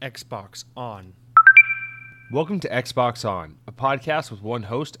Xbox On. Welcome to Xbox On, a podcast with one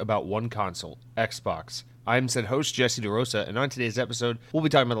host about one console, Xbox. I'm said host Jesse DeRosa, and on today's episode, we'll be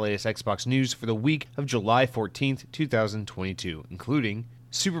talking about the latest Xbox news for the week of July 14th, 2022, including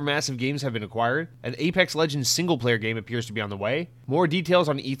supermassive games have been acquired, an Apex Legends single-player game appears to be on the way, more details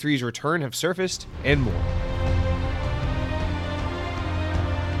on E3's return have surfaced, and more.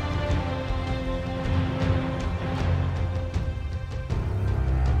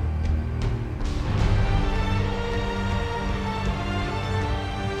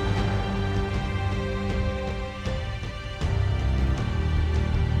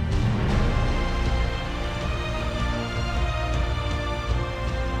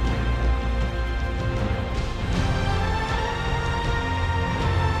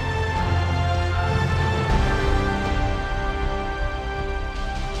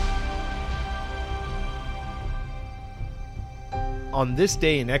 On this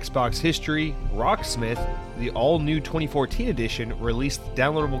day in Xbox history, Rocksmith, the all-new 2014 edition, released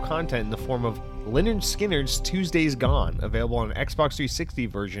downloadable content in the form of Lynyrd Skynyrd's Tuesdays Gone, available on Xbox 360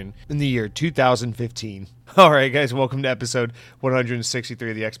 version in the year 2015. Alright guys, welcome to episode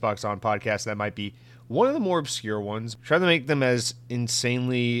 163 of the Xbox On podcast. That might be one of the more obscure ones. Try to make them as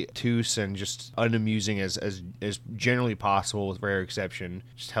insanely obtuse and just unamusing as generally possible, with rare exception.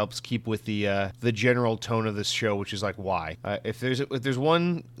 Just helps keep with the general tone of this show, which is like why. If there's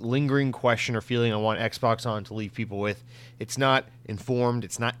one lingering question or feeling I want Xbox On to leave people with, it's not informed,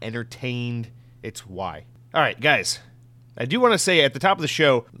 it's not entertained, it's why. All right, guys. I do want to say at the top of the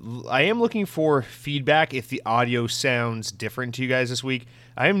show, I am looking for feedback if the audio sounds different to you guys this week.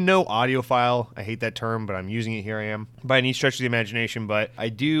 I am no audiophile. I hate that term, but I'm using it. Here I am. By any stretch of the imagination, but I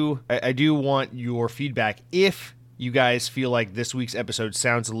do want your feedback if you guys feel like this week's episode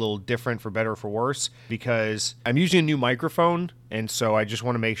sounds a little different, for better or for worse, because I'm using a new microphone, and so I just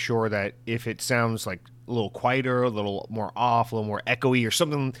want to make sure that if it sounds like a little quieter, a little more off, a little more echoey, or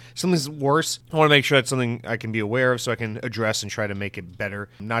something's worse, I want to make sure that's something I can be aware of so I can address and try to make it better.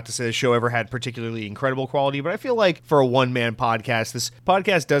 Not to say the show ever had particularly incredible quality, but I feel like for a one-man podcast, this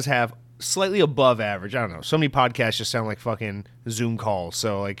podcast does have slightly above average. I don't know. So many podcasts just sound like fucking Zoom calls.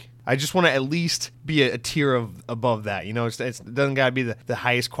 So, like, I just want to at least be a tier above that. You know, it doesn't got to be the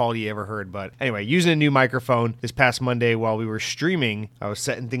highest quality you ever heard. But anyway, using a new microphone this past Monday while we were streaming, I was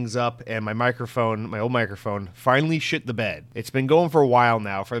setting things up, and my old microphone, finally shit the bed. It's been going for a while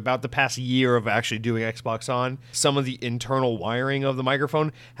now, for about the past year of actually doing Xbox On. Some of the internal wiring of the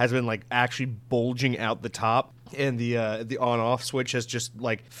microphone has been like actually bulging out the top. And the on-off switch has just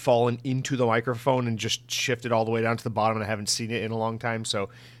like fallen into the microphone and just shifted all the way down to the bottom, and I haven't seen it in a long time. So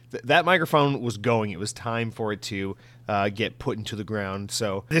that microphone was going. It was time for it to get put into the ground.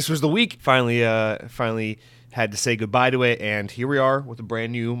 So this was the week. Finally had to say goodbye to it, and here we are with a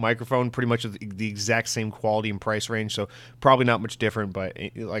brand new microphone, pretty much the exact same quality and price range, so probably not much different, but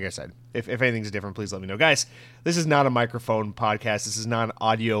like I said, if anything's different, please let me know. Guys, this is not a microphone podcast. This is not an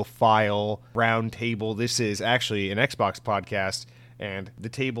audiophile round table. This is actually an Xbox podcast, and the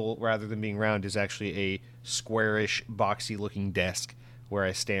table, rather than being round, is actually a squarish, boxy-looking desk where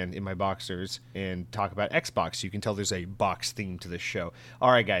I stand in my boxers and talk about Xbox. You can tell there's a box theme to this show.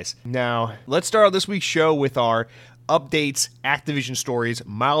 All right, guys. Now, let's start out this week's show with our updates, Activision stories,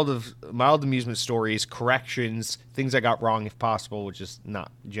 mild amusement stories, corrections, things I got wrong if possible, which is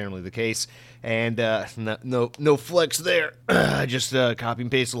not generally the case, and no flex there. Just copy and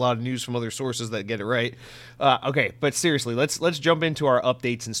paste a lot of news from other sources that get it right. Okay, but seriously, let's jump into our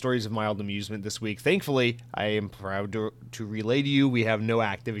updates and stories of mild amusement this week. Thankfully, I am proud to relay to you we have no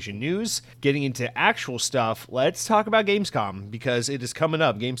Activision news. Getting into actual stuff, let's talk about Gamescom, because it is coming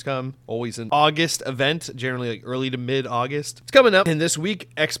up. Gamescom, always an August event, generally like early to mid-August. It's coming up, and this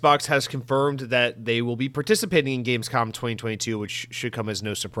week, Xbox has confirmed that they will be participating in Gamescom 2022, which should come as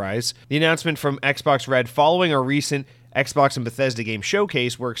no surprise. The announcement from Xbox read, following our recent Xbox and Bethesda game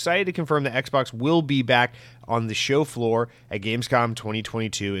showcase, we're excited to confirm that Xbox will be back on the show floor at Gamescom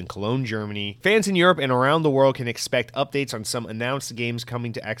 2022 in Cologne, Germany. Fans in Europe and around the world can expect updates on some announced games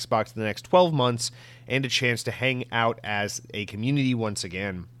coming to Xbox in the next 12 months and a chance to hang out as a community once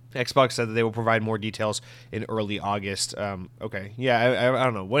again. Xbox said that they will provide more details in early August. Okay. Yeah, I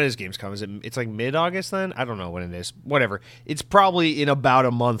don't know. When is Gamescom? It's like mid-August then? I don't know when it is. Whatever. It's probably in about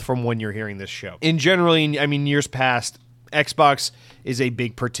a month from when you're hearing this show. In generally, I mean, years past, Xbox is a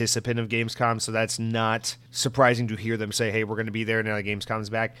big participant of Gamescom, so that's not surprising to hear them say, hey, we're going to be there now that Gamescom's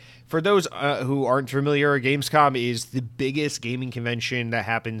back. For those who aren't familiar, Gamescom is the biggest gaming convention that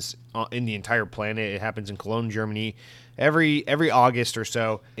happens in the entire planet. It happens in Cologne, Germany, every August or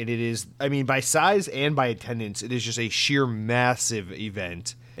so. And it is, I mean, by size and by attendance, it is just a sheer massive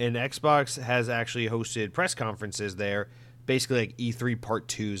event. And Xbox has actually hosted press conferences there, basically like E3 Part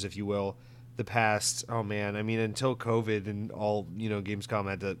 2s, if you will, the past, until COVID and all, Gamescom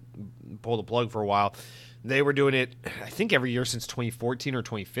had to pull the plug for a while. They were doing it, I think, every year since 2014 or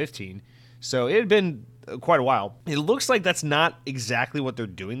 2015. So it had been quite a while. It looks like that's not exactly what they're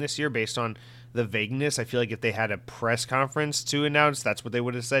doing this year based on the vagueness. I feel like if they had a press conference to announce, that's what they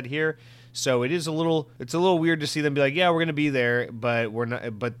would have said here. So it's a little weird to see them be like, yeah, we're going to be there, but we're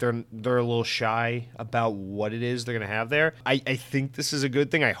not. But they're a little shy about what it is they're going to have there. I think this is a good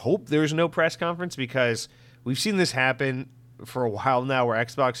thing. I hope there's no press conference because we've seen this happen for a while now, where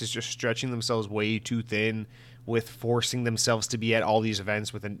Xbox is just stretching themselves way too thin with forcing themselves to be at all these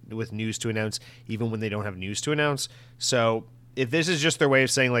events with news to announce, even when they don't have news to announce. So if this is just their way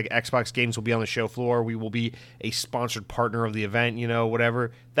of saying like Xbox games will be on the show floor, we will be a sponsored partner of the event,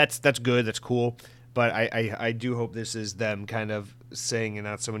 whatever, that's good, that's cool. But I do hope this is them kind of saying in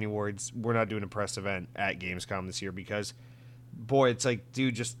not so many words, we're not doing a press event at Gamescom this year because, boy, it's like,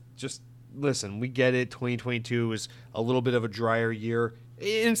 dude, just listen, we get it. 2022 is a little bit of a drier year.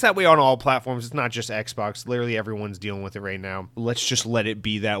 It's that way on all platforms. It's not just Xbox. Literally everyone's dealing with it right now. Let's just let it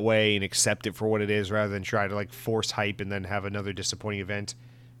be that way and accept it for what it is rather than try to like force hype and then have another disappointing event.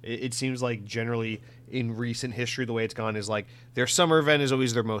 It seems like generally in recent history, the way it's gone is like their summer event is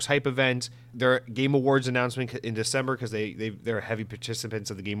always their most hype event. Their Game Awards announcement in December, because they're heavy participants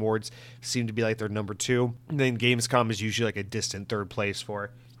of the Game Awards, seem to be like their number 2. And then Gamescom is usually like a distant third place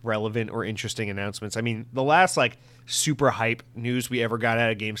for relevant or interesting announcements. I mean, the last like super hype news we ever got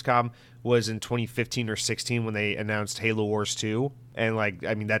out of Gamescom was in 2015 or 16 when they announced Halo Wars 2. And like,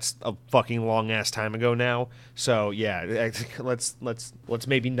 I mean, that's a fucking long ass time ago now. So yeah, let's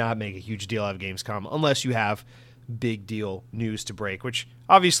maybe not make a huge deal out of Gamescom unless you have big deal news to break, which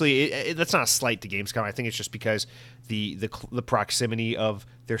obviously that's not a slight to Gamescom. I think it's just because the proximity of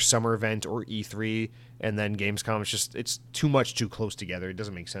their summer event or E3 and then Gamescom, it's too much too close together. It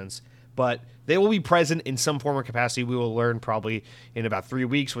doesn't make sense. But they will be present in some form or capacity. We will learn probably in about 3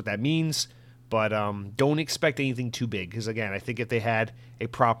 weeks what that means. But don't expect anything too big because, again, I think if they had a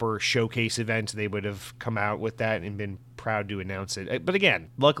proper showcase event, they would have come out with that and been proud to announce it. But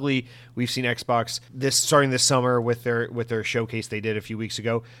again, luckily, we've seen Xbox starting this summer with their showcase they did a few weeks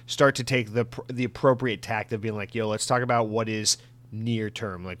ago start to take the appropriate tact of being like, yo, let's talk about what is near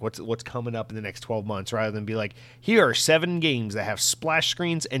term, like what's coming up in the next 12 months, rather than be like, here are 7 games that have splash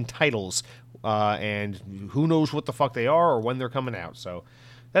screens and titles, and who knows what the fuck they are or when they're coming out. So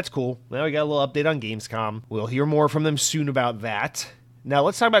that's cool. Now we got a little update on Gamescom. We'll hear more from them soon about that. Now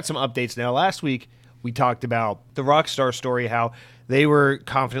let's talk about some updates. Now last week we talked about the Rockstar story, how they were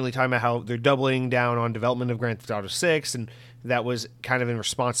confidently talking about how they're doubling down on development of Grand Theft Auto 6, and that was kind of in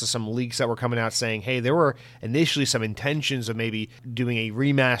response to some leaks that were coming out saying, hey, there were initially some intentions of maybe doing a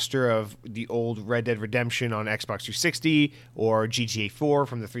remaster of the old Red Dead Redemption on Xbox 360 or GTA 4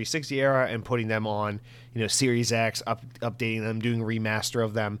 from the 360 era and putting them on, Series X, updating them, doing a remaster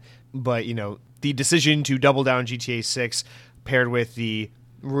of them. But, the decision to double down GTA 6 paired with the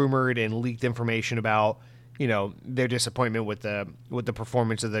rumored and leaked information about their disappointment with the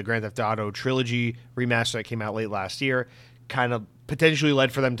performance of the Grand Theft Auto trilogy remaster that came out late last year kind of potentially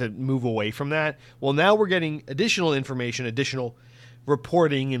led for them to move away from that. Well, now we're getting additional information, additional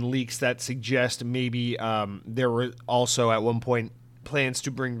reporting and leaks that suggest maybe there were also at one point plans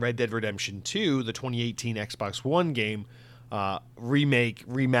to bring Red Dead Redemption 2, the 2018 Xbox One game, remake,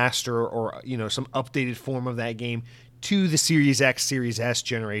 remaster, or some updated form of that game to the Series X, Series S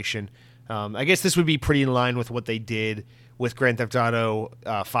generation. I guess this would be pretty in line with what they did with Grand Theft Auto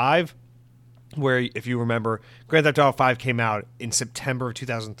 5, where, if you remember, Grand Theft Auto 5 came out in September of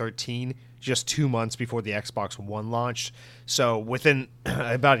 2013, just 2 months before the Xbox One launched. So within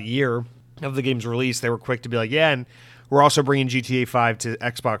about a year of the game's release, they were quick to be like, yeah, and we're also bringing GTA 5 to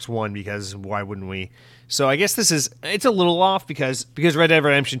Xbox One because why wouldn't we? So I guess it's a little off because Red Dead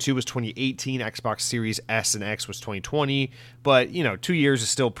Redemption 2 was 2018, Xbox Series S and X was 2020, but 2 years is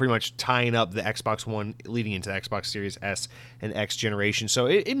still pretty much tying up the Xbox One leading into the Xbox Series S and X generation. So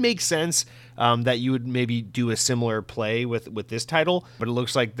it makes sense that you would maybe do a similar play with this title, but it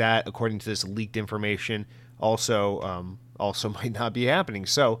looks like that, according to this leaked information, also might not be happening.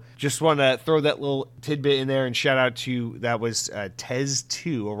 So just want to throw that little tidbit in there and shout out to, that was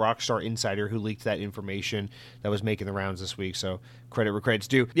Tez2, a Rockstar insider who leaked that information that was making the rounds this week. So credit where credit's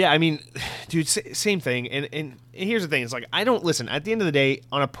due. Yeah, I mean, dude, same thing. And here's the thing. It's like, I don't listen. At the end of the day,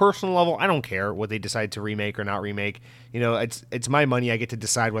 on a personal level, I don't care what they decide to remake or not remake. It's my money. I get to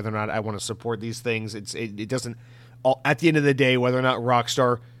decide whether or not I want to support these things. It doesn't, at the end of the day, whether or not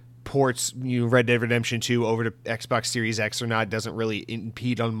Rockstar ports Red Dead Redemption 2 over to Xbox Series X or not doesn't really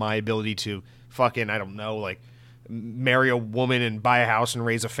impede on my ability to fucking, I don't know, like marry a woman and buy a house and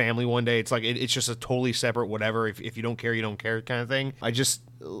raise a family one day. It's like it's just a totally separate whatever. If you don't care, you don't care kind of thing. I just,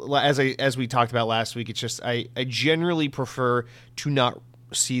 as we talked about last week, it's just I generally prefer to not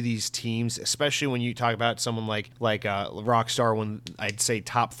see these teams, especially when you talk about someone like Rockstar, when I'd say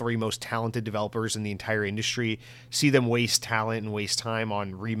top 3 most talented developers in the entire industry, see them waste talent and waste time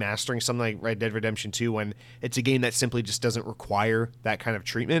on remastering something like Red Dead Redemption 2 when it's a game that simply just doesn't require that kind of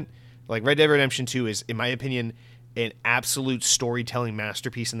treatment. Like Red Dead Redemption 2 is, in my opinion, an absolute storytelling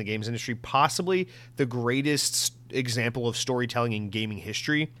masterpiece in the games industry, possibly the greatest example of storytelling in gaming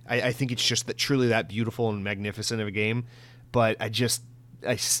history. I think it's just truly that beautiful and magnificent of a game, but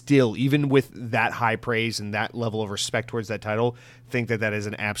I still, even with that high praise and that level of respect towards that title, think that is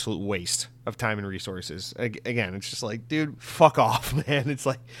an absolute waste of time and resources. Again, it's just like, dude, fuck off, man. It's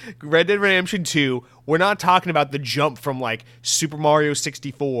like Red Dead Redemption 2, we're not talking about the jump from like Super Mario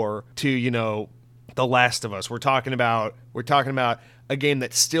 64 to, The Last of Us. We're talking about a game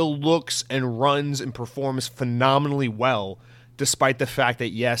that still looks and runs and performs phenomenally well, despite the fact that,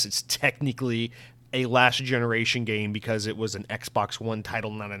 yes, it's technically a last generation game because it was an Xbox One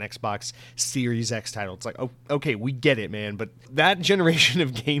title, not an Xbox Series X title. It's like, oh, okay, we get it, man. But that generation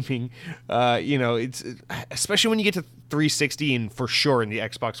of gaming, it's especially when you get to 360 and for sure in the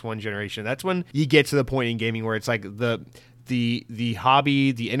Xbox One generation, that's when you get to the point in gaming where it's like the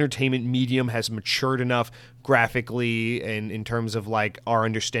hobby, the entertainment medium has matured enough graphically and in terms of like our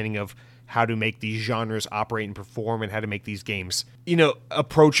understanding of how to make these genres operate and perform and how to make these games,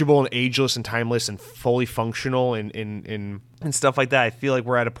 approachable and ageless and timeless and fully functional and stuff like that. I feel like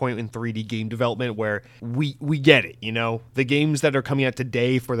we're at a point in 3D game development where we get it, The games that are coming out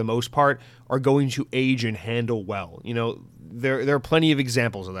today, for the most part, are going to age and handle well. There are plenty of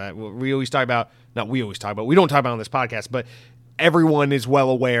examples of that. We don't talk about on this podcast, but everyone is well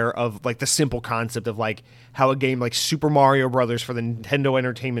aware of like the simple concept of like how a game like Super Mario Brothers for the Nintendo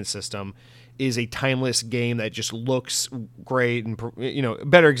Entertainment System is a timeless game that just looks great. And, a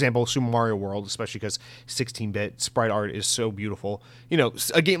better example, Super Mario World, especially because 16-bit sprite art is so beautiful.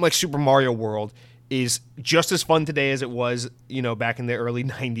 A game like Super Mario World is just as fun today as it was, back in the early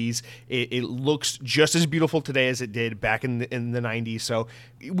 90s. It looks just as beautiful today as it did back in the 90s. So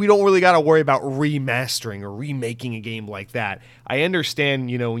we don't really got to worry about remastering or remaking a game like that. I understand,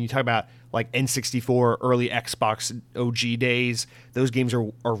 when you talk about like N64, early Xbox OG days, those games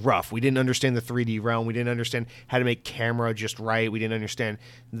are rough. We didn't understand the 3D realm. We didn't understand how to make camera just right. We didn't understand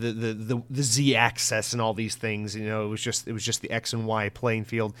the Z axis and all these things. It was just the X and Y playing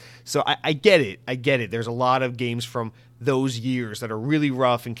field. So I get it. There's a lot of games from those years that are really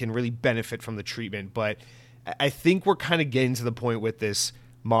rough and can really benefit from the treatment. But I think we're kind of getting to the point with this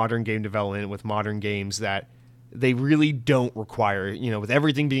modern game development, with modern games, that they really don't require, with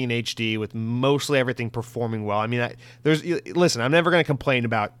everything being HD, with mostly everything performing well. I mean, listen, I'm never going to complain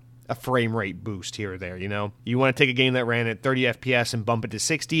about a frame rate boost here or there, You want to take a game that ran at 30 FPS and bump it to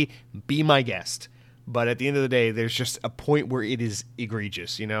 60, be my guest. But at the end of the day, there's just a point where it is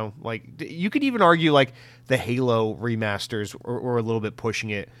egregious, Like, you could even argue, like, the Halo remasters were a little bit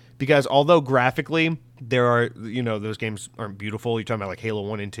pushing it. Because although graphically, there are, those games aren't beautiful. You're talking about, like, Halo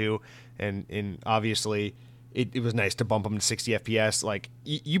 1 and 2. And obviously, it was nice to bump them to 60 FPS. Like,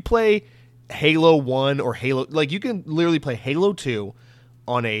 you play Halo 1 or Halo... Like, you can literally play Halo 2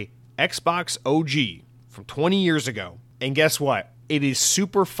 on a Xbox OG from 20 years ago. And guess what? It is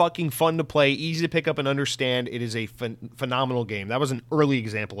super fucking fun to play, easy to pick up and understand. It is a phenomenal game. That was an early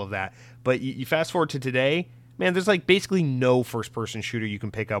example of that. But you fast forward to today, man, there's like basically no first-person shooter you can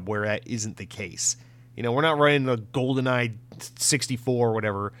pick up where that isn't the case. We're not running the GoldenEye 64 or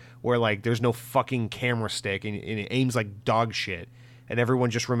whatever, where like there's no fucking camera stick and it aims like dog shit. And everyone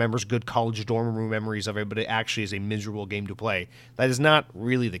just remembers good college dorm room memories of it, but it actually is a miserable game to play. That is not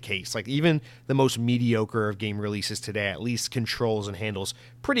really the case. Like, even the most mediocre of game releases today at least controls and handles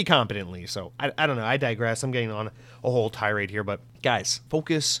pretty competently. So, I don't know. I digress. I'm getting on a whole tirade here. But, guys,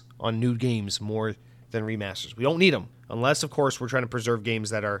 focus on new games more than remasters. We don't need them. Unless, of course, we're trying to preserve games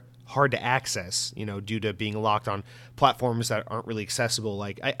that are hard to access, due to being locked on platforms that aren't really accessible.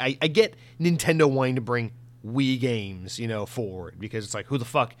 Like, I get Nintendo wanting to bring Wii games, forward, because it's like, who the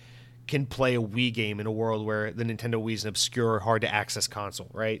fuck can play a Wii game in a world where the Nintendo Wii is an obscure, hard-to-access console,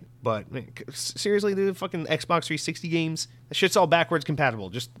 right? But man, seriously, the fucking Xbox 360 games, that shit's all backwards compatible.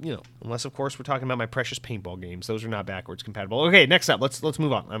 Just, unless, of course, we're talking about my precious paintball games. Those are not backwards compatible. Okay, next up, let's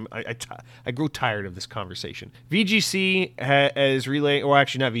move on. I grow tired of this conversation. VGC has relayed, or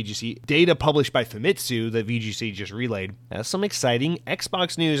actually not VGC, data published by Famitsu that VGC just relayed. Has some exciting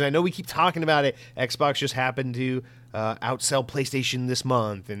Xbox news. I know we keep talking about it. Xbox just happened to outsell PlayStation this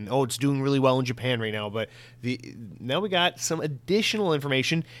month, and it's doing really well in Japan right now. But now we got some additional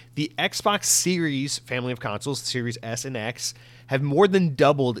information. The Xbox Series family of consoles, Series S and X, have more than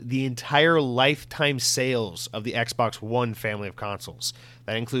doubled the entire lifetime sales of the Xbox One family of consoles.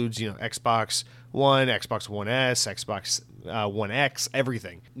 That includes, Xbox One, Xbox One S, Xbox One X,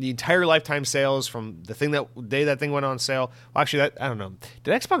 everything. The entire lifetime sales from the day that thing went on sale. Well, actually, I don't know.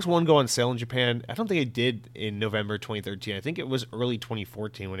 Did Xbox One go on sale in Japan? I don't think it did in November 2013. I think it was early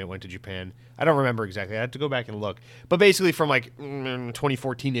 2014 when it went to Japan. I don't remember exactly. I had to go back and look. But basically from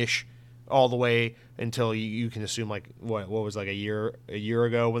 2014-ish all the way until you can assume what was a year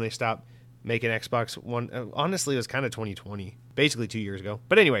ago when they stopped making Xbox One. Honestly, it was kind of 2020, basically 2 years ago.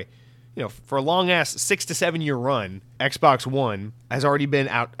 But anyway, for a long ass 6 to 7 year run, Xbox One has already been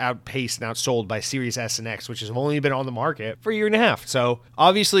outpaced and outsold by Series S and X, which has only been on the market for a year and a half. So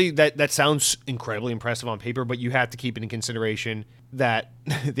obviously that sounds incredibly impressive on paper, but you have to keep it in consideration that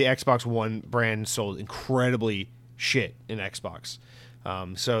the Xbox One brand sold incredibly shit in Xbox.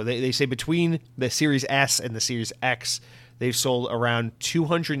 So they say between the Series S and the Series X, they've sold around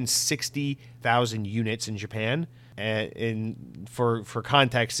 260,000 units in Japan. And for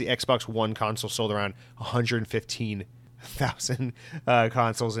context, the Xbox One console sold around 115,000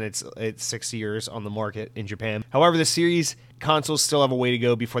 consoles in its 6 years on the market in Japan. However, the Series consoles still have a way to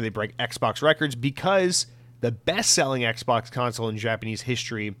go before they break Xbox records, because the best-selling Xbox console in Japanese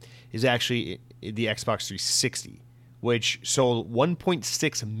history is actually the Xbox 360, which sold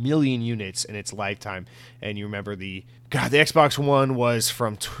 1.6 million units in its lifetime. And you remember the Xbox One was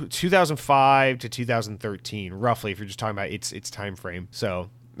from 2005 to 2013, roughly, if you're just talking about its time frame. So,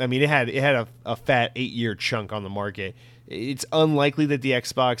 I mean, it had a fat 8-year chunk on the market. It's unlikely that the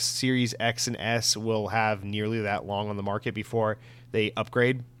Xbox Series X and S will have nearly that long on the market before they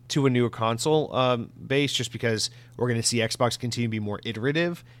upgrade to a newer console base, just because we're going to see Xbox continue to be more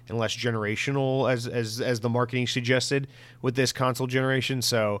iterative and less generational as the marketing suggested with this console generation.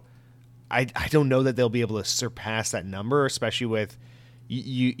 So I don't know that they'll be able to surpass that number, especially with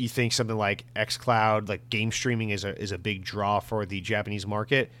you think something like xCloud, like game streaming is a big draw for the Japanese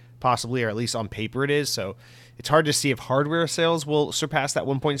market, possibly, or at least on paper it is. So it's hard to see if hardware sales will surpass that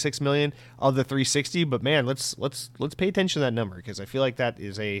 1.6 million of the 360. But man, let's pay attention to that number, because I feel like that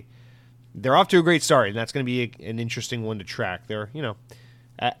is they're off to a great start, and that's going to be an interesting one to track. They're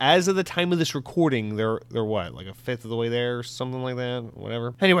as of the time of this recording, they're what, like a fifth of the way there, or something like that,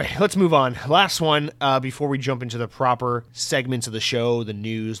 whatever. Anyway, let's move on. Last one before we jump into the proper segments of the show, the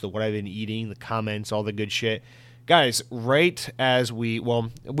news, the what I've been eating, the comments, all the good shit. Guys, right as we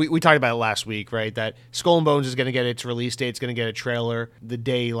talked about it last week, right? That Skull and Bones is going to get its release date. It's going to get a trailer the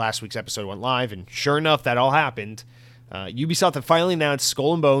day last week's episode went live, and sure enough, that all happened. Ubisoft have finally announced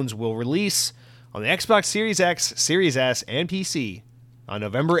Skull and Bones will release on the Xbox Series X, Series S, and PC on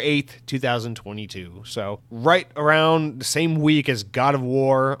November 8th, 2022. So right around the same week as God of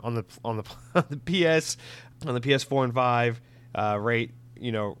War on the PS4 and 5, right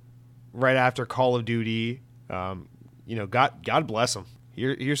after Call of Duty. God bless them.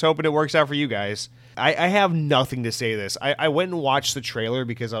 Here's hoping it works out for you guys. I have nothing to say to this. I went and watched the trailer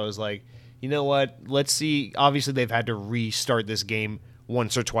because I was like, you know what? Let's see. Obviously, they've had to restart this game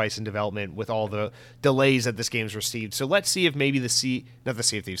once or twice in development with all the delays that this game's received. So let's see if maybe the Sea of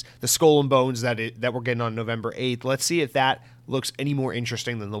Thieves, the Skull and Bones that we're getting on November 8th, let's see if that looks any more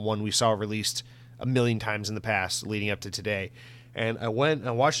interesting than the one we saw released a million times in the past leading up to today. And I went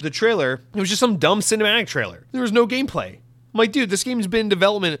and watched the trailer. It was just some dumb cinematic trailer. There was no gameplay. I'm like, dude, this game's been in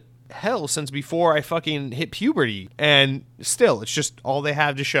development hell since before I fucking hit puberty. And still, it's just all they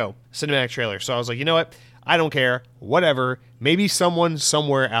have to show. Cinematic trailer. So I was like, you know what? I don't care. Whatever. Maybe someone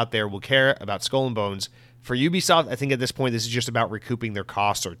somewhere out there will care about Skull and Bones. For Ubisoft, I think at this point, this is just about recouping their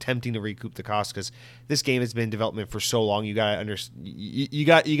costs, or attempting to recoup the costs, because this game has been in development for so long. You gotta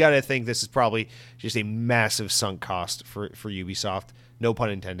think this is probably just a massive sunk cost for Ubisoft. No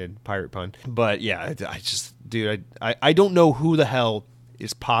pun intended, pirate pun. But yeah, I don't know who the hell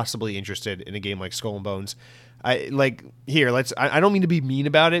is possibly interested in a game like Skull and Bones. I don't mean to be mean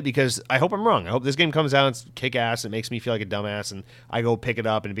about it because I hope I'm wrong. I hope this game comes out, it's kick ass, it makes me feel like a dumbass, and I go pick it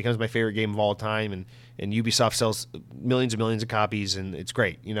up and it becomes my favorite game of all time, and Ubisoft sells millions and millions of copies and it's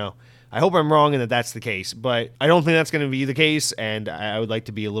great, you know. I hope I'm wrong and that's the case, but I don't think that's going to be the case, and I would like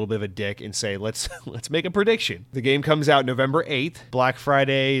to be a little bit of a dick and say let's make a prediction. The game comes out November 8th. Black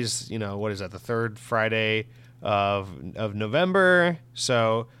Friday is, what is that? The third Friday of November.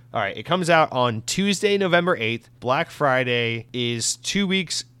 So, all right, it comes out on Tuesday, November 8th. Black Friday is 2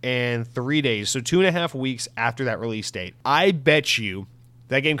 weeks and 3 days, so 2.5 weeks after that release date. I bet you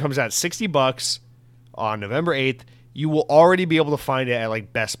that game comes out $60 on November 8th. You will already be able to find it at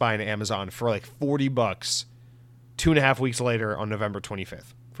like Best Buy and Amazon for like $40 2.5 weeks later on November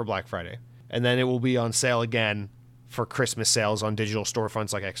 25th for Black Friday. And then it will be on sale again for Christmas sales on digital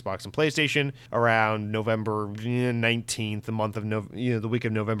storefronts like Xbox and PlayStation around November 19th, the week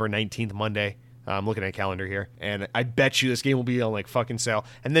of November 19th, Monday. I'm looking at a calendar here, and I bet you this game will be on like fucking sale.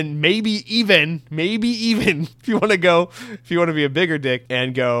 And then maybe even if you want to be a bigger dick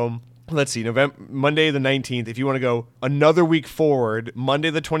and go, let's see, Monday the 19th, if you want to go another week forward, Monday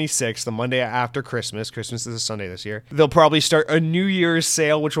the 26th, the Monday after Christmas is a Sunday this year, they'll probably start a New Year's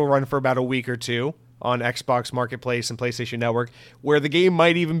sale, which will run for about a week or two on Xbox Marketplace and PlayStation Network, where the game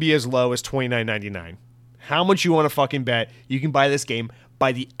might even be as low as $29.99. How much you want to fucking bet you can buy this game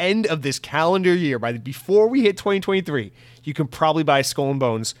by the end of this calendar year, before we hit 2023, you can probably buy Skull and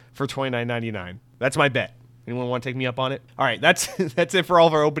Bones for $29.99. That's my bet. Anyone want to take me up on it? All right, that's it for all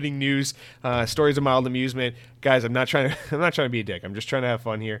of our opening news. Stories of mild amusement, guys. I'm not trying to be a dick. I'm just trying to have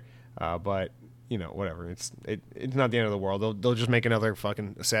fun here. But whatever. It's not the end of the world. They'll just make another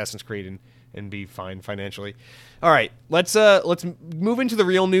fucking Assassin's Creed and be fine financially. All right, let's move into the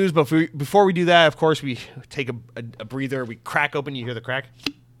real news. But before we do that, of course, we take a breather. We crack open. You hear the crack?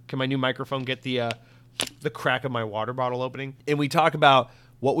 Can my new microphone get the crack of my water bottle opening? And we talk about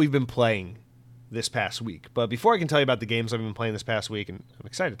what we've been playing this past week. But before I can tell you about the games I've been playing this past week, and I'm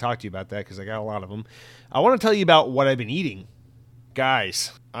excited to talk to you about that because I got a lot of them, I want to tell you about what I've been eating.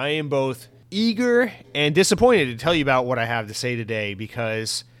 Guys, I am both eager and disappointed to tell you about what I have to say today,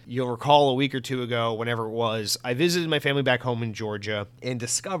 because you'll recall a week or two ago, whenever it was, I visited my family back home in Georgia and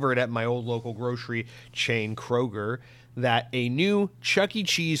discovered at my old local grocery chain, Kroger, that a new Chuck E.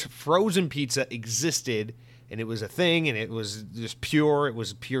 Cheese frozen pizza existed. And it was a thing, and it was just pure. It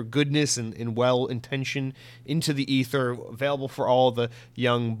was pure goodness and well-intentioned into the ether, available for all the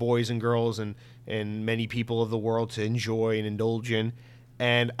young boys and girls and many people of the world to enjoy and indulge in.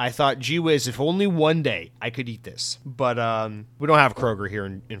 And I thought, gee whiz, if only one day I could eat this. But we don't have Kroger here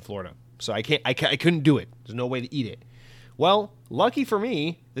in Florida, so I couldn't do it. There's no way to eat it. Well, lucky for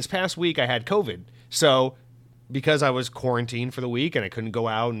me, this past week I had COVID. So because I was quarantined for the week and I couldn't go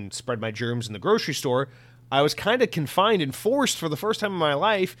out and spread my germs in the grocery store, I was kind of confined and forced for the first time in my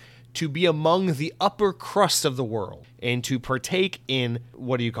life to be among the upper crust of the world and to partake in,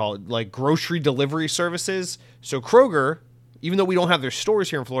 like grocery delivery services. So Kroger, even though we don't have their stores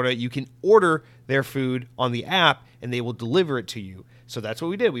here in Florida, you can order their food on the app and they will deliver it to you. So that's what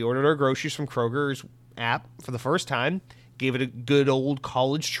we did. We ordered our groceries from Kroger's app for the first time, gave it a good old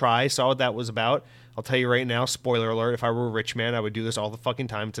college try, saw what that was about. I'll tell you right now, spoiler alert, if I were a rich man, I would do this all the fucking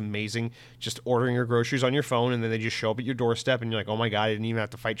time. It's amazing, just ordering your groceries on your phone, and then they just show up at your doorstep, and you're like, oh my God, I didn't even have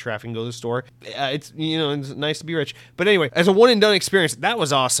to fight traffic and go to the store. It's nice to be rich. But anyway, as a one-and-done experience, that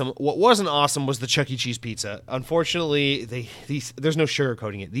was awesome. What wasn't awesome was the Chuck E. Cheese pizza. Unfortunately, there's no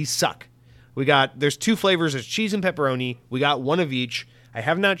sugarcoating it. These suck. There's two flavors. There's cheese and pepperoni. We got one of each. I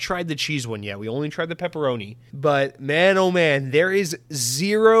have not tried the cheese one yet. We only tried the pepperoni. But man, oh man, there is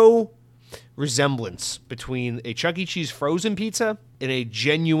zero resemblance between a Chuck E. Cheese frozen pizza and a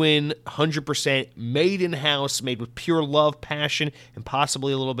genuine 100% made in-house, made with pure love, passion, and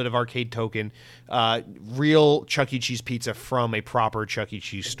possibly a little bit of arcade token, real Chuck E. Cheese pizza from a proper Chuck E.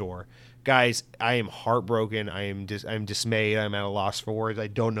 Cheese store. Guys, I am heartbroken. I'm dismayed. I'm at a loss for words. I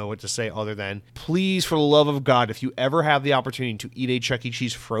don't know what to say other than, please, for the love of God, if you ever have the opportunity to eat a Chuck E.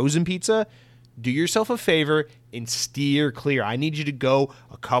 Cheese frozen pizza, do yourself a favor and steer clear. I need you to go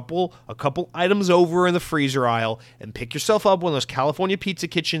a couple items over in the freezer aisle and pick yourself up one of those California Pizza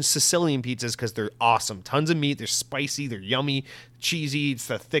Kitchen Sicilian pizzas, because they're awesome. Tons of meat. They're spicy. They're yummy, cheesy. It's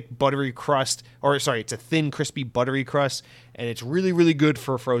a thick, buttery crust. It's a thin, crispy, buttery crust. And it's really, really good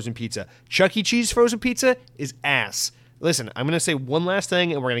for a frozen pizza. Chuck E. Cheese frozen pizza is ass. Listen, I'm going to say one last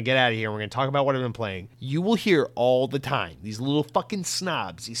thing, and we're going to get out of here, and we're going to talk about what I've been playing. You will hear all the time these little fucking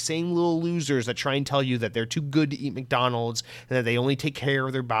snobs, these same little losers that try and tell you that they're too good to eat McDonald's and that they only take care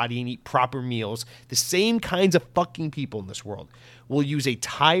of their body and eat proper meals. The same kinds of fucking people in this world will use a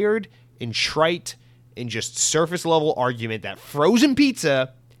tired and trite in just surface level argument that frozen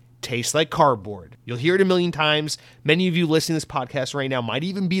pizza tastes like cardboard. You'll hear it a million times. Many of you listening to this podcast right now might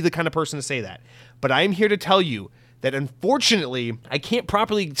even be the kind of person to say that. But I am here to tell you that unfortunately, I can't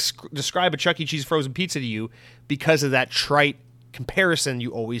properly describe a Chuck E. Cheese frozen pizza to you because of that trite comparison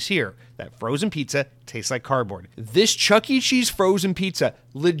you always hear, that frozen pizza tastes like cardboard. This Chuck E. Cheese frozen pizza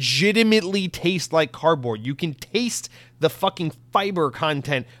legitimately tastes like cardboard. You can taste the fucking fiber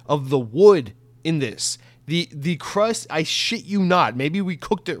content of the wood in this. The crust, I shit you not. Maybe we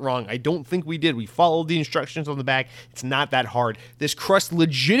cooked it wrong. I don't think we did. We followed the instructions on the back. It's not that hard. This crust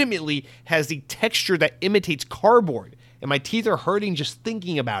legitimately has the texture that imitates cardboard. And my teeth are hurting just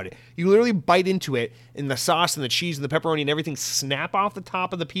thinking about it. You literally bite into it, and the sauce and the cheese and the pepperoni and everything snap off the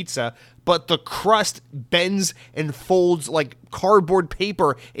top of the pizza, but the crust bends and folds like cardboard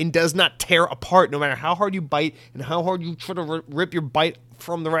paper and does not tear apart. No matter how hard you bite and how hard you try to rip your bite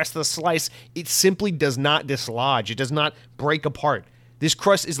from the rest of the slice, it simply does not dislodge. It does not break apart. This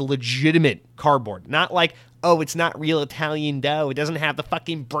crust is legitimate cardboard. Not like, oh, it's not real Italian dough. It doesn't have the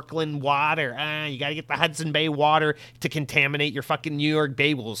fucking Brooklyn water. You got to get the Hudson Bay water to contaminate your fucking New York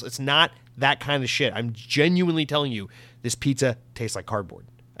bagels. It's not that kind of shit. I'm genuinely telling you, this pizza tastes like cardboard.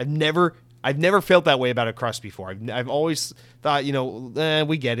 I've never felt that way about a crust before. I've always thought,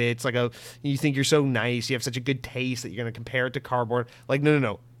 we get it. It's like you think you're so nice. You have such a good taste that you're going to compare it to cardboard. Like,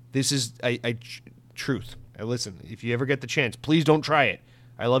 no. This is a truth. Listen, if you ever get the chance, please don't try it.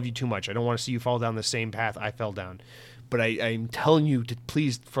 I love you too much. I don't want to see you fall down the same path I fell down. But I'm telling you to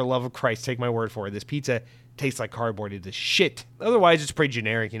please, for the love of Christ, take my word for it. This pizza tastes like cardboard. It is shit. Otherwise, it's pretty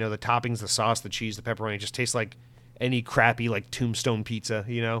generic. The toppings, the sauce, the cheese, the pepperoni just tastes like any crappy, like, Tombstone pizza,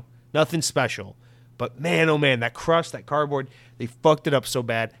 Nothing special. But man, oh man, that crust, that cardboard, they fucked it up so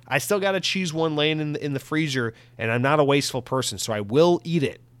bad. I still got a cheese one laying in the freezer, and I'm not a wasteful person, so I will eat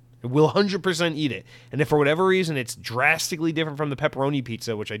it. I will 100% eat it. And if for whatever reason it's drastically different from the pepperoni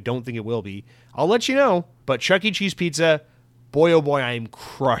pizza, which I don't think it will be, I'll let you know. But Chuck E. Cheese pizza, boy oh boy, I am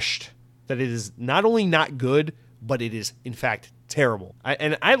crushed that it is not only not good, but it is in fact terrible.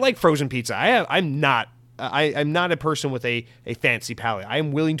 I like frozen pizza. I'm not a person with a fancy palate. I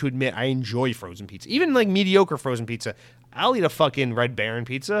am willing to admit I enjoy frozen pizza. Even like mediocre frozen pizza. I'll eat a fucking Red Baron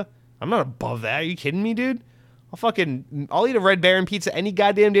pizza. I'm not above that. Are you kidding me, dude? I'll eat a Red Baron pizza any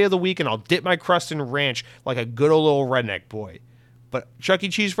goddamn day of the week, and I'll dip my crust in ranch like a good old little redneck boy. But Chuck E.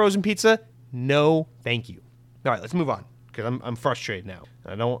 Cheese frozen pizza, no thank you. All right, let's move on, because I'm frustrated now.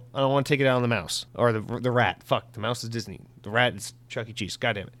 I don't want to take it out on the mouse. Or the rat. Fuck, the mouse is Disney. The rat is Chuck E. Cheese.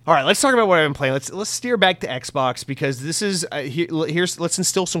 God damn it. All right, let's talk about what I've been playing. Let's steer back to Xbox, because this is, let's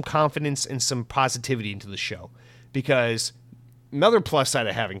instill some confidence and some positivity into the show. Because another plus side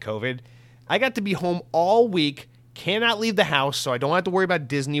of having COVID, I got to be home all week, cannot leave the house, so I don't have to worry about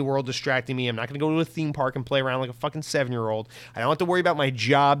Disney World distracting me. I'm not going to go to a theme park and play around like a fucking 7-year-old. I don't have to worry about my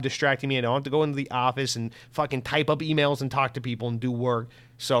job distracting me. I don't have to go into the office and fucking type up emails and talk to people and do work.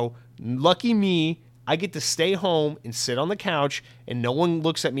 So, lucky me, I get to stay home and sit on the couch, and no one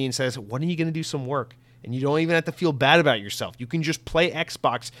looks at me and says, when are you going to do some work? And you don't even have to feel bad about yourself. You can just play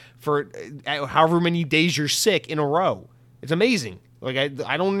Xbox for however many days you're sick in a row. It's amazing. Like,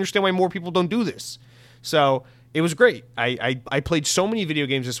 I don't understand why more people don't do this. So it was great. I played so many video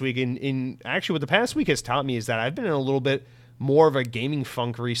games this week. And actually, what the past week has taught me is that I've been in a little bit more of a gaming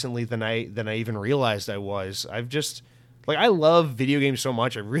funk recently than I even realized I was. I love video games so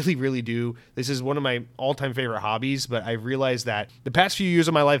much. I really, really do. This is one of my all-time favorite hobbies. But I realized that the past few years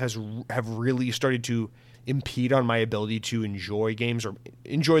of my life have really started to impede on my ability to enjoy games or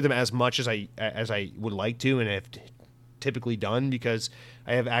enjoy them as much as I would like to, and have typically done, because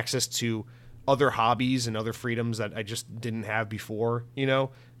I have access to other hobbies and other freedoms that I just didn't have before, now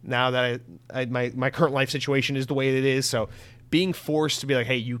that my current life situation is the way it is. So being forced to be like,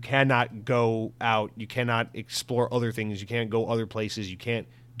 hey, you cannot go out, you cannot explore other things, you can't go other places, you can't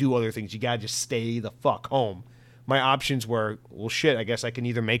do other things, you gotta just stay the fuck home. My options were, well, shit, I guess I can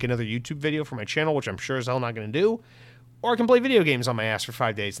either make another YouTube video for my channel, which I'm sure as hell not gonna do, or I can play video games on my ass for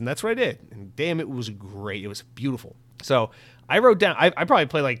 5 days, and that's what I did. And damn, it was great. It was beautiful. So I wrote down, I probably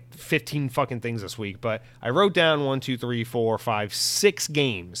played like 15 fucking things this week, but I wrote down 6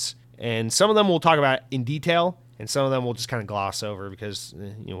 games. And some of them we'll talk about in detail, and some of them we'll just kind of gloss over because,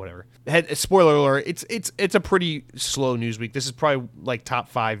 whatever. Spoiler alert, it's a pretty slow news week. This is probably like top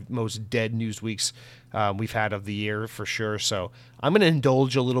 5 most dead news weeks we've had of the year for sure. So I'm going to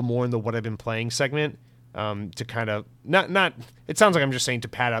indulge a little more in the what I've been playing segment. To kind of not it sounds like I'm just saying to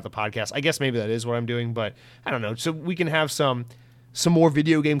pad out the podcast. I guess maybe that is what I'm doing, but I don't know. So we can have some some more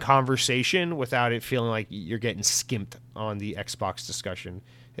video game conversation without it feeling like you're getting skimped on the Xbox discussion,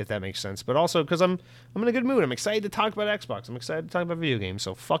 if that makes sense. But also because I'm in a good mood. I'm excited to talk about Xbox. I'm excited to talk about video games.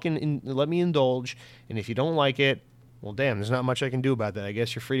 So let me indulge. And if you don't like it, well, damn, there's not much I can do about that. I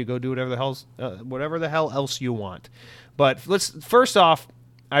guess you're free to go do whatever the hell else you want. But first off,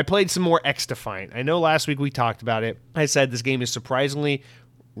 I played some more XDefiant. I know last week we talked about it. I said this game is surprisingly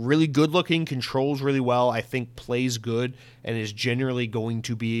really good looking, controls really well, I think plays good, and is generally going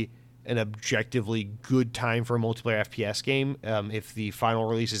to be an objectively good time for a multiplayer FPS game. If the final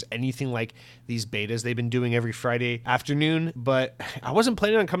release is anything like these betas they've been doing every Friday afternoon. But I wasn't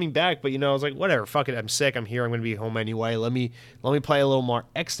planning on coming back, but I was like, whatever, fuck it, I'm sick, I'm here, I'm going to be home anyway. Let me play a little more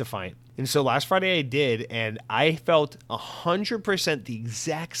XDefiant. And so last Friday I did, and I felt 100% the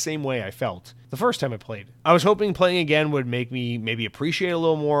exact same way I felt the first time I played. I was hoping playing again would make me maybe appreciate a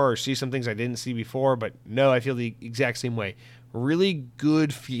little more or see some things I didn't see before, but no, I feel the exact same way. Really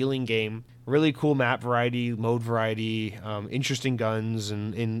good feeling game, really cool map variety, mode variety, interesting guns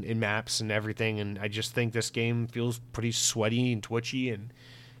and in maps and everything, and I just think this game feels pretty sweaty and twitchy, and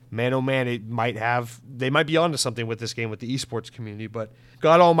man, oh man, they might be onto something with this game with the esports community, but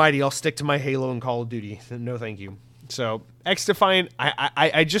God almighty, I'll stick to my Halo and Call of Duty. No, thank you. So XDefiant,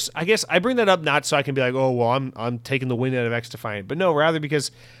 I guess I bring that up not so I can be like, oh, well, I'm taking the win out of XDefiant, but no, rather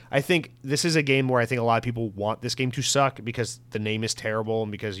because I think this is a game where I think a lot of people want this game to suck because the name is terrible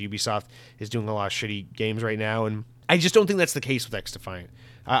and because Ubisoft is doing a lot of shitty games right now, and I just don't think that's the case with XDefiant.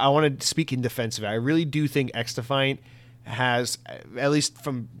 I want to speak in defense of it. I really do think XDefiant has, at least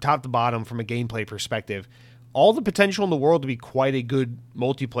from top to bottom, from a gameplay perspective, all the potential in the world to be quite a good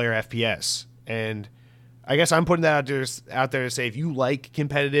multiplayer FPS. And I guess I'm putting that out there to say, if you like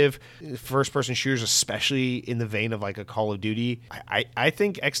competitive first-person shooters, especially in the vein of like a Call of Duty, I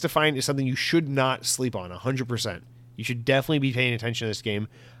think XDefiant is something you should not sleep on, 100%. You should definitely be paying attention to this game.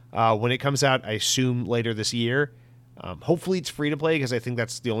 When it comes out, I assume later this year. Hopefully it's free to play, because I think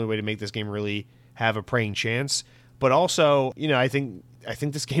that's the only way to make this game really have a praying chance. But also, I think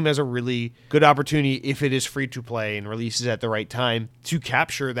this game has a really good opportunity, if it is free to play and releases at the right time, to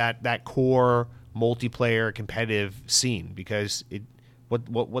capture that core multiplayer competitive scene, because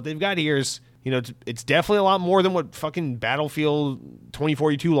what they've got here is, it's definitely a lot more than what fucking Battlefield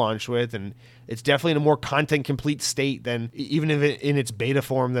 2042 launched with, and it's definitely in a more content complete state than, even if it in its beta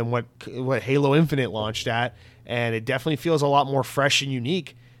form, than what Halo Infinite launched at, and it definitely feels a lot more fresh and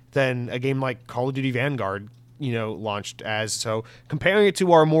unique than a game like Call of Duty Vanguard launched as. So comparing it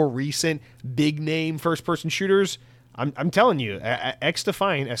to our more recent big name first person shooters, I'm telling you,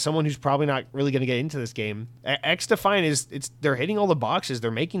 XDefiant, as someone who's probably not really going to get into this game, XDefiant they're hitting all the boxes.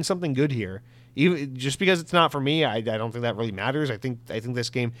 They're making something good here. Even just because it's not for me, I don't think that really matters. I think this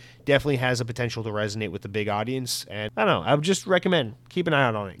game definitely has the potential to resonate with the big audience, and I don't know, I would just recommend keep an eye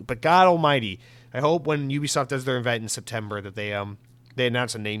out on it. But God Almighty, I hope when Ubisoft does their event in September that they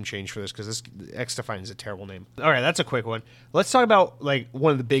announce a name change for this, because this XDefiant is a terrible name. All right, that's a quick one. Let's talk about like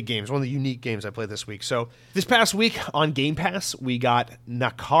one of the big games, one of the unique games I played this week. So this past week on Game Pass, we got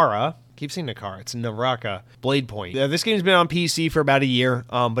Nakara. Keep saying Nakara. It's Naraka Blade Point. This game's been on PC for about a year,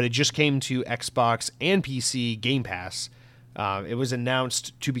 but it just came to Xbox and PC Game Pass. It was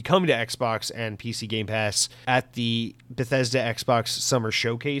announced to be coming to Xbox and PC Game Pass at the Bethesda Xbox Summer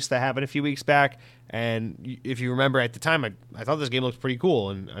Showcase that happened a few weeks back. And if you remember at the time, I thought this game looked pretty cool,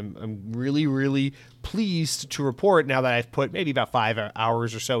 and I'm really, really pleased to report, now that I've put maybe about 5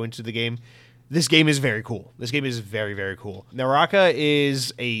 hours or so into the game, this game is very cool. This game is very, very cool. Naraka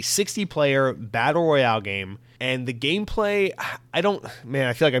is a 60-player battle royale game, and the gameplay, I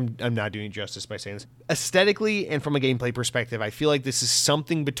feel like I'm not doing justice by saying this. Aesthetically and from a gameplay perspective, I feel like this is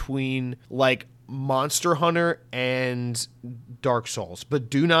something between like Monster Hunter and Dark Souls. But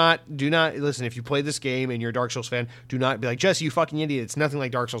do not listen, if you play this game and you're a Dark Souls fan, do not be like, Jesse, you fucking idiot, it's nothing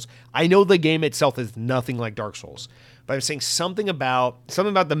like Dark Souls. I know the game itself is nothing like Dark Souls, but I'm saying something about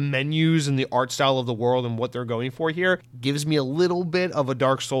the menus and the art style of the world and what they're going for here gives me a little bit of a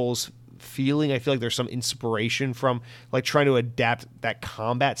Dark Souls feeling. I feel like there's some inspiration from like trying to adapt that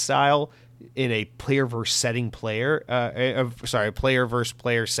combat style in a player versus player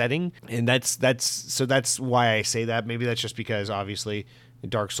setting, and that's why I say that. Maybe that's just because obviously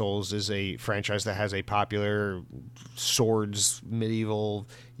Dark Souls is a franchise that has a popular swords medieval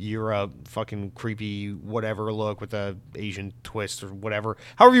era fucking creepy whatever look with a Asian twist or whatever,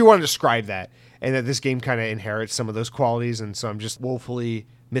 however you want to describe that, and that this game kind of inherits some of those qualities, and so I'm just woefully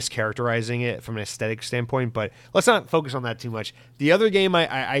mischaracterizing it from an aesthetic standpoint, but let's not focus on that too much. The other game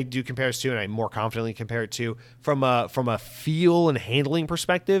I do compare this to, and I more confidently compare it to from a feel and handling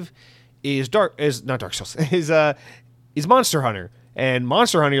perspective, is Monster Hunter. And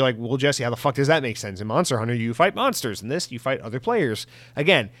Monster Hunter, you're like, well, Jesse, how the fuck does that make sense? In Monster Hunter, you fight monsters. In this, you fight other players.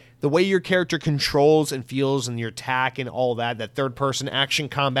 Again, the way your character controls and feels and your attack and all that third-person action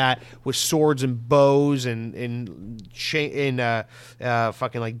combat with swords and bows and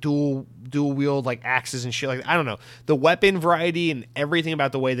fucking like dual wield like axes and shit. Like, I don't know. The weapon variety and everything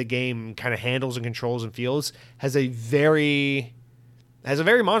about the way the game kind of handles and controls and feels has a very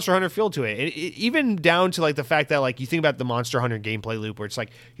Monster Hunter feel to it. Even down to like the fact that like you think about the Monster Hunter gameplay loop where it's like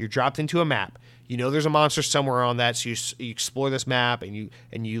you're dropped into a map. You know there's a monster somewhere on that, so you explore this map and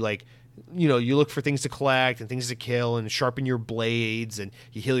you like, you know, you look for things to collect and things to kill and sharpen your blades and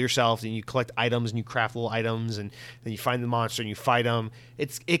you heal yourself and you collect items and you craft little items and then you find the monster and you fight them.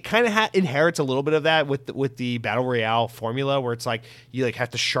 It kind of inherits a little bit of that with the Battle Royale formula where it's like you like have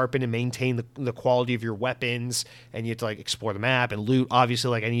to sharpen and maintain the quality of your weapons and you have to like explore the map and loot, obviously,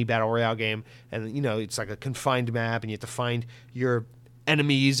 like any Battle Royale game. And, you know, it's like a confined map and you have to find your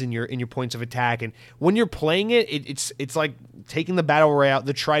enemies and your points of attack. And when you're playing it's like taking the Battle Royale,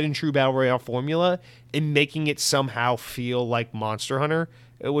 the tried and true Battle Royale formula, and making it somehow feel like Monster Hunter,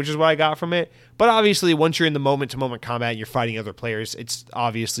 which is what I got from it. But obviously, once you're in the moment-to-moment combat and you're fighting other players, it's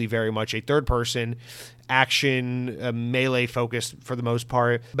obviously very much a third-person action, melee-focused for the most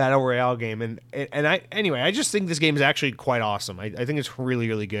part Battle Royale game. And I just think this game is actually quite awesome. I think it's really,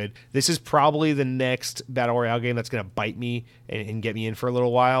 really good. This is probably the next Battle Royale game that's going to bite me and get me in for a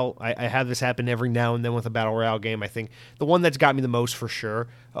little while. I have this happen every now and then with a Battle Royale game. I think the one that's got me the most for sure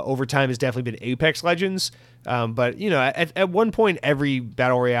over time has definitely been Apex Legends. But, you know, at one point, every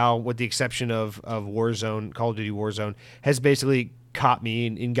Battle Royale, with the exception of Warzone, Call of Duty Warzone, has basically caught me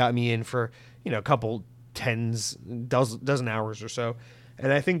and got me in for, you know, a couple dozen hours or so.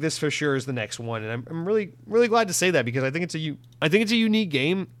 And I think this for sure is the next one. And I'm really, really glad to say that because I think it's a unique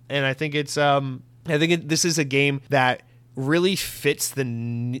game. And I think this is a game that really fits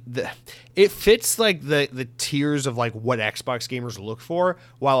it fits like the tiers of like what Xbox gamers look for,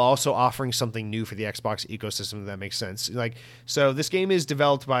 while also offering something new for the Xbox ecosystem, if that makes sense. Like, so this game is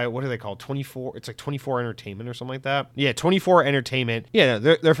developed by, what are they called? 24, it's like 24 Entertainment or something like that. Yeah, 24 Entertainment. Yeah,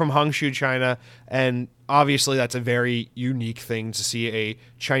 they're from Hangzhou, China, and obviously that's a very unique thing to see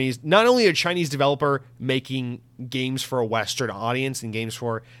not only a Chinese developer making games for a Western audience and games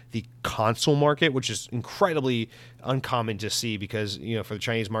for the console market, which is incredibly uncommon to see because, you know, for the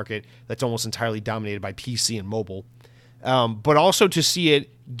Chinese market, that's almost entirely dominated by PC and mobile. But also to see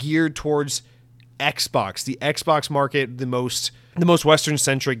it geared towards Xbox, the Xbox market, the most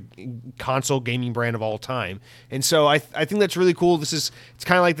Western-centric console gaming brand of all time. And so I think that's really cool. It's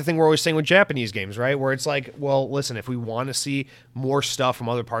kind of like the thing we're always saying with Japanese games, right? Where it's like, well, listen, if we want to see more stuff from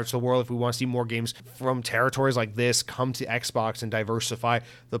other parts of the world, if we want to see more games from territories like this come to Xbox and diversify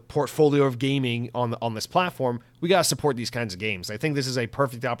the portfolio of gaming on this platform, we got to support these kinds of games. I think this is a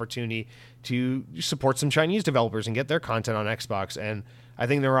perfect opportunity to support some Chinese developers and get their content on Xbox. And I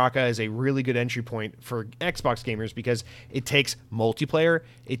think Naraka is a really good entry point for Xbox gamers because it takes multiplayer,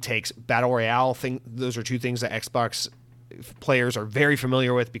 it takes Battle Royale. Those are two things that Xbox players are very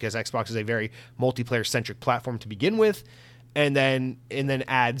familiar with because Xbox is a very multiplayer-centric platform to begin with, and then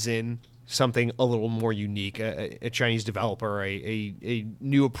adds in something a little more unique, a Chinese developer, a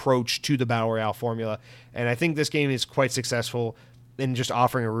new approach to the Battle Royale formula. And I think this game is quite successful in just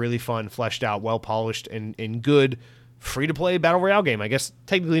offering a really fun, fleshed out, well-polished, and good free-to-play Battle Royale game. I guess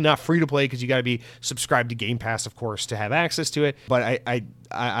technically not free-to-play because you got to be subscribed to Game Pass, of course, to have access to it. But I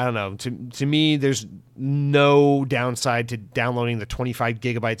don't know. To me, there's no downside to downloading the 25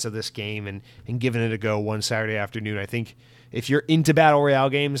 gigabytes of this game and giving it a go one Saturday afternoon. I think if you're into Battle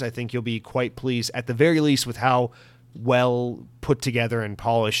Royale games, I think you'll be quite pleased, at the very least, with how well put together and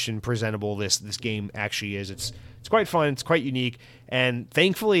polished and presentable this game actually is. It's quite fun. It's quite unique. And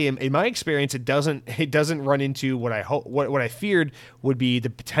thankfully, in my experience, it doesn't run into what I feared would be the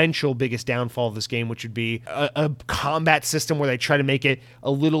potential biggest downfall of this game, which would be a combat system where they try to make it a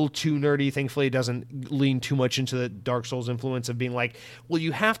little too nerdy. Thankfully, it doesn't lean too much into the Dark Souls influence of being like, well,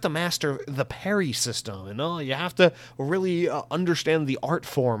 you have to master the parry system, and you have to really understand the art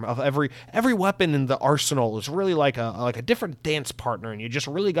form of every weapon in the arsenal is really like a different dance partner, and you just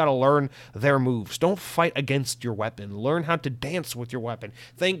really got to learn their moves. Don't fight against your weapon. Learn how to dance with your weapon.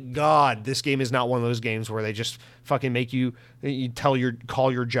 Thank God this game is not one of those games where they just fucking make you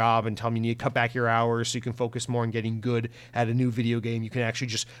call your job and tell them you need to cut back your hours so you can focus more on getting good at a new video game. You can actually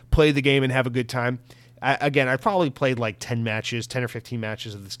just play the game and have a good time. Again, I probably played like 10 or 15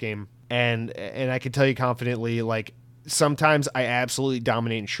 matches of this game, and I can tell you confidently, like, sometimes I absolutely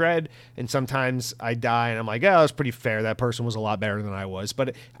dominate and shred, and sometimes I die and I'm like, oh, that's pretty fair. That person was a lot better than I was.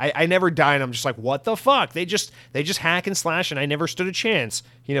 But I never die and I'm just like, what the fuck? They just hack and slash and I never stood a chance.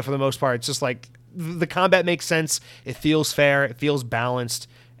 For the most part, it's just like the combat makes sense. It feels fair. It feels balanced.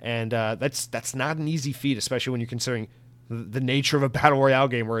 And that's not an easy feat, especially when you're considering the nature of a battle royale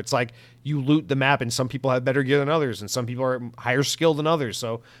game where it's like you loot the map and some people have better gear than others and some people are higher skilled than others.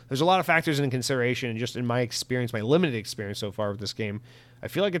 So there's a lot of factors in consideration, and just in my experience, my limited experience so far with this game, I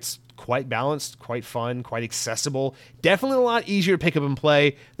feel like it's quite balanced, quite fun, quite accessible. Definitely a lot easier to pick up and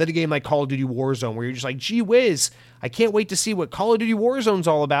play than a game like Call of Duty Warzone, where you're just like, gee whiz, I can't wait to see what Call of Duty Warzone's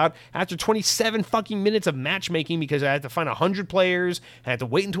all about after 27 fucking minutes of matchmaking, because I have to find 100 players, and I have to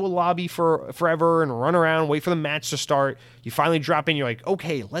wait into a lobby for forever and run around, wait for the match to start. You finally drop in, you're like,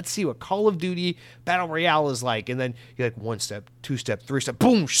 okay, let's see what Call of Duty Battle Royale is like. And then you're like, 1 step, 2 step, 3 step,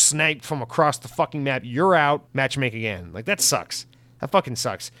 boom, sniped from across the fucking map. You're out, matchmake again. Like, that sucks. That fucking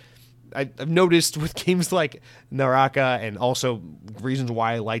sucks. I've noticed with games like Naraka, and also reasons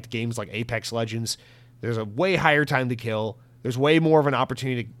why I liked games like Apex Legends, there's a way higher time to kill. There's way more of an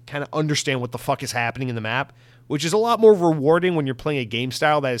opportunity to kind of understand what the fuck is happening in the map, which is a lot more rewarding when you're playing a game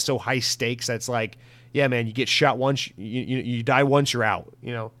style that is so high stakes. That's like, yeah, man, you get shot once, you die once, you're out.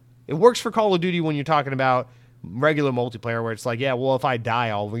 It works for Call of Duty when you're talking about regular multiplayer, where it's like, yeah, well, if I die,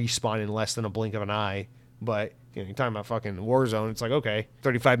 I'll respawn in less than a blink of an eye. But you're talking about fucking Warzone, it's like, okay,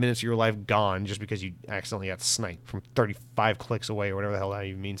 35 minutes of your life gone just because you accidentally got sniped from 35 clicks away, or whatever the hell that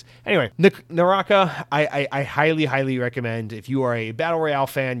even means. Anyway, Naraka, I highly, highly recommend. If you are a Battle Royale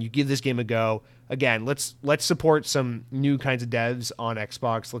fan, you give this game a go. Again, let's support some new kinds of devs on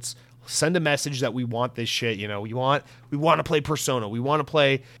Xbox. Let's send a message that we want this shit. We want to play Persona. We want to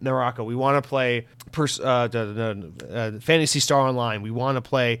play Naraka. We want to play Phantasy Star Online. We want to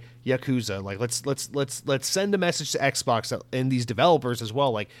play Yakuza. Like, let's send a message to Xbox and these developers as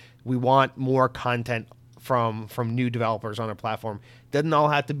well. Like, we want more content from new developers on our platform. Doesn't all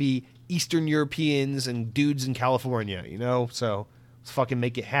have to be Eastern Europeans and dudes in California. So let's fucking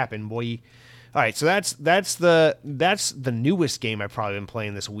make it happen, boy. All right, so that's the newest game I've probably been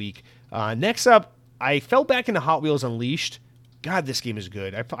playing this week. Next up, I fell back into Hot Wheels Unleashed. God, this game is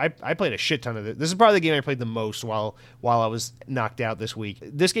good. I played a shit ton of it. This is probably the game I played the most while I was knocked out this week.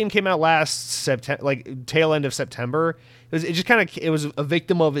 This game came out last September, like tail end of September. It was a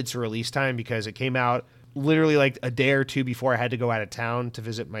victim of its release time, because it came out literally like a day or two before I had to go out of town to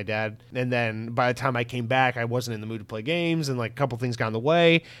visit my dad. And then by the time I came back, I wasn't in the mood to play games, and like a couple things got in the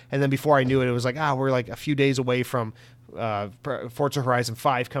way. And then before I knew it, it was like, we're like a few days away from Forza Horizon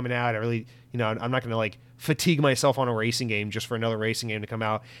 5 coming out. I really, I'm not going to like fatigue myself on a racing game just for another racing game to come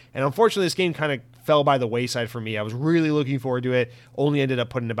out. And unfortunately, this game kind of fell by the wayside for me. I was really looking forward to it. Only ended up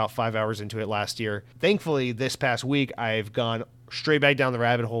putting about 5 hours into it last year. Thankfully, this past week, I've gone straight back down the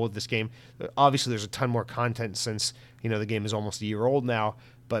rabbit hole with this game. Obviously, there's a ton more content since, the game is almost a year old now.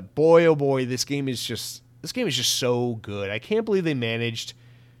 But boy, oh boy, this game is just so good. I can't believe they managed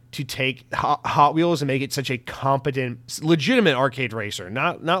to take Hot Wheels and make it such a competent, legitimate arcade racer.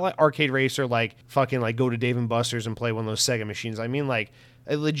 Not like arcade racer like fucking like go to Dave & Buster's and play one of those Sega machines. I mean like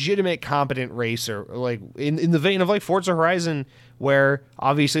a legitimate, competent racer, like in the vein of like Forza Horizon, where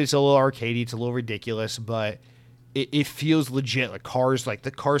obviously it's a little arcadey, it's a little ridiculous, but it feels legit. Like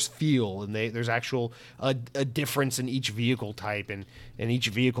the cars feel, and there's actual a difference in each vehicle type and each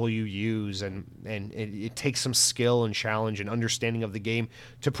vehicle you use, and it takes some skill and challenge and understanding of the game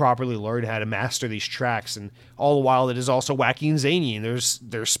to properly learn how to master these tracks. And all the while, it is also wacky and zany, and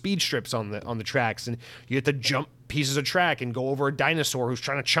there's speed strips on the tracks, and you have to jump pieces of track and go over a dinosaur who's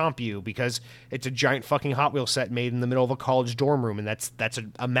trying to chomp you because it's a giant fucking Hot Wheel set made in the middle of a college dorm room, and that's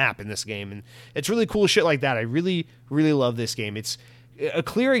a map in this game. And it's really cool shit like that. I really, really love this game. It's a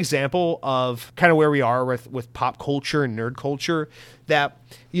clear example of kind of where we are with pop culture and nerd culture, that,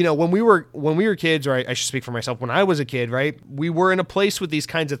 when we were kids, or I should speak for myself, when I was a kid, right, we were in a place with these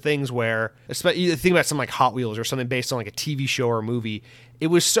kinds of things where, especially you think about something like Hot Wheels or something based on like a TV show or a movie, it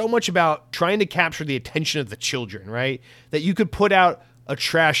was so much about trying to capture the attention of the children, right, that you could put out a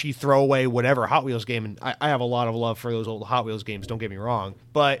trashy throwaway whatever Hot Wheels game, and I have a lot of love for those old Hot Wheels games, don't get me wrong,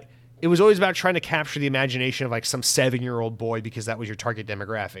 but it was always about trying to capture the imagination of like some 7-year-old boy, because that was your target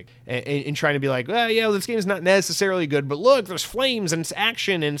demographic, and trying to be like, well, yeah, this game is not necessarily good, but look, there's flames and it's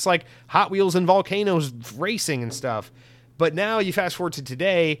action and it's like Hot Wheels and volcanoes racing and stuff. But now you fast forward to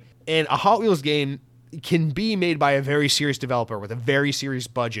today, and a Hot Wheels game can be made by a very serious developer with a very serious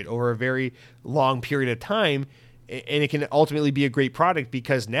budget over a very long period of time, and it can ultimately be a great product,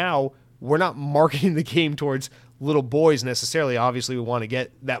 because now we're not marketing the game towards little boys necessarily. Obviously, we want to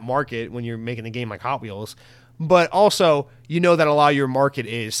get that market when you're making a game like Hot Wheels, but also you know that a lot of your market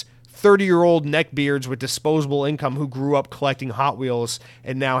is 30-year-old neckbeards with disposable income who grew up collecting Hot Wheels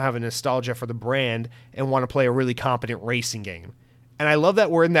and now have a nostalgia for the brand and want to play a really competent racing game. And I love that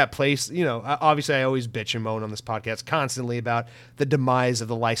we're in that place. You know, obviously I always bitch and moan on this podcast constantly about the demise of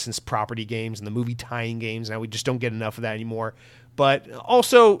the licensed property games and the movie tie-in games. Now we just don't get enough of that anymore. But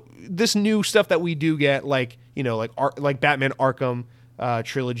also this new stuff that we do get, like, you know, like Batman Arkham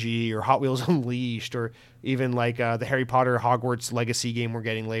trilogy or Hot Wheels Unleashed, or even like the Harry Potter Hogwarts Legacy game we're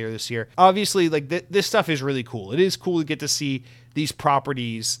getting later this year. Obviously, like this stuff is really cool. It is cool to get to see these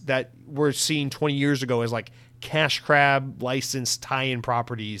properties that we're seeing 20 years ago as like cash grab licensed tie-in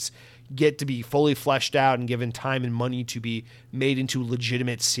properties get to be fully fleshed out and given time and money to be made into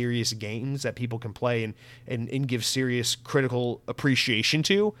legitimate, serious games that people can play and give serious critical appreciation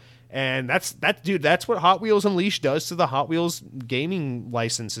to. And that's what Hot Wheels Unleashed does to the Hot Wheels gaming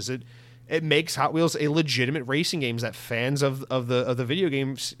licenses. It makes Hot Wheels a legitimate racing games that fans of the video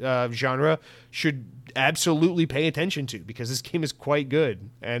games genre should absolutely pay attention to, because this game is quite good.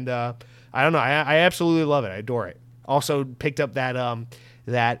 And I don't know, I absolutely love it. I adore it. Also picked up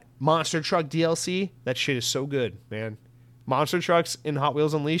that Monster Truck DLC. That shit is so good, man. Monster Trucks in Hot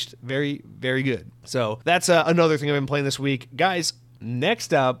Wheels Unleashed, very, very good. So that's another thing I've been playing this week. Guys,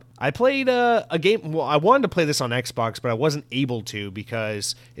 next up, I played a game. Well, I wanted to play this on Xbox, but I wasn't able to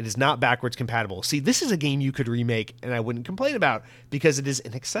because it is not backwards compatible. See, this is a game you could remake, and I wouldn't complain about because it is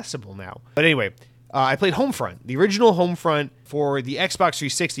inaccessible now. But anyway, I played Homefront, the original Homefront for the Xbox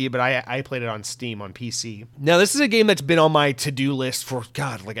 360, but I played it on Steam on PC. Now, this is a game that's been on my to-do list for,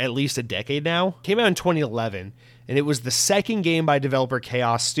 God, like at least a decade now. Came out in 2011, and it was the second game by developer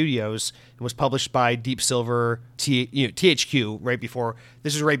Chaos Studios. It was published by Deep Silver, THQ, right before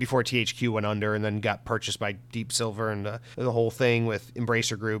THQ went under and then got purchased by Deep Silver and the whole thing with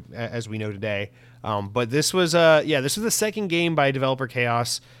Embracer Group, as we know today. But this was the second game by developer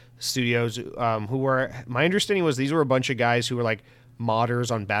Chaos Studios, who were, my understanding was these were a bunch of guys who were like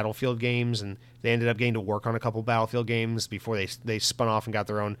modders on Battlefield games, and they ended up getting to work on a couple Battlefield games before they spun off and got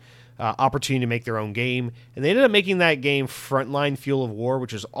their own opportunity to make their own game. And they ended up making that game Frontline Fuel of War,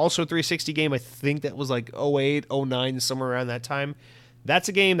 which was also a 360 game. I think that was like 08, 09, somewhere around that time. That's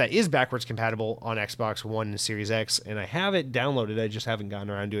a game that is backwards compatible on Xbox One and Series X, and I have it downloaded. I just haven't gotten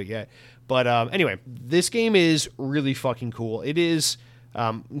around to it yet. But anyway, this game is really fucking cool. It is...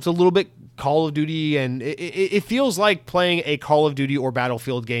 it's a little bit Call of Duty, and it feels like playing a Call of Duty or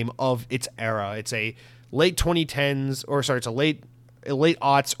Battlefield game of its era. It's a late 2010s, it's a late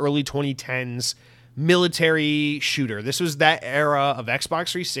aughts, early 2010s military shooter. This was that era of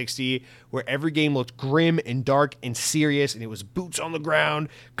Xbox 360 where every game looked grim and dark and serious, and it was boots on the ground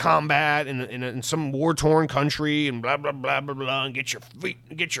combat in some war-torn country and blah blah blah blah blah, and get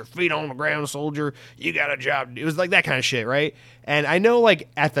your feet on the ground, soldier, you got a job. It was like that kind of shit, right? And I know, like,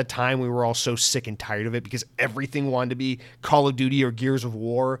 at the time we were all so sick and tired of it because everything wanted to be Call of Duty or Gears of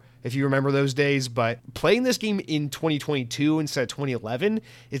War, if you remember those days. But playing this game in 2022 instead of 2011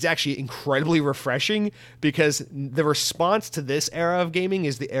 is actually incredibly refreshing, because the response to this era of gaming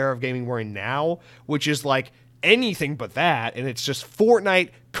is the era of gaming we're in now, which is like anything but that. And it's just Fortnite,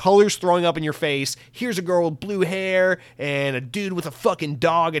 colors throwing up in your face. Here's a girl with blue hair and a dude with a fucking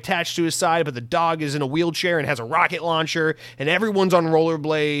dog attached to his side, but the dog is in a wheelchair and has a rocket launcher, and everyone's on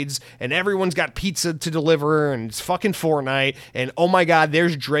rollerblades, and everyone's got pizza to deliver, and it's fucking Fortnite, and oh my god,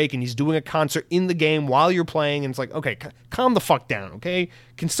 there's Drake, and he's doing a concert in the game while you're playing, and it's like, okay, calm the fuck down, okay?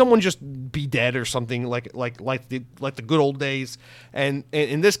 Can someone just be dead or something, like the good old days? And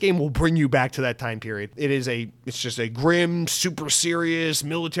this game will bring you back to that time period. It's just a grim, super serious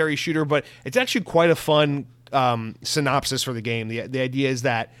military shooter, but it's actually quite a fun synopsis for the game. The idea is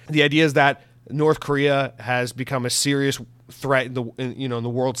that North Korea has become a serious threat in the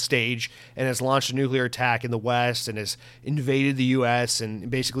world stage, and has launched a nuclear attack in the West, and has invaded the U.S. and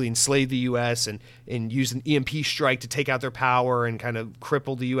basically enslaved the U.S. and used an EMP strike to take out their power and kind of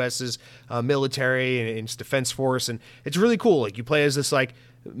cripple the U.S.'s military and its defense force. And it's really cool. Like, you play as this like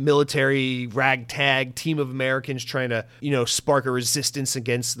military ragtag team of Americans trying to, spark a resistance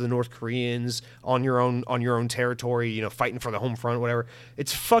against the North Koreans on your own territory, fighting for the home front, whatever.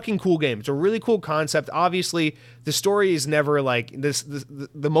 It's a fucking cool game. It's a really cool concept. Obviously, the story is never like this.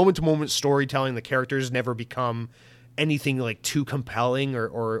 The moment-to-moment storytelling, the characters never become anything like too compelling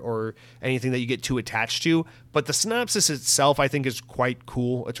or anything that you get too attached to. But the synopsis itself, I think, is quite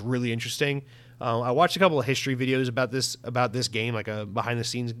cool. It's really interesting. I watched a couple of history videos about this game, like behind the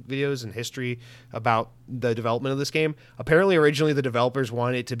scenes videos and history about the development of this game. Apparently, originally the developers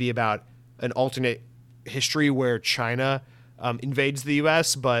wanted it to be about an alternate history where China invades the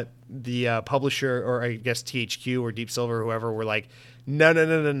US, but the publisher, or I guess THQ or Deep Silver or whoever, were like,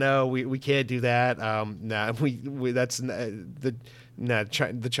 no, we can't do that. Nah, we that's the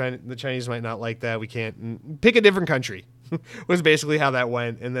Chinese might not like that. We can't pick a different country. Was basically how that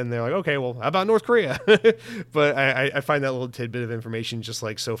went. And then they're like, okay, well, how about North Korea? But I find that little tidbit of information just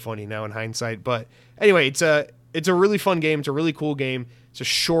like so funny now in hindsight. But anyway, it's a really fun game. It's a really cool game. It's a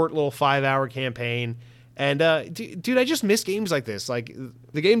short little 5-hour campaign. And dude, I just miss games like this. Like,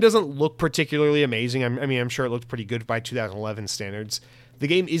 the game doesn't look particularly amazing. I'm sure it looked pretty good by 2011 standards. The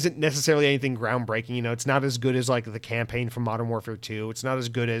game isn't necessarily anything groundbreaking. You know, it's not as good as like the campaign from Modern Warfare 2. It's not as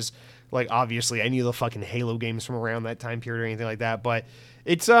good as like obviously any of the fucking Halo games from around that time period or anything like that. But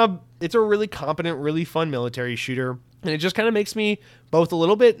it's a really competent, really fun military shooter. And it just kind of makes me both a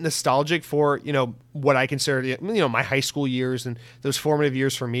little bit nostalgic for, you know, what I consider, you know, my high school years and those formative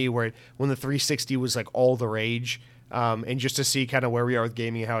years for me, where when the 360 was like all the rage, and just to see kind of where we are with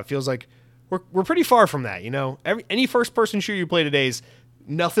gaming and how it feels like we're pretty far from that, you know. Any first person shooter you play today is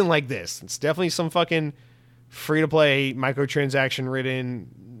nothing like this. It's definitely some fucking free to play, microtransaction ridden,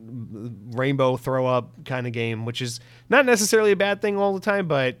 rainbow throw up kind of game, which is not necessarily a bad thing all the time,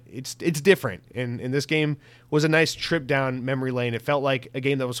 but it's different. And this game was a nice trip down memory lane. It felt like a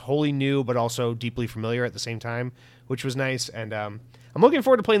game that was wholly new, but also deeply familiar at the same time, which was nice. And I'm looking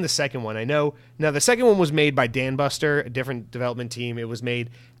forward to playing the second one. I know now the second one was made by Dan Buster, a different development team. It was made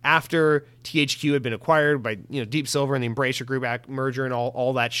after THQ had been acquired by, you know, Deep Silver and the Embracer Group merger, and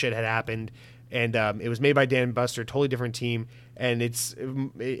all that shit had happened. And it was made by Dan Buster, totally different team, and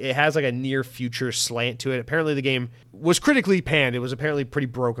it has like a near future slant to it. Apparently the game was critically panned. It was apparently pretty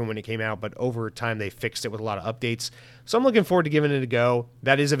broken when it came out, but over time they fixed it with a lot of updates. So I'm looking forward to giving it a go.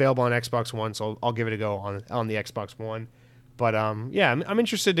 That is available on Xbox One, so I'll give it a go on the Xbox One. But yeah, I'm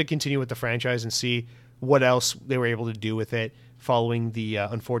interested to continue with the franchise and see what else they were able to do with it following the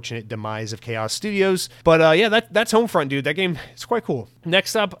unfortunate demise of Chaos Studios. But yeah, that's Homefront, dude. That game is quite cool.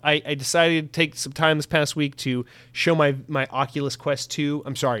 Next up, I decided to take some time this past week to show my Oculus Quest 2.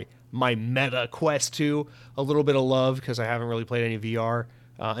 I'm sorry, my Meta Quest 2 a little bit of love, because I haven't really played any VR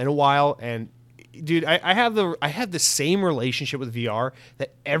in a while. And dude, I have the same relationship with VR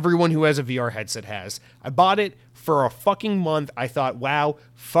that everyone who has a VR headset has. I bought it for a fucking month. I thought, wow,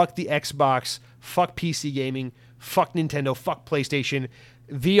 fuck the Xbox, fuck PC gaming, fuck Nintendo, fuck PlayStation.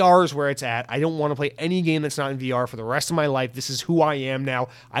 VR is where it's at. I don't want to play any game that's not in VR for the rest of my life. This is who I am now.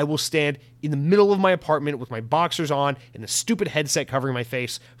 I will stand in the middle of my apartment with my boxers on and a stupid headset covering my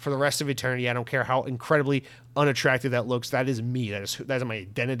face for the rest of eternity. I don't care how incredibly unattractive that looks. That is me. That is my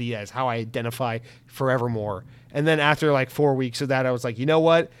identity. That is how I identify forevermore. And then after like 4 weeks of that, I was like, you know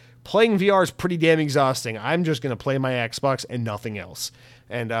what? Playing VR is pretty damn exhausting. I'm just going to play my Xbox and nothing else.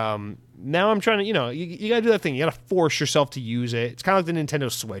 And now I'm trying to, you know, you got to do that thing. You got to force yourself to use it. It's kind of like the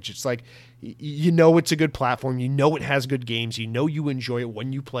Nintendo Switch. It's like, you know, it's a good platform. You know, it has good games. You know, you enjoy it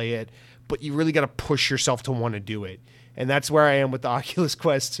when you play it, but you really got to push yourself to want to do it. And that's where I am with the Oculus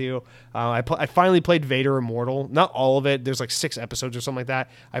Quest 2. I finally played Vader Immortal. Not all of it. There's like 6 episodes or something like that.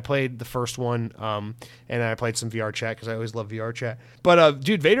 I played the first one, and I played some VR chat because I always love VR chat. But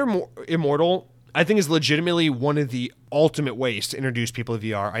dude, Vader Immortal, I think, is legitimately one of the ultimate ways to introduce people to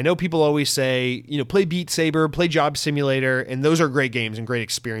VR. I know people always say, you know, play Beat Saber, play Job Simulator, and those are great games and great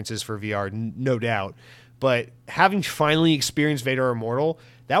experiences for VR, no doubt. But having finally experienced Vader Immortal,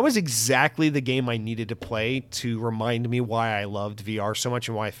 that was exactly the game I needed to play to remind me why I loved VR so much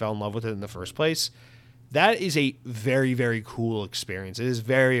and why I fell in love with it in the first place. That is a very, very cool experience. It is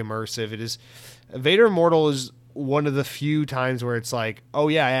very immersive. Vader Immortal is one of the few times where it's like, oh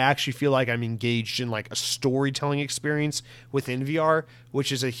yeah, I actually feel like I'm engaged in like a storytelling experience within VR,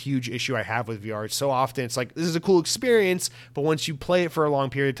 which is a huge issue I have with VR. It's so often it's like, this is a cool experience, but once you play it for a long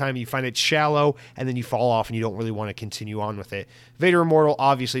period of time, you find it shallow and then you fall off and you don't really want to continue on with it. Vader Immortal,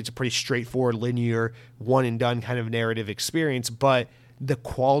 obviously it's a pretty straightforward, linear, one and done kind of narrative experience, but the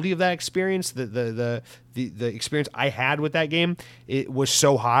quality of that experience, the experience I had with that game, it was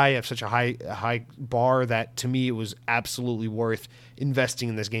so high, of such a high bar, that to me it was absolutely worth investing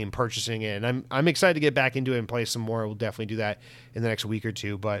in this game, purchasing it. And I'm excited to get back into it and play some more. I will definitely do that in the next week or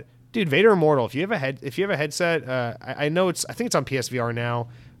two. But dude, Vader Immortal, if you have a headset, I think it's on PSVR now.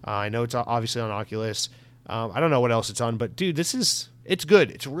 I know it's obviously on Oculus. I don't know what else it's on, but dude, it's good.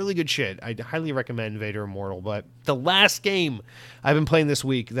 It's really good shit. I highly recommend Vader Immortal. But the last game I've been playing this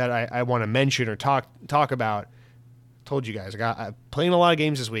week that I want to mention or talk about, told you guys, I'm playing a lot of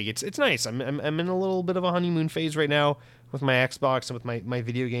games this week. It's nice. I'm in a little bit of a honeymoon phase right now with my Xbox and with my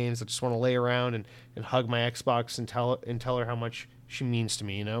video games. I just want to lay around and hug my Xbox and tell her how much she means to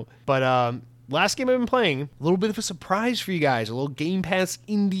me, you know. But last game I've been playing, a little bit of a surprise for you guys, a little Game Pass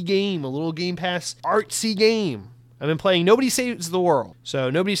indie game, a little Game Pass artsy game. I've been playing Nobody Saves the World. So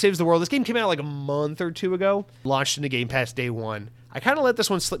Nobody Saves the World, this game came out like a month or two ago, launched into Game Pass day one. I kind of let this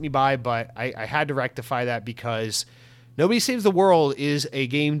one slip me by, but I had to rectify that because Nobody Saves the World is a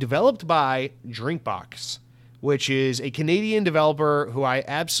game developed by Drinkbox, which is a Canadian developer who I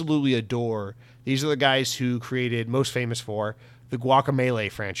absolutely adore. These are the guys who created, most famous for, the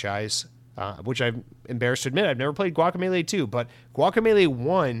Guacamelee franchise, which I'm embarrassed to admit I've never played Guacamelee 2, but Guacamelee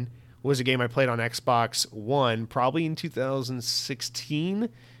 1 was a game I played on Xbox One probably in 2016.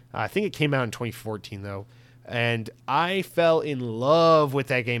 I think it came out in 2014, though. And I fell in love with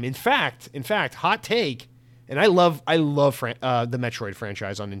that game. In fact, hot take, and I love the Metroid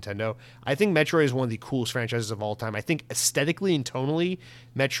franchise on Nintendo. I think Metroid is one of the coolest franchises of all time. I think aesthetically and tonally,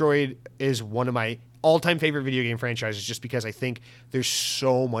 Metroid is one of my all-time favorite video game franchises just because I think there's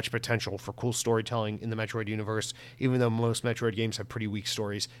so much potential for cool storytelling in the Metroid universe, even though most Metroid games have pretty weak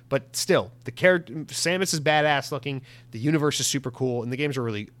stories. But still, the character Samus is badass looking, the universe is super cool, and the games are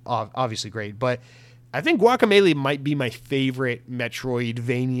really obviously great. But I think Guacamelee might be my favorite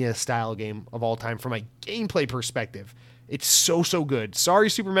Metroidvania-style game of all time from a gameplay perspective. It's so good. Sorry,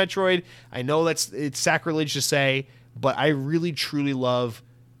 Super Metroid. I know it's sacrilege to say, but I really, truly love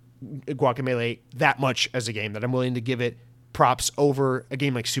Guacamelee that much as a game that I'm willing to give it props over a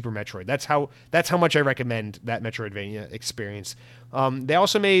game like Super Metroid. That's how much I recommend that Metroidvania experience. They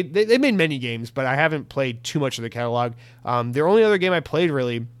also made many games, but I haven't played too much of their catalog. Their only other game I played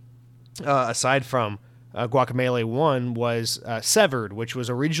really, aside from Guacamelee 1, was Severed, which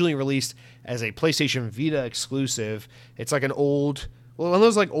was originally released as a PlayStation Vita exclusive. It's like one of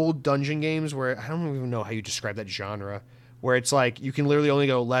those like old dungeon games where I don't even know how you describe that genre, where it's like you can literally only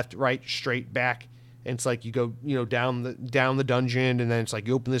go left, right, straight, back. And it's like you go, down the dungeon, and then it's like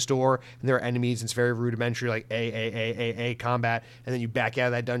you open this door, and there are enemies. And it's very rudimentary, like A combat, and then you back out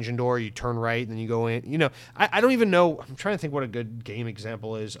of that dungeon door, you turn right, and then you go in. I don't even know. I'm trying to think what a good game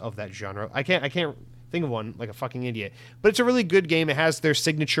example is of that genre. I can't think of one like a fucking idiot. But it's a really good game. It has their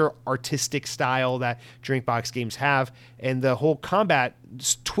signature artistic style that Drinkbox games have, and the whole combat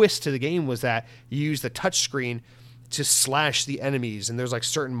twist to the game was that you use the touchscreen to slash the enemies, and there's like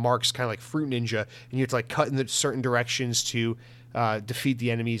certain marks, kind of like Fruit Ninja, and you have to like cut in the certain directions to defeat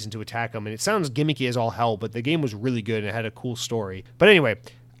the enemies and to attack them. And it sounds gimmicky as all hell, but the game was really good and it had a cool story. But anyway,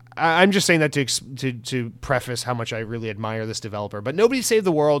 I'm just saying that to preface how much I really admire this developer. But Nobody Saved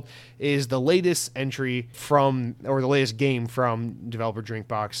the World is the latest entry the latest game from developer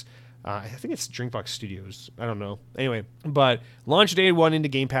Drinkbox. I think it's Drinkbox Studios. I don't know. Anyway, but launch day one into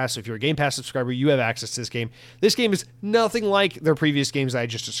Game Pass. So if you're a Game Pass subscriber, you have access to this game. This game is nothing like their previous games that I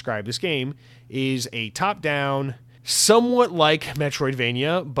just described. This game is a top-down, somewhat like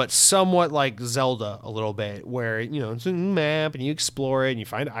Metroidvania, but somewhat like Zelda a little bit, where, it's a map and you explore it and you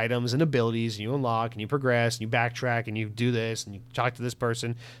find items and abilities and you unlock and you progress and you backtrack and you do this and you talk to this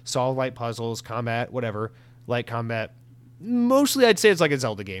person, solve light puzzles, combat, whatever, light combat. Mostly I'd say it's like a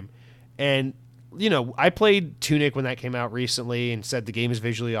Zelda game. And, I played Tunic when that came out recently and said the game is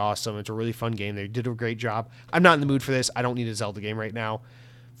visually awesome. It's a really fun game. They did a great job. I'm not in the mood for this. I don't need a Zelda game right now.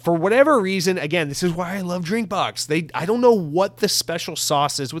 For whatever reason, again, this is why I love Drinkbox. I don't know what the special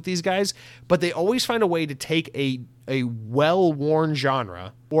sauce is with these guys, but they always find a way to take a well-worn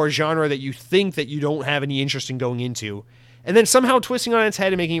genre, or a genre that you think that you don't have any interest in going into, and then somehow twisting on its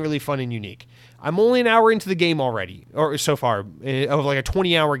head and making it really fun and unique. I'm only an hour into the game already, or so far, of like a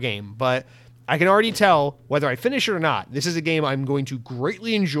 20-hour game, but I can already tell whether I finish it or not. This is a game I'm going to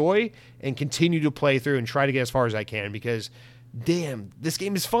greatly enjoy and continue to play through and try to get as far as I can, because damn, this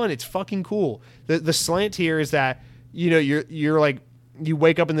game is fun. It's fucking cool. The slant here is that, you're like, you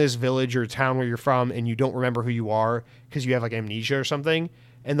wake up in this village or town where you're from and you don't remember who you are because you have like amnesia or something.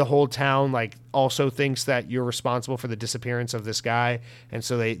 And the whole town like also thinks that you're responsible for the disappearance of this guy. And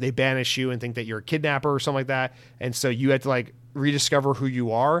so they banish you and think that you're a kidnapper or something like that. And so you have to like rediscover who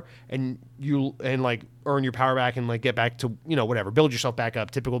you are and like earn your power back and like get back to, whatever, build yourself back up.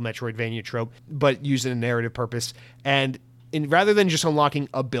 Typical Metroidvania trope, but use it in a narrative purpose. And rather than just unlocking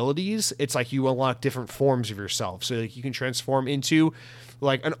abilities, it's like you unlock different forms of yourself. So like you can transform into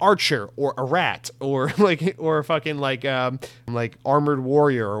like an archer or a rat or a fucking like armored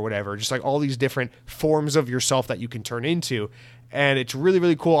warrior or whatever. Just like all these different forms of yourself that you can turn into. And it's really,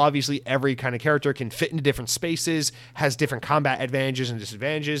 really cool. Obviously, every kind of character can fit into different spaces, has different combat advantages and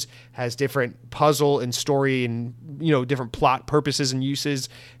disadvantages, has different puzzle and story and, different plot purposes and uses.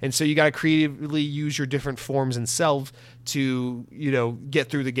 And so you got to creatively use your different forms and selves to, get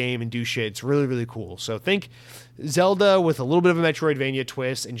through the game and do shit. It's really, really cool. So think Zelda with a little bit of a Metroidvania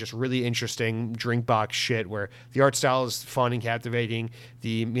twist and just really interesting drink box shit where the art style is fun and captivating.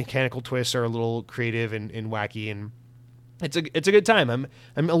 The mechanical twists are a little creative and wacky, and it's a good time.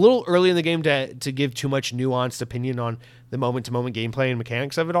 I'm a little early in the game to give too much nuanced opinion on the moment-to-moment gameplay and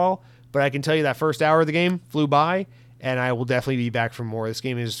mechanics of it all, but I can tell you that first hour of the game flew by, and I will definitely be back for more. This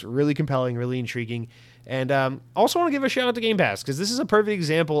game is really compelling, really intriguing, and also want to give a shout out to Game Pass, because this is a perfect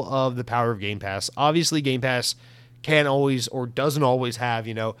example of the power of Game Pass. Obviously, Game Pass can't always or doesn't always have,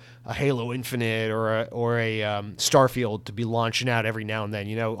 a Halo Infinite or a Starfield to be launching out every now and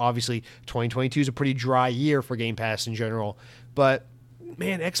then. Obviously 2022 is a pretty dry year for Game Pass in general, but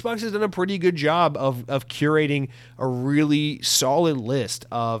man, Xbox has done a pretty good job of curating a really solid list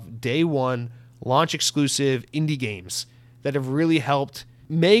of day one launch exclusive indie games that have really helped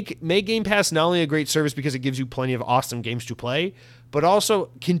make Game Pass not only a great service because it gives you plenty of awesome games to play, but also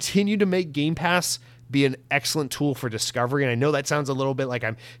continue to make Game Pass be an excellent tool for discovery. And I know that sounds a little bit like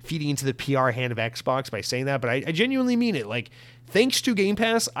I'm feeding into the PR hand of Xbox by saying that, but I genuinely mean it. Like, thanks to Game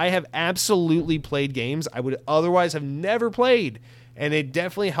Pass, I have absolutely played games I would otherwise have never played. And it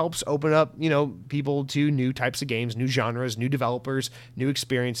definitely helps open up, people to new types of games, new genres, new developers, new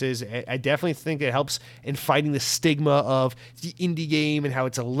experiences. I definitely think it helps in fighting the stigma of the indie game and how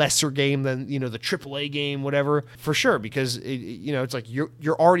it's a lesser game than, the AAA game, whatever, for sure. Because, it's like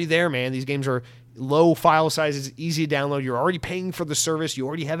you're already there, man. These games are low file sizes, easy to download. You're already paying for the service. You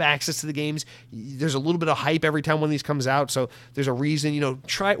already have access to the games. There's a little bit of hype every time one of these comes out. So there's a reason,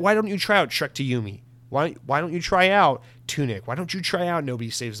 why don't you try out Shrek to Yumi? Why don't you try out Tunic? Why don't you try out Nobody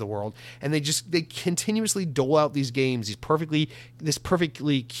Saves the World? And they continuously dole out these games, this perfectly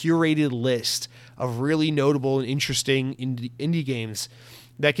curated list of really notable and interesting indie games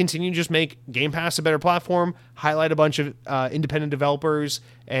that continue to just make Game Pass a better platform, highlight a bunch of independent developers,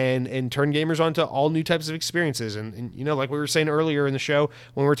 and turn gamers onto all new types of experiences. And like we were saying earlier in the show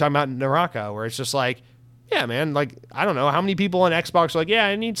when we were talking about Naraka, where it's just like, yeah, man, like, I don't know how many people on Xbox are like, yeah,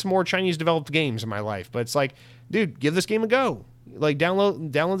 I need some more Chinese developed games in my life. But it's like, dude, give this game a go. Like,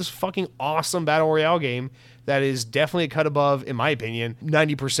 download this fucking awesome Battle Royale game that is definitely a cut above, in my opinion,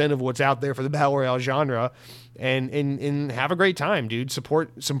 90% of what's out there for the Battle Royale genre. And have a great time, dude.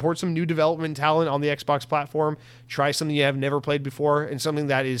 Support some new development talent on the Xbox platform. Try something you have never played before and something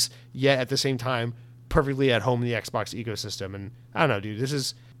that is yet at the same time perfectly at home in the Xbox ecosystem. And I don't know,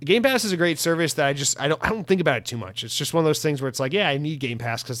 dude, Game Pass is a great service that I don't think about it too much. It's just one of those things where it's like, yeah, I need Game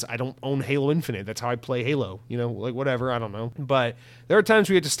Pass because I don't own Halo Infinite. That's how I play Halo, like whatever, I don't know. But there are times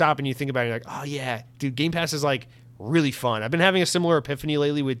where you have to stop and you think about it, you're like, oh yeah, dude, Game Pass is like really fun. I've been having a similar epiphany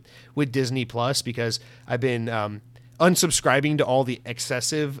lately with Disney Plus because I've been unsubscribing to all the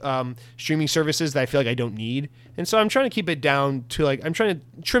excessive streaming services that I feel like I don't need. And so I'm trying to keep it down to I'm trying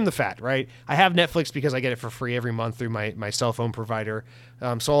to trim the fat, right? I have Netflix because I get it for free every month through my cell phone provider.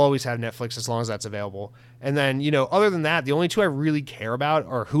 So I'll always have Netflix as long as that's available. And then, other than that, the only two I really care about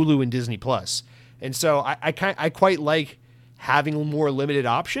are Hulu and Disney Plus. And so I quite like having more limited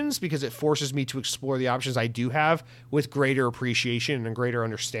options because it forces me to explore the options I do have with greater appreciation and greater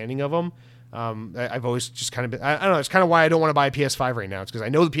understanding of them. I've always just kind of been, I don't know, it's kind of why I don't want to buy a PS5 right now. It's because I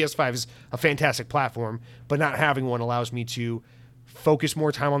know the PS5 is a fantastic platform, but not having one allows me to focus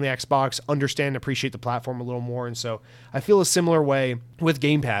more time on the Xbox, understand and appreciate the platform a little more. And so I feel a similar way with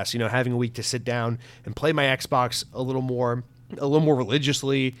Game Pass, having a week to sit down and play my Xbox a little more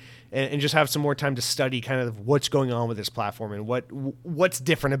religiously and just have some more time to study kind of what's going on with this platform and what's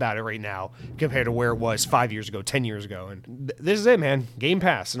different about it right now compared to where it was 5 years ago, 10 years ago. And this is it, man. Game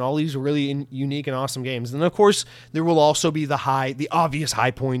Pass and all these really unique and awesome games. And of course, there will also be the obvious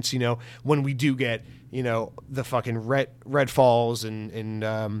high points, when we do get, the fucking Redfalls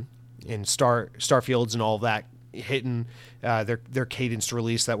and Starfields and all of that hitting their cadenced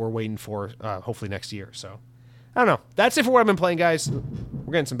release that we're waiting for hopefully next year. So I don't know. That's it for what I've been playing, guys.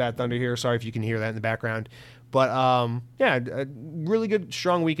 We're getting some bad thunder here. Sorry if you can hear that in the background. But, yeah, a really good,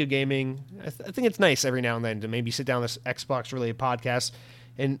 strong week of gaming. I think it's nice every now and then to maybe sit down this Xbox-related podcast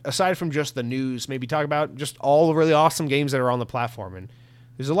and, aside from just the news, maybe talk about just all the really awesome games that are on the platform. And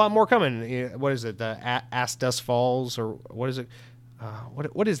there's a lot more coming. What is it? The As Dusk Falls? Or what is it?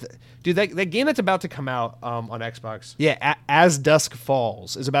 What is that? Dude, that game that's about to come out on Xbox. Yeah, As Dusk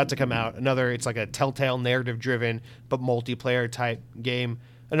Falls is about to come out. It's like a Telltale narrative-driven but multiplayer type game.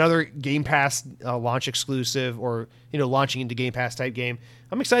 another Game Pass launch exclusive, or launching into Game Pass type game.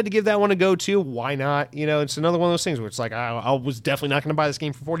 I'm excited to give that one a go too. Why not? It's another one of those things where it's like I was definitely not going to buy this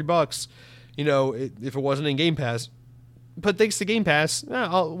game for $40. If it wasn't in Game Pass. But thanks to Game Pass,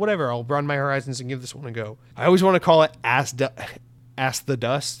 whatever. I'll broaden my horizons and give this one a go. I always want to call it Ask the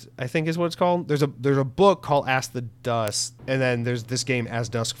Dust, I think is what it's called. There's a book called Ask the Dust, and then there's this game As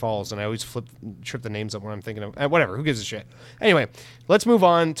Dusk Falls, and I always trip the names up when I'm thinking of whatever. Who gives a shit? Anyway, let's move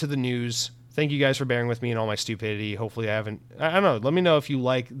on to the news. Thank you guys for bearing with me and all my stupidity. Hopefully I don't know. Let me know if you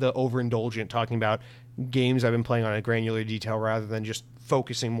like the overindulgent talking about games I've been playing on a granular detail rather than just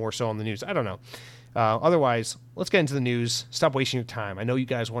focusing more so on the news. I don't know. Otherwise, let's get into the news. Stop wasting your time. I know you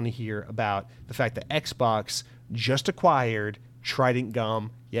guys want to hear about the fact that Xbox just acquired Trident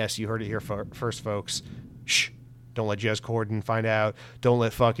Gum. Yes, you heard it here first, folks. Shh. Don't let Jez Corden find out. Don't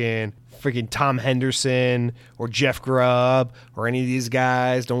let freaking Tom Henderson or Jeff Grubb or any of these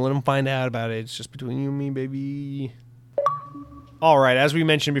guys. Don't let them find out about it. It's just between you and me, baby. All right, as we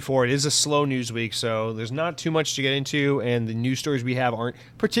mentioned before, it is a slow news week, so there's not too much to get into, and the news stories we have aren't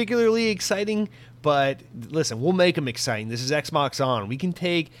particularly exciting. But listen, we'll make them exciting. This is Xbox On. We can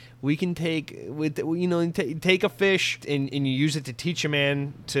take a fish and you use it to teach a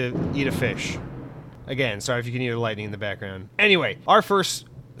man to eat a fish. Again, sorry if you can hear lightning in the background. Anyway, our first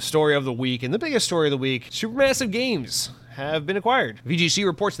story of the week, and the biggest story of the week, Supermassive Games have been acquired. VGC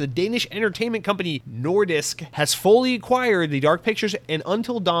reports the Danish entertainment company Nordisk has fully acquired the Dark Pictures and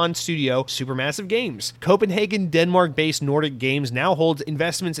Until Dawn studio Supermassive Games. Copenhagen, Denmark-based Nordic Games now holds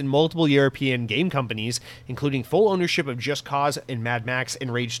investments in multiple European game companies, including full ownership of Just Cause and Mad Max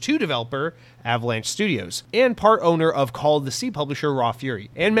and Rage 2 developer Avalanche Studios, and part owner of Call of the Sea publisher Raw Fury,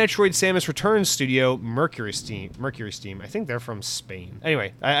 and Metroid Samus Returns studio Mercury Steam. I think they're from Spain.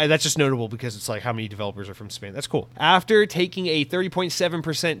 Anyway, that's just notable because it's like how many developers are from Spain. That's cool. After taking a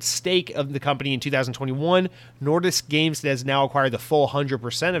 30.7% stake of the company in 2021, Nordisk Games has now acquired the full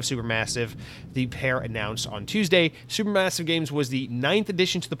 100% of Supermassive, the pair announced on Tuesday. Supermassive Games was the 9th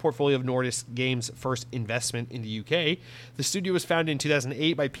addition to the portfolio of Nordisk Games' first investment in the UK. The studio was founded in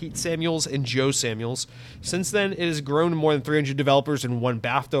 2008 by Pete Samuels and Joe Samuels. Since then, it has grown to more than 300 developers and won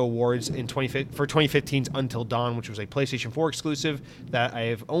BAFTA awards for 2015's Until Dawn, which was a PlayStation 4 exclusive that I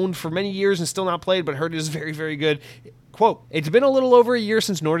have owned for many years and still not played, but heard is very, very good. Quote, "It's been a little over a year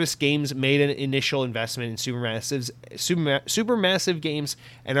since Nordisk Games made an initial investment in Supermassive Games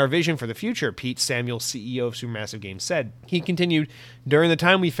and our vision for the future," Pete Samuel, CEO of Supermassive Games, said. He continued, "During the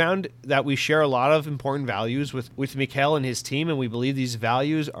time we found that we share a lot of important values with Mikkel and his team, and we believe these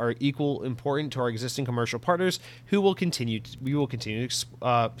values are equal important to our existing commercial partners we will continue to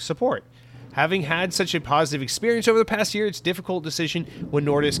support. Having had such a positive experience over the past year, it's a difficult decision when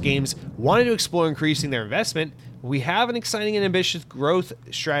Nordisk Games wanted to explore increasing their investment. We have an exciting and ambitious growth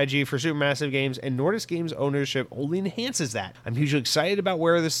strategy for Supermassive Games, and Nordisk Games ownership only enhances that. I'm hugely excited about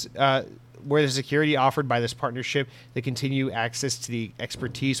where the security offered by this partnership, the continued access to the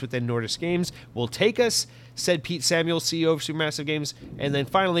expertise within Nordisk Games will take us," said Pete Samuel, CEO of Supermassive Games. And then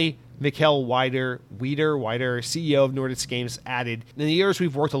finally, Mikkel Weider, CEO of Nordisk Games, added, "In the years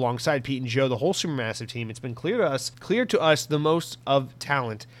we've worked alongside Pete and Joe, the whole Supermassive team, it's been clear to us the most of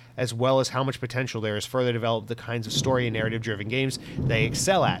talent as well as how much potential there is further develop the kinds of story and narrative-driven games they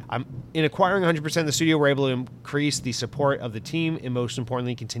excel at. In acquiring 100% of the studio, we're able to increase the support of the team and most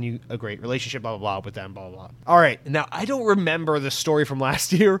importantly, continue a great relationship, blah, blah, blah, with them, blah, blah, blah." All right, now I don't remember the story from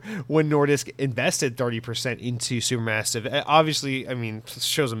last year when Nordisk invested 30% into Supermassive. Obviously, I mean, this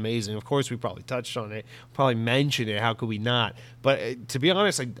show's amazing. Of course, we probably touched on it, probably mentioned it. How could we not? But to be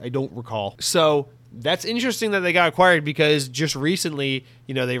honest, I don't recall. So that's interesting that they got acquired because just recently,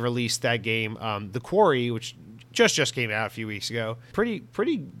 they released that game, The Quarry, which just came out a few weeks ago.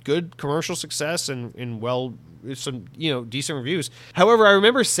 Pretty good commercial success and some decent reviews. However, I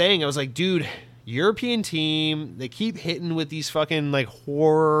remember saying, I was like, dude, European team, they keep hitting with these fucking like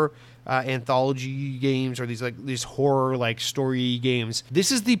horror anthology games or these horror like story games.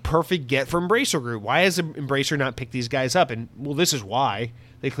 This is the perfect get for Embracer Group. Why has Embracer not picked these guys up? And well, this is why.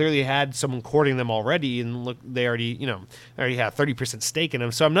 They clearly had someone courting them already, and look, they already have 30% stake in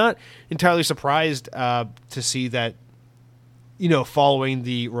them. So I'm not entirely surprised to see that, following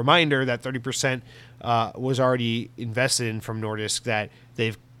the reminder that 30% was already invested in from Nordisk, that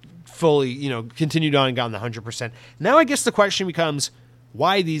they've fully, continued on and gotten the 100%. Now I guess the question becomes,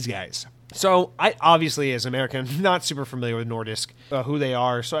 why these guys? So I obviously, as an American, I'm not super familiar with Nordisk, who they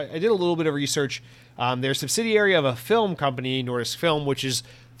are. So I did a little bit of research. They're a subsidiary of a film company, Nordisk Film, which is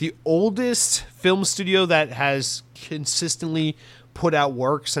the oldest film studio that has consistently put out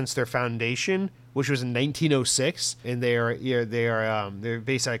work since their foundation. which was in 1906, and they're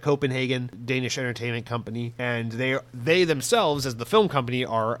based out of Copenhagen, Danish entertainment company, and they themselves, as the film company,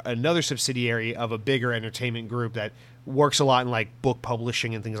 are another subsidiary of a bigger entertainment group that works a lot in like book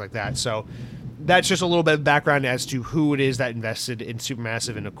publishing and things like that. So that's just a little bit of background as to who it is that invested in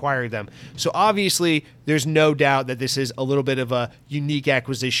Supermassive and acquired them. So obviously, there's no doubt that this is a little bit of a unique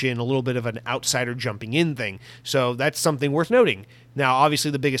acquisition, a little bit of an outsider jumping in thing. So that's something worth noting. Now,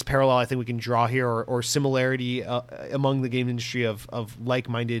 obviously, the biggest parallel I think we can draw here, or similarity among the game industry of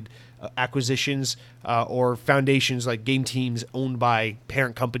like-minded acquisitions or foundations like game teams owned by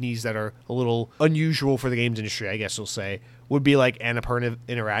parent companies that are a little unusual for the games industry, I guess we'll say, would be like Annapurna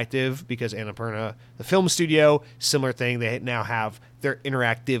Interactive, because Annapurna, the film studio, similar thing. They now have their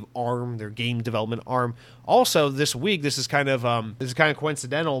interactive arm, their game development arm. Also, this week, this is kind of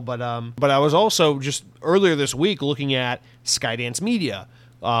coincidental, but I was also just earlier this week looking at Skydance Media,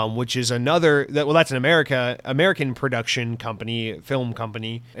 which is that's an American production company, film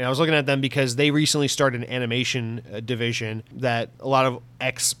company. And I was looking at them because they recently started an animation division that a lot of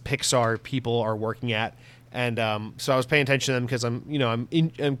ex-Pixar people are working at. And so I was paying attention to them because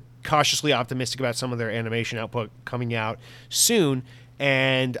I'm cautiously optimistic about some of their animation output coming out soon.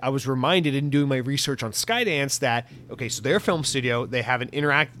 And I was reminded in doing my research on Skydance that, okay, so their film studio, they have an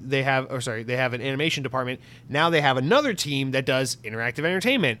animation department. Now they have another team that does interactive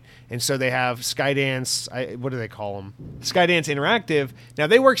entertainment. And so they have Skydance, what do they call them? Skydance Interactive. Now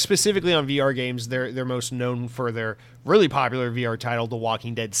they work specifically on VR games. They're most known for their really popular VR title, The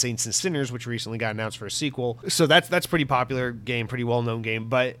Walking Dead Saints and Sinners, which recently got announced for a sequel. So that's pretty popular game, pretty well-known game.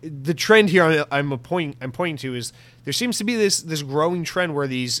 But the trend here I'm pointing to is there seems to be this growing trend where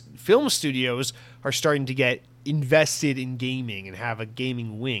these film studios are starting to get invested in gaming and have a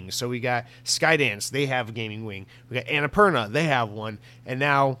gaming wing. So we got Skydance, they have a gaming wing. We got Annapurna, they have one, and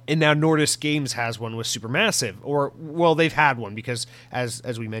now Nordisk Games has one with Supermassive. Or well, they've had one because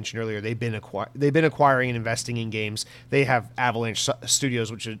as we mentioned earlier, they've been acquiring and investing in games. They have Avalanche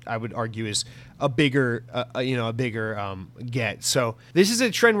Studios, which I would argue is a bigger get. So this is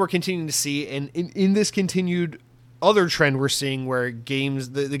a trend we're continuing to see, and in this continued other trend we're seeing where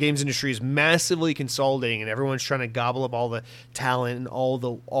the games industry is massively consolidating and everyone's trying to gobble up all the talent and all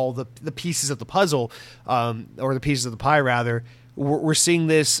the pieces of the puzzle, or the pieces of the pie rather. We're seeing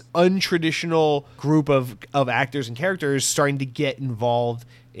this untraditional group of actors and characters starting to get involved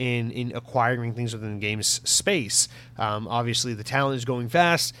in acquiring things within the games space. Obviously, the talent is going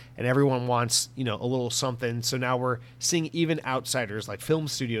fast, and everyone wants a little something. So now we're seeing even outsiders like film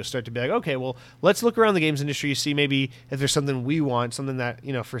studios start to be like, okay, well, let's look around the games industry, see maybe if there's something we want, something that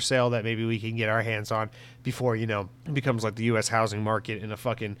for sale that maybe we can get our hands on before it becomes like the U.S. housing market in a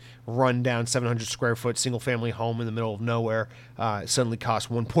fucking rundown 700 square foot single family home in the middle of nowhere suddenly costs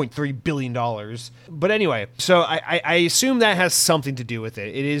 $1.3 billion. But anyway, so I assume that has something to do with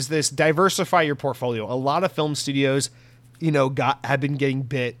it. It is this diversify your portfolio. A lot of film studios, have been getting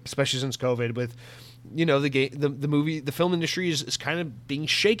bit, especially since COVID, with the film industry is kind of being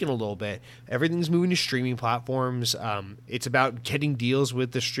shaken a little bit. Everything's moving to streaming platforms. It's about getting deals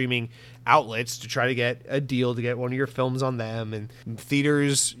with the streaming outlets to try to get a deal to get one of your films on them. And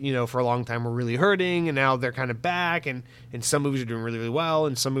theaters, for a long time were really hurting, and now they're kind of back. And some movies are doing really, really well,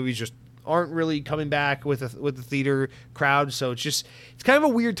 and some movies just aren't really coming back with the theater crowd. So it's kind of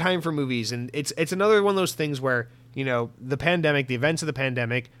a weird time for movies, and it's another one of those things where the events of the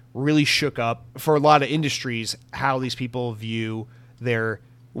pandemic really shook up for a lot of industries how these people view their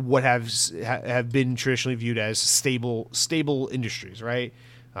what have been traditionally viewed as stable industries, right?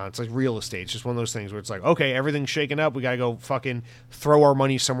 It's like real estate. It's just one of those things where it's like, okay, everything's shaken up. We got to go fucking throw our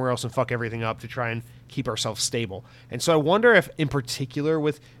money somewhere else and fuck everything up to try and keep ourselves stable. And so I wonder if, in particular,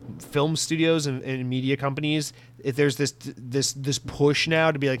 with film studios and media companies, if there's this push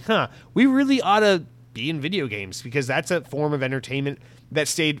now to be like, we really ought to be in video games, because that's a form of entertainment that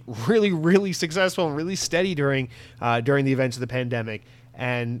stayed really, really successful and really steady during the events of the pandemic.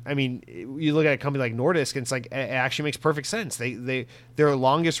 And I mean, you look at a company like Nordisk, and it's like, it actually makes perfect sense. Their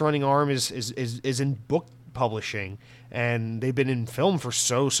longest running arm is in book publishing, and they've been in film for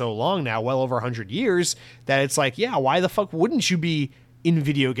so long now, well over 100 years, that it's like, yeah, why the fuck wouldn't you be in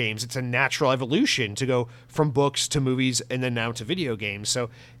video games? It's a natural evolution to go from books to movies and then now to video games. So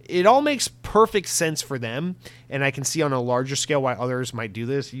it all makes perfect sense for them, and I can see on a larger scale why others might do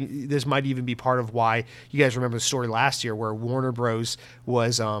this. This might even be part of why you guys remember the story last year where Warner Bros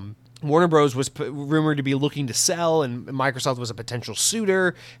was rumored to be looking to sell, and Microsoft was a potential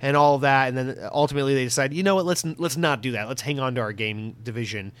suitor and all of that. And then ultimately they decided, you know what, let's not do that. Let's hang on to our gaming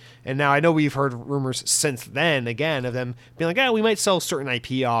division. And now I know we've heard rumors since then, again, of them being like, we might sell certain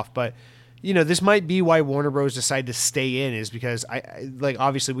IP off, but this might be why Warner Bros. Decided to stay in, is because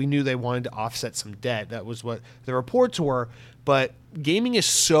obviously we knew they wanted to offset some debt. That was what the reports were. But gaming is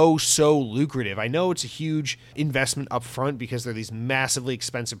so lucrative. I know it's a huge investment up front because they're these massively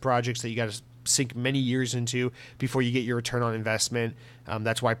expensive projects that you got to sink many years into before you get your return on investment.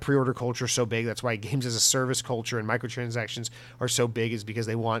 That's why pre-order culture is so big. That's why games as a service culture and microtransactions are so big, is because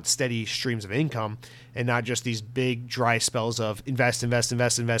they want steady streams of income and not just these big dry spells of invest,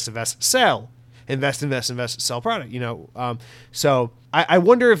 sell. Invest, sell product, So I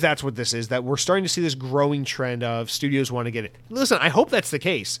wonder if that's what this is, that we're starting to see this growing trend of studios want to get it. Listen, I hope that's the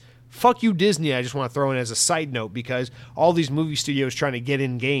case. Fuck you, Disney. I just want to throw in as a side note, because all these movie studios trying to get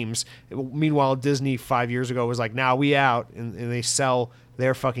in games. Meanwhile, Disney 5 years ago was like, nah, we out. And they sell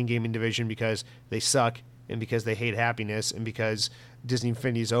their fucking gaming division because they suck and because they hate happiness and because Disney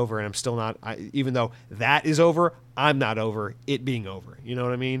Infinity is over. And I'm still not, even though that is over, I'm not over it being over. You know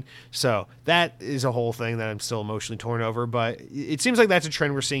what I mean? So that is a whole thing that I'm still emotionally torn over, but it seems like that's a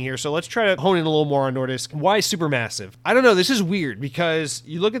trend we're seeing here. So let's try to hone in a little more on Nordisk. Why Supermassive? I don't know. This is weird because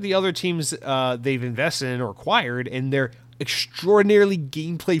you look at the other teams they've invested in or acquired, and they're extraordinarily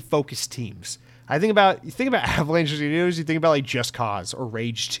gameplay focused teams. You think about Avalanche Studios, you think about like Just Cause or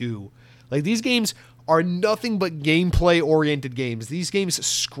Rage 2. Like, these games are nothing but gameplay-oriented games. These games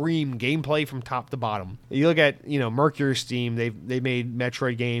scream gameplay from top to bottom. You look at, Mercury Steam, they made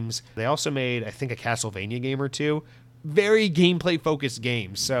Metroid games. They also made, I think, a Castlevania game or two. Very gameplay-focused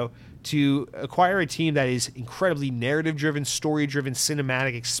games. So to acquire a team that is incredibly narrative-driven, story-driven,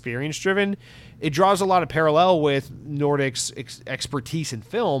 cinematic, experience-driven, it draws a lot of parallel with Nordic's expertise in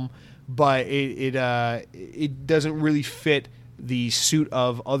film, but it doesn't really fit the suit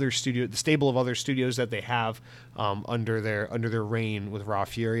of other studio, the stable of other studios that they have under their reign with Raw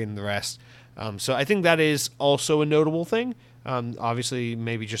Fury and the rest. So I think that is also a notable thing. Obviously,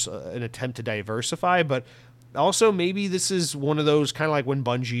 maybe just an attempt to diversify, but also maybe this is one of those, kind of like when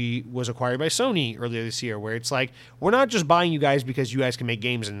Bungie was acquired by Sony earlier this year, where it's like, we're not just buying you guys because you guys can make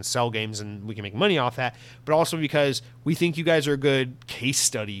games and sell games and we can make money off that, but also because we think you guys are a good case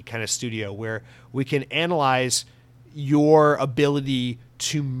study kind of studio where we can analyze your ability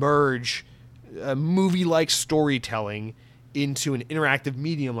to merge movie-like storytelling into an interactive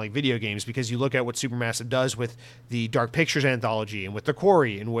medium like video games, because you look at what Supermassive does with the Dark Pictures anthology and with The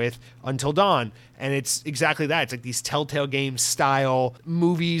Quarry and with Until Dawn, and it's exactly that. It's like these Telltale Games style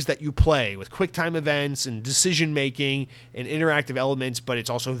movies that you play with quick time events and decision making and interactive elements, but it's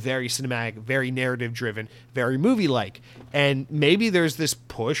also very cinematic, very narrative driven, very movie-like. And maybe there's this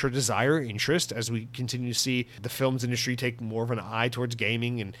push or desire, interest, as we continue to see the films industry take more of an eye towards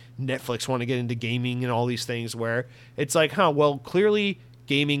gaming, and Netflix want to get into gaming and all these things, where it's like, well, clearly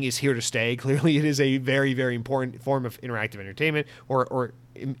gaming is here to stay. Clearly it is a very, very important form of interactive entertainment or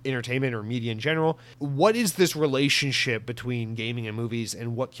entertainment or media in general. What is this relationship between gaming and movies,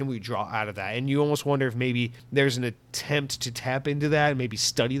 and what can we draw out of that? And you almost wonder if maybe there's an attempt to tap into that and maybe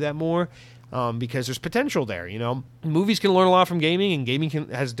study that more. Because there's potential there, Movies can learn a lot from gaming, and gaming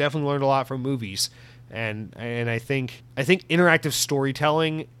has definitely learned a lot from movies. And I think interactive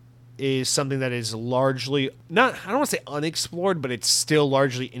storytelling is something that is largely not, I don't want to say unexplored, but it's still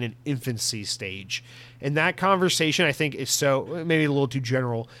largely in an infancy stage. And that conversation, I think, is so, maybe a little too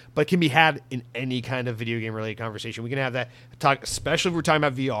general, but can be had in any kind of video game related conversation. We can have that talk, especially if we're talking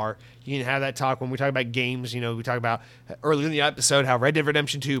about VR. You can have that talk when we talk about games. We talk about earlier in the episode how Red Dead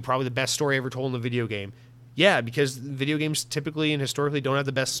Redemption 2, probably the best story ever told in a video game. Yeah, because video games typically and historically don't have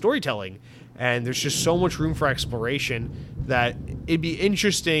the best storytelling. And there's just so much room for exploration that it'd be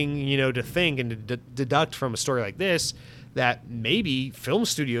interesting, to think and to deduct from a story like this that maybe film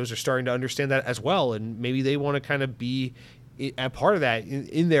studios are starting to understand that as well. And maybe they want to kind of be a part of that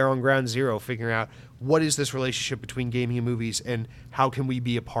in there on ground zero, figuring out what is this relationship between gaming and movies, and how can we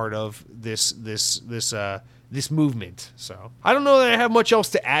be a part of this movement. So I don't know that I have much else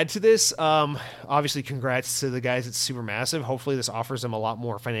to add to this. Obviously, congrats to the guys at Supermassive. Hopefully this offers them a lot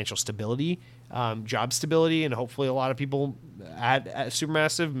more financial stability, job stability, and hopefully a lot of people at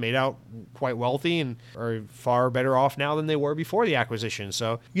Supermassive made out quite wealthy and are far better off now than they were before the acquisition.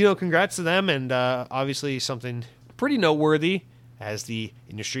 So, congrats to them, and obviously something pretty noteworthy as the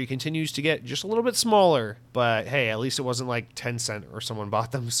industry continues to get just a little bit smaller. But hey, at least it wasn't like Tencent or someone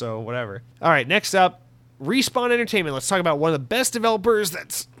bought them, so whatever. All right, next up, Respawn Entertainment. Let's talk about one of the best developers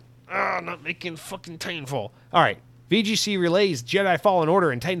that's not making fucking Titanfall. All right. VGC relays Jedi Fallen Order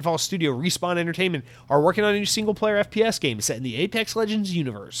and Titanfall studio Respawn Entertainment are working on a new single-player FPS game set in the Apex Legends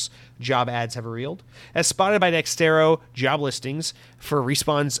universe. Job ads have revealed. As spotted by Dextero job listings for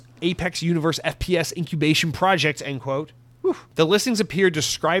Respawn's Apex Universe FPS incubation project, end quote. The listings appear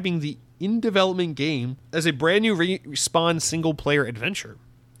describing the in-development game as a brand new Respawn single-player adventure.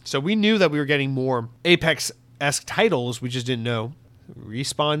 So we knew that we were getting more Apex-esque titles, we just didn't know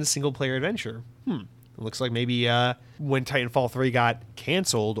Respawn single-player adventure. It looks like maybe when Titanfall 3 got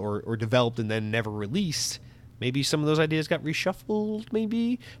canceled or developed and then never released, maybe some of those ideas got reshuffled,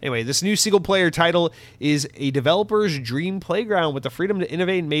 maybe? Anyway, this new single-player title is a developer's dream playground with the freedom to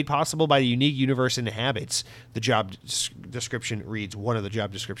innovate made possible by the unique universe it inhabits. The job description reads, one of the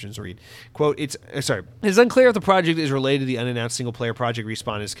job descriptions read, quote, it's unclear if the project is related to the unannounced single-player project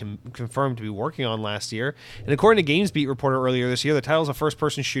Respawn is confirmed to be working on last year. And according to GamesBeat reporter earlier this year, the title is a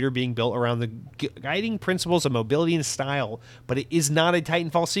first-person shooter being built around the guiding principles of mobility and style, but it is not a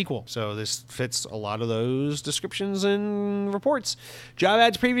Titanfall sequel. So this fits a lot of those descriptions and reports. Job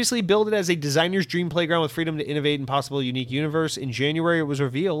ads previously billed it as a designer's dream playground with freedom to innovate in possible unique universe. In January, it was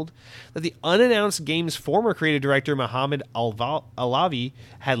revealed that the unannounced game's former creative director, Mohammed Alavi,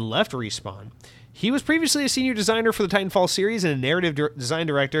 had left Respawn. He was previously a senior designer for the Titanfall series and a narrative design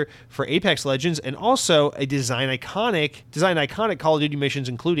director for Apex Legends, and also a design iconic Call of Duty missions,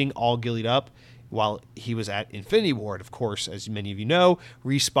 including All Gillied Up, while he was at Infinity Ward. Of course, as many of you know,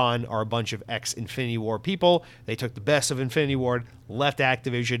 Respawn are a bunch of ex-Infinity Ward people. They took the best of Infinity Ward, left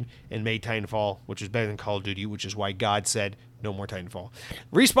Activision, and made Titanfall, which is better than Call of Duty, which is why God said, no more Titanfall.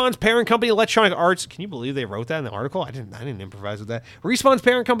 Respawn's parent company, Electronic Arts, can you believe they wrote that in the article? I didn't improvise with that. Respawn's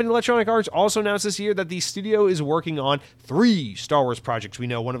parent company, Electronic Arts, also announced this year that the studio is working on 3 Star Wars projects. We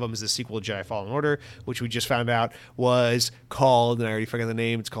know one of them is the sequel to Jedi Fallen Order, which we just found out was called, and I already forgot the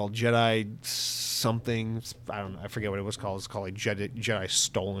name, it's called Jedi something. I forget what it was called. It's called like Jedi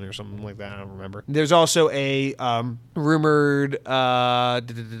Stolen or something like that. I don't remember. There's also a rumored XCOM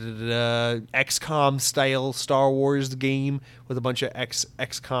style Star Wars game with a bunch of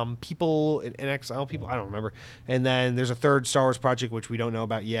XCOM people and XL people. I don't remember. And then there's a third Star Wars project which we don't know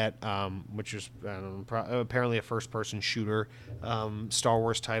about yet, which is apparently a first-person shooter Star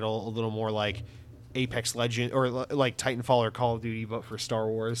Wars title, a little more like Apex Legend or like Titanfall or Call of Duty, but for Star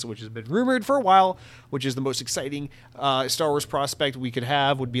Wars, which has been rumored for a while, which is the most exciting Star Wars prospect we could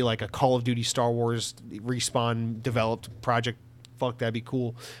have, would be like a Call of Duty Star Wars Respawn developed project. Fuck, that'd be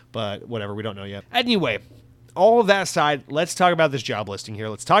cool, but whatever, we don't know yet. Anyway, all of that aside, let's talk about this job listing here.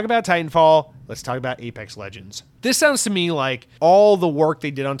 Let's talk about Titanfall. Let's talk about Apex Legends. This sounds to me like all the work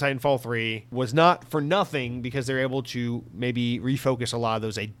they did on Titanfall 3 was not for nothing, because they're able to maybe refocus a lot of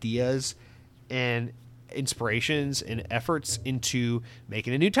those ideas and inspirations and efforts into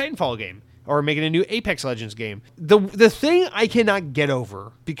making a new Titanfall game or making a new Apex Legends game. The thing I cannot get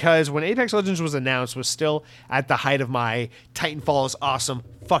over, because when Apex Legends was announced, was still at the height of my Titanfall is awesome,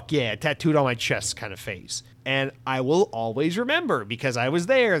 fuck yeah, tattooed on my chest kind of phase. And I will always remember, because I was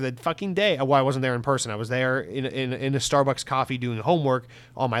there the fucking day. Well, I wasn't there in person. I was there in a Starbucks coffee doing homework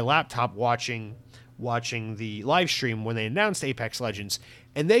on my laptop watching the live stream when they announced Apex Legends.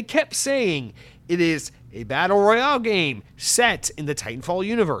 And they kept saying it is a battle royale game set in the Titanfall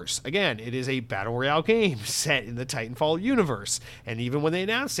universe. Again, it is a battle royale game set in the Titanfall universe. And even when they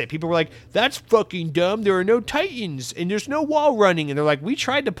announced it, people were like, that's fucking dumb. There are no Titans and there's no wall running. And they're like, we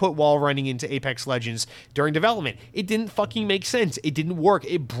tried to put wall running into Apex Legends during development. It didn't fucking make sense. It didn't work.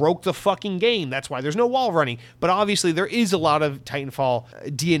 It broke the fucking game. That's why there's no wall running. But obviously there is a lot of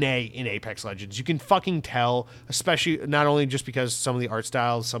Titanfall DNA in Apex Legends. You can fucking tell, especially not only just because some of the art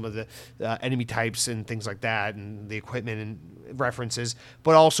styles, some of the enemy types and things like that, and the equipment and references,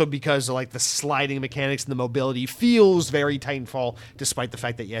 but also because like the sliding mechanics and the mobility feels very Titanfall, despite the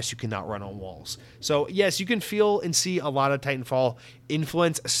fact that yes, you cannot run on walls. So yes, you can feel and see a lot of Titanfall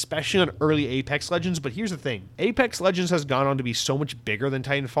influence, especially on early Apex Legends. But here's the thing: Apex Legends has gone on to be so much bigger than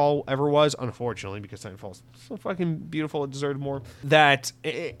Titanfall ever was, unfortunately, because Titanfall's so fucking beautiful, it deserved more. That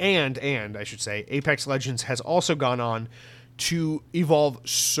and I should say, Apex Legends has also gone on to evolve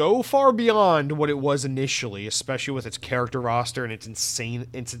so far beyond what it was initially, especially with its character roster and its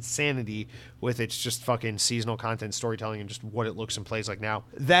insanity with its just fucking seasonal content storytelling and just what it looks and plays like now,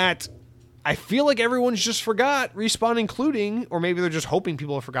 that I feel like everyone's just forgot, Respawn including, or maybe they're just hoping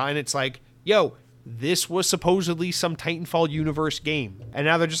people have forgotten. It's like, yo, this was supposedly some Titanfall universe game. And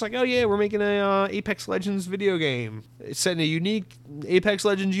now they're just like, oh yeah, we're making a Apex Legends video game. It's set in a unique Apex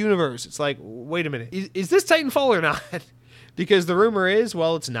Legends universe. It's like, wait a minute, is this Titanfall or not? Because the rumor is,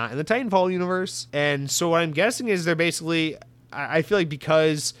 well, it's not in the Titanfall universe. And so what I'm guessing is they're basically, I feel like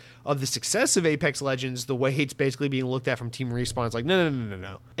because of the success of Apex Legends, the way it's basically being looked at from Team Respawn is like,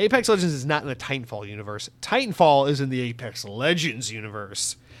 no. Apex Legends is not in the Titanfall universe. Titanfall is in the Apex Legends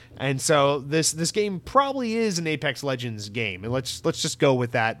universe. And so this game probably is an Apex Legends game. And let's just go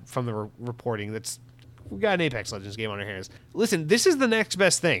with that from the reporting. That's we got an Apex Legends game on our hands. Listen, this is the next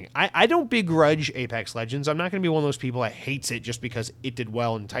best thing. I don't begrudge Apex Legends. I'm not going to be one of those people that hates it just because it did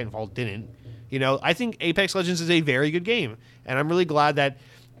well and Titanfall didn't. You know, I think Apex Legends is a very good game, and I'm really glad that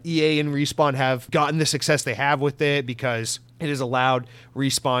EA and Respawn have gotten the success they have with it, because it has allowed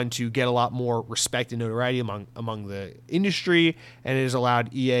Respawn to get a lot more respect and notoriety among the industry, and it has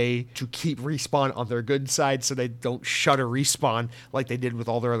allowed EA to keep Respawn on their good side so they don't shutter Respawn like they did with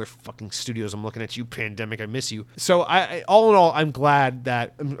all their other fucking studios. I'm looking at you, Pandemic. I miss you. So all in all, I'm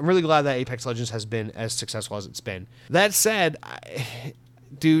really glad that Apex Legends has been as successful as it's been. That said,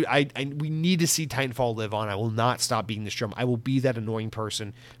 dude, we need to see Titanfall live on. I will not stop beating this drum. I will be that annoying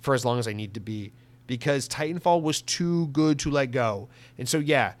person for as long as I need to be, because Titanfall was too good to let go. And so,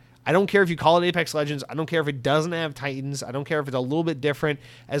 yeah, I don't care if you call it Apex Legends. I don't care if it doesn't have Titans. I don't care if it's a little bit different.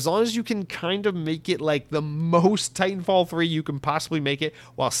 As long as you can kind of make it like the most Titanfall 3 you can possibly make it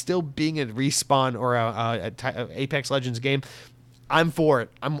while still being a Respawn or a Apex Legends game, I'm for it.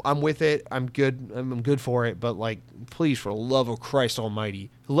 I'm with it. I'm good. I'm good for it. But, like, please, for the love of Christ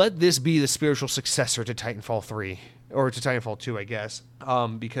Almighty, let this be the spiritual successor to Titanfall 3. Or to Titanfall 2, I guess.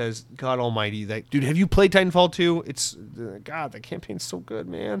 Because, God Almighty, dude, have you played Titanfall 2? It's, God, that campaign's so good,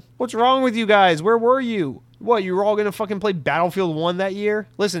 man. What's wrong with you guys? Where were you? What, you were all gonna fucking play Battlefield 1 that year?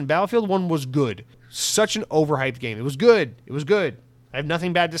 Listen, Battlefield 1 was good. Such an overhyped game. It was good. It was good. I have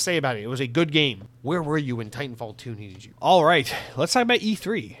nothing bad to say about it. It was a good game. Where were you when Titanfall 2 needed you? All right, let's talk about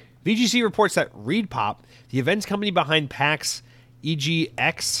E3. VGC reports that ReedPop, the events company behind PAX,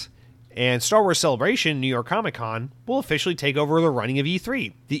 EGX, and Star Wars Celebration, New York Comic Con, will officially take over the running of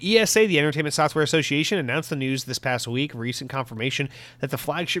E3. The ESA, the Entertainment Software Association, announced the news this past week, recent confirmation that the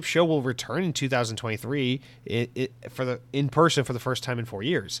flagship show will return in 2023 in person for the first time in 4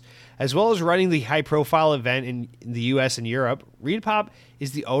 years. As well as running the high-profile event in the US and Europe, ReedPop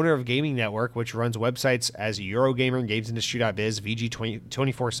is the owner of Gaming Network, which runs websites as Eurogamer, GamesIndustry.biz,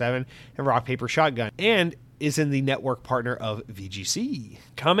 VG247, and Rock Paper Shotgun, and is in the network partner of VGC.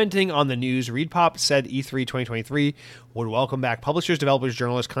 Commenting on the news, ReedPop said E3 2023 would welcome back publishers, developers,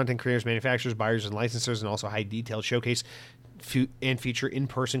 journalists, content creators, manufacturers, buyers, and licensors, and also high-detailed showcase and feature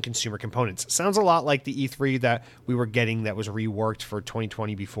in-person consumer components. Sounds a lot like the E3 that we were getting that was reworked for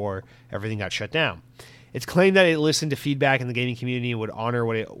 2020 before everything got shut down. It's claimed that it listened to feedback in the gaming community and would honor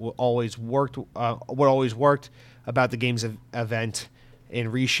what always worked about the game's event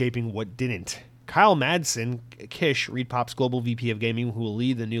and reshaping what didn't. Kyle Madsen, Kish, ReedPop's global VP of gaming, who will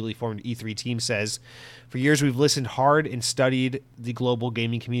lead the newly formed E3 team, says, "For years we've listened hard and studied the global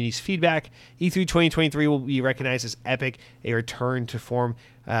gaming community's feedback. E3 2023 will be recognized as epic, a return to form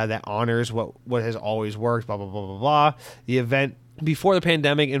that honors what has always worked, blah, blah, blah, blah, blah. The event before the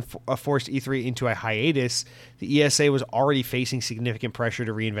pandemic forced E3 into a hiatus, the ESA was already facing significant pressure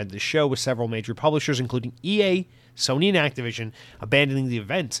to reinvent the show, with several major publishers, including EA, Sony, and Activision, abandoning the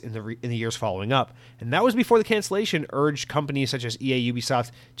event in the years following up. And that was before the cancellation urged companies such as EA,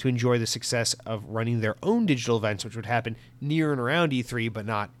 Ubisoft to enjoy the success of running their own digital events, which would happen near and around E3, but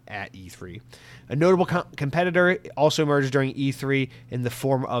not at E3. A notable competitor also emerged during E3 in the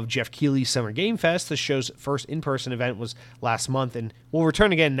form of Jeff Keighley's Summer Game Fest. The show's first in-person event was last month and will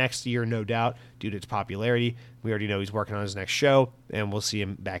return again next year, no doubt, due to its popularity. We already know he's working on his next show, and we'll see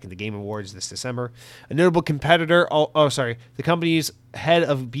him back in the Game Awards this December. A notable competitor, the company's head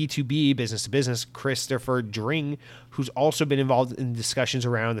of B2B, business-to-business, Christopher Dring, who's also been involved in discussions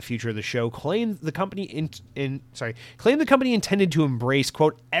around the future of the show, claimed the company intended to embrace,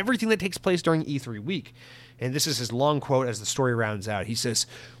 quote, everything that takes place during E3 week. And this is his long quote as the story rounds out. He says,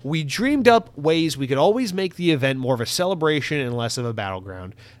 "We dreamed up ways we could always make the event more of a celebration and less of a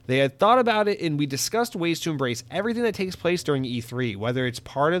battleground. They had thought about it, and we discussed ways to embrace everything that takes place during E3, whether it's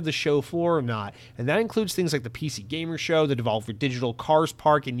part of the show floor or not. And that includes things like the PC Gamer Show, the Devolver Digital Cars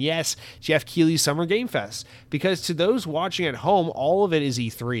Park, and yes, Jeff Keighley's Summer Game Fest. Because to those watching at home, all of it is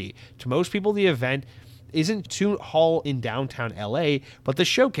E3. To most people, the event isn't Toon Hall in downtown LA, but the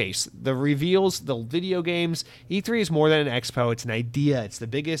showcase, the reveals, the video games. E3 is more than an expo. It's an idea. It's the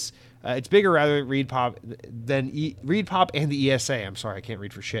biggest. It's bigger, rather, ReedPop than ReedPop and the ESA. I'm sorry, I can't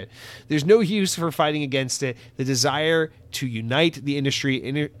read for shit. There's no use for fighting against it. The desire to unite the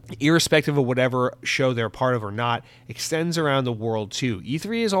industry, irrespective of whatever show they're part of or not, extends around the world too.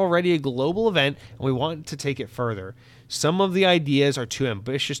 E3 is already a global event, and we want to take it further. Some of the ideas are too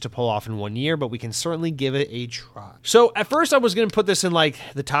ambitious to pull off in 1 year, but we can certainly give it a try." So at first I was going to put this in like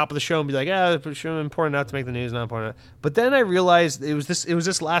the top of the show and be like, the show important enough to make the news, not important enough. But then I realized it was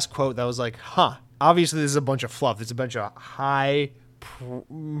this last quote that was like, obviously this is a bunch of fluff. It's a bunch of high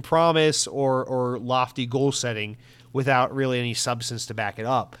promise or lofty goal setting without really any substance to back it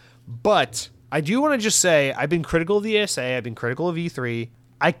up. But I do want to just say I've been critical of the ESA. I've been critical of E3.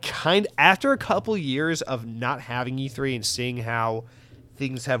 After a couple years of not having E3 and seeing how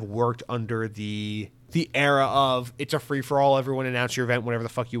things have worked under the era of it's a free-for-all, everyone announce your event whenever the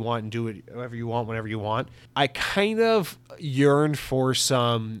fuck you want and do it whatever you want, whenever you want. I kind of yearned for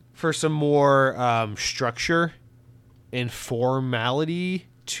some more structure and formality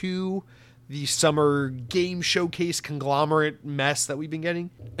to the summer game showcase conglomerate mess that we've been getting.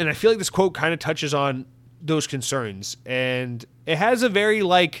 And I feel like this quote kind of touches on those concerns. And it has a very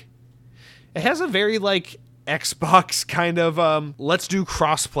Xbox kind of let's do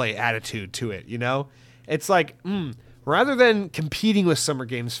crossplay attitude to it, you know? It's like, rather than competing with Summer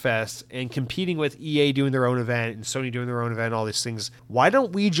Games Fest and competing with EA doing their own event and Sony doing their own event, all these things, why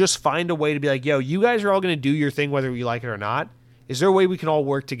don't we just find a way to be like, yo, you guys are all going to do your thing whether you like it or not? Is there a way we can all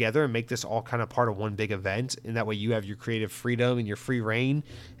work together and make this all kind of part of one big event? And that way you have your creative freedom and your free reign,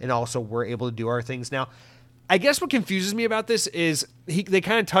 and also we're able to do our things. Now, I guess what confuses me about this is they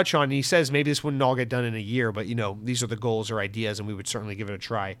kind of touch on, and he says maybe this wouldn't all get done in a year, but, you know, these are the goals or ideas, and we would certainly give it a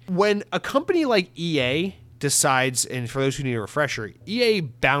try. When a company like EA decides, and for those who need a refresher, EA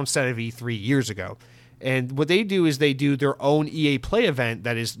bounced out of E3 years ago. And what they do is they do their own EA Play event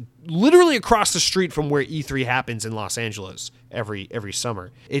that is literally across the street from where E3 happens in Los Angeles every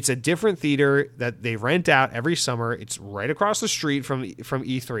summer. It's a different theater that they rent out every summer. It's right across the street from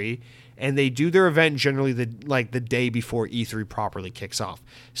E3, and they do their event generally the day before E3 properly kicks off.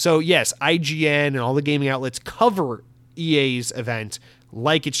 So yes, IGN and all the gaming outlets cover EA's event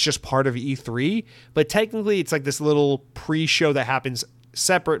like it's just part of E3, but technically it's like this little pre-show that happens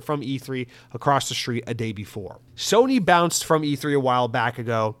separate from E3 across the street a day before. Sony bounced from E3 a while back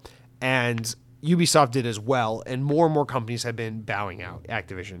ago, and Ubisoft did as well, and more companies have been bowing out,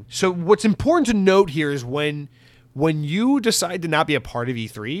 Activision. So what's important to note here is when you decide to not be a part of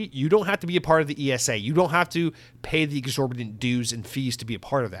E3, you don't have to be a part of the ESA. You don't have to pay the exorbitant dues and fees to be a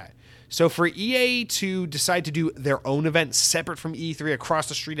part of that. So for EA to decide to do their own event separate from E3 across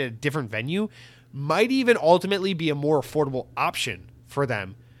the street at a different venue might even ultimately be a more affordable option for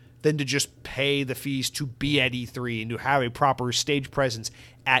them than to just pay the fees to be at E3 and to have a proper stage presence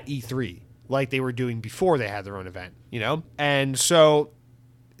at E3 like they were doing before they had their own event, you know? And so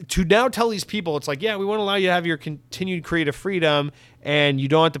to now tell these people, it's like, yeah, we want to allow you to have your continued creative freedom and you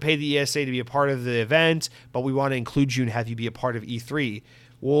don't have to pay the ESA to be a part of the event, but we want to include you and have you be a part of E3.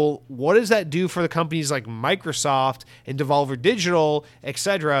 Well, what does that do for the companies like Microsoft and Devolver Digital,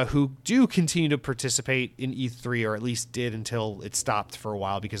 etc., who do continue to participate in E3, or at least did until it stopped for a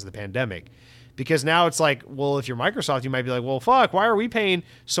while because of the pandemic? Because now it's like, well, if you're Microsoft, you might be like, well, fuck, why are we paying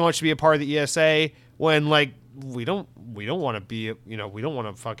so much to be a part of the ESA when, like, we don't want to be, you know, we don't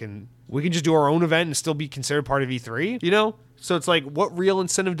want to fucking, we can just do our own event and still be considered part of E3, you know? So it's like, what real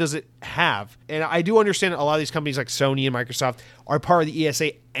incentive does it have? And I do understand a lot of these companies like Sony and Microsoft are part of the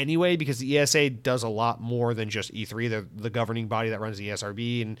ESA anyway, because the ESA does a lot more than just E3. They're the governing body that runs the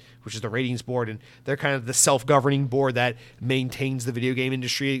ESRB, and which is the ratings board, and they're kind of the self-governing board that maintains the video game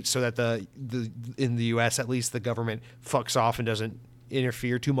industry so that the in the US at least, the government fucks off and doesn't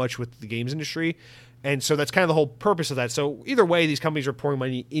interfere too much with the games industry. And so that's kind of the whole purpose of that. So either way, these companies are pouring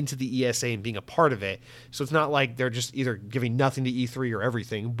money into the ESA and being a part of it. So it's not like they're just either giving nothing to E3 or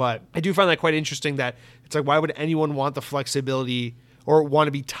everything. But I do find that quite interesting that it's like, why would anyone want the flexibility or want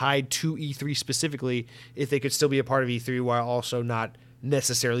to be tied to E3 specifically if they could still be a part of E3 while also not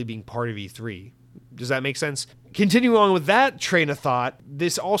necessarily being part of E3? Does that make sense? Continuing on with that train of thought,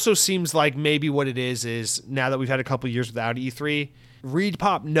 this also seems like maybe what it is now that we've had a couple years without E3,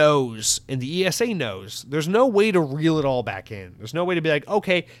 ReedPop knows and the ESA knows there's no way to reel it all back in. There's no way to be like,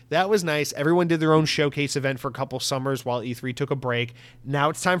 okay, that was nice. Everyone did their own showcase event for a couple summers while E3 took a break. Now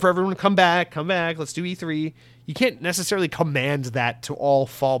it's time for everyone to come back. Let's do E3. You can't necessarily command that to all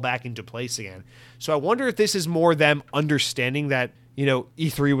fall back into place again. So I wonder if this is more them understanding that, you know,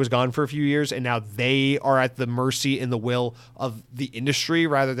 E3 was gone for a few years and now they are at the mercy and the will of the industry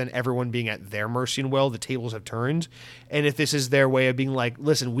rather than everyone being at their mercy and will. The tables have turned. And if this is their way of being like,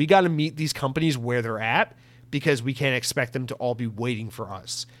 listen, we got to meet these companies where they're at because we can't expect them to all be waiting for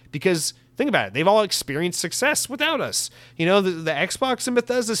us. Because think about it. They've all experienced success without us. You know, the Xbox and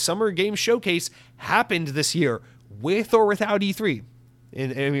Bethesda Summer Game Showcase happened this year with or without E3.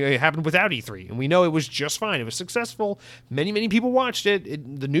 And it happened without E3, and we know it was just fine. It was successful. Many people watched it.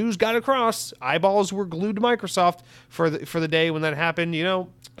 The news got across. Eyeballs were glued to Microsoft for the day when that happened, you know?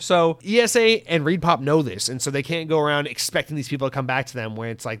 So ESA and ReedPop know this, and so they can't go around expecting these people to come back to them when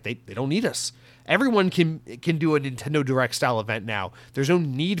it's like they don't need us. Everyone can do a Nintendo Direct style event now. There's no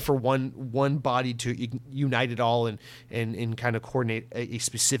need for one body to unite it all and kind of coordinate a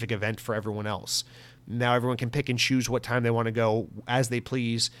specific event for everyone else. Now everyone can pick and choose what time they want to go as they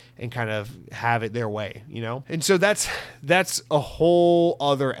please and kind of have it their way, you know? And so that's a whole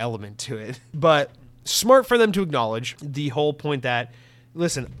other element to it. But smart for them to acknowledge the whole point that,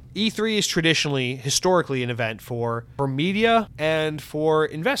 listen, E3 is historically an event for media and for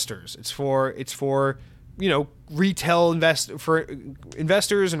investors. It's for retail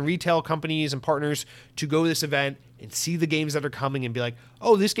investors and retail companies and partners to go to this event and see the games that are coming and be like,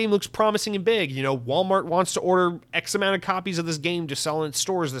 oh, this game looks promising and big. You know, Walmart wants to order X amount of copies of this game to sell in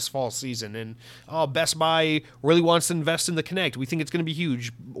stores this fall season. And Best Buy really wants to invest in the Kinect. We think it's going to be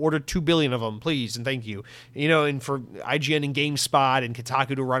huge. Order 2 billion of them, please, and thank you. You know, and for IGN and GameSpot and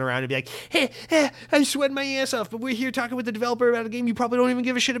Kotaku to run around and be like, hey, I'm sweating my ass off, but we're here talking with the developer about a game you probably don't even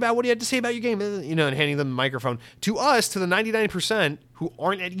give a shit about. What do you have to say about your game? You know, and handing them the microphone. To us, to the 99% who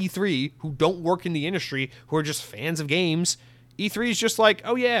aren't at E3, who don't work in the industry, who are just fans of games, E3 is just like,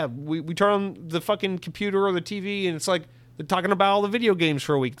 oh yeah, we turn on the fucking computer or the TV and it's like they're talking about all the video games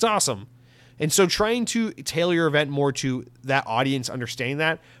for a week. It's awesome. And so trying to tailor your event more to that audience understanding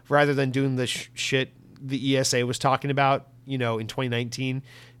that rather than doing the shit the ESA was talking about, you know, in 2019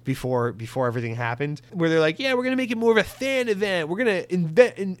 before everything happened, where they're like, yeah, we're going to make it more of a fan event. We're going to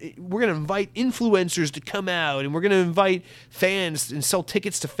invite influencers to come out, and we're going to invite fans and sell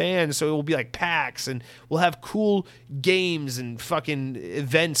tickets to fans. So it will be like PAX, and we'll have cool games and fucking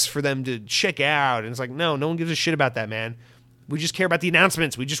events for them to check out. And it's like, no one gives a shit about that, man. We just care about the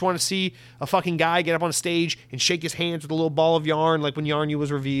announcements. We just want to see a fucking guy get up on stage and shake his hands with a little ball of yarn like when Yarn U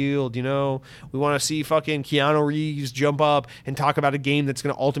was revealed, you know? We want to see fucking Keanu Reeves jump up and talk about a game that's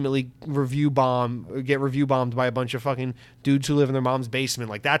going to ultimately get review bombed by a bunch of fucking dudes who live in their mom's basement.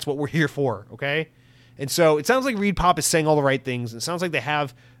 Like, that's what we're here for, okay? And so it sounds like ReedPop is saying all the right things. It sounds like they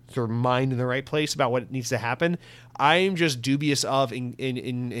have their mind in the right place about what needs to happen. I'm just dubious of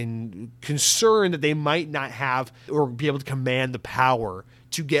in concerned that they might not have or be able to command the power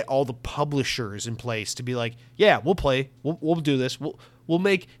to get all the publishers in place to be like, yeah, we'll play, we'll do this, we'll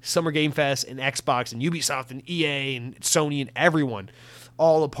make Summer Game Fest and Xbox and Ubisoft and EA and Sony and everyone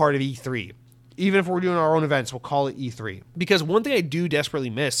all a part of E3. Even if we're doing our own events, we'll call it E3. Because one thing I do desperately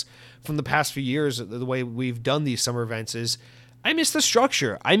miss from the past few years, the way we've done these summer events, is I miss the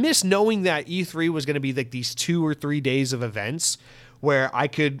structure. I miss knowing that E3 was going to be like these 2 or 3 days of events where I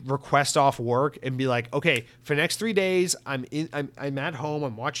could request off work and be like, okay, for the next 3 days, I'm at home,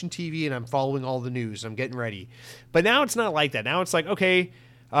 I'm watching TV, and I'm following all the news. I'm getting ready. But now it's not like that. Now it's like, okay,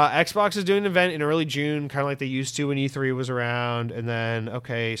 Xbox is doing an event in early June, kind of like they used to when E3 was around. And then,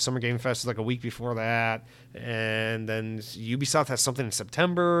 okay, Summer Game Fest is like a week before that. And then Ubisoft has something in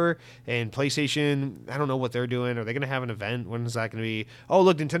September. And PlayStation, I don't know what they're doing. Are they going to have an event? When is that going to be? Oh,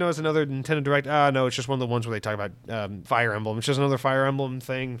 look, Nintendo has another Nintendo Direct. No, it's just one of the ones where they talk about Fire Emblem. It's just another Fire Emblem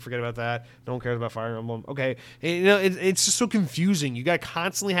thing. Forget about that. No one cares about Fire Emblem. Okay. And, you know, it's just so confusing. You got to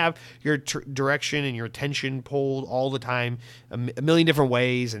constantly have your direction and your attention pulled all the time a million different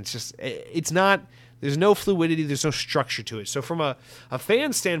ways. And it's not, there's no fluidity, there's no structure to it. So from a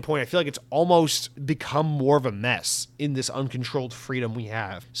fan standpoint, I feel like it's almost become more of a mess in this uncontrolled freedom we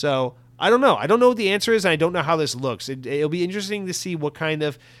have. So I don't know. I don't know what the answer is, and I don't know how this looks. It'll be interesting to see what kind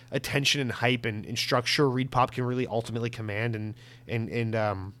of attention and hype and structure ReedPop can really ultimately command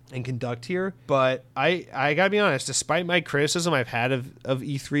and conduct here. But I gotta be honest, despite my criticism I've had of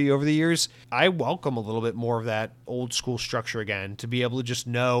E3 over the years, I welcome a little bit more of that old school structure again, to be able to just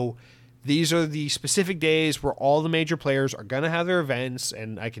know these are the specific days where all the major players are going to have their events,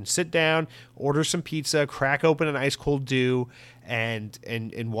 and I can sit down, order some pizza, crack open an ice cold dew, and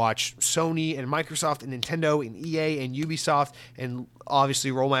watch Sony and Microsoft and Nintendo and EA and Ubisoft, and obviously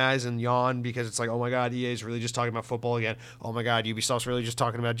roll my eyes and yawn because it's like, oh my God, EA is really just talking about football again. Oh my God, Ubisoft's really just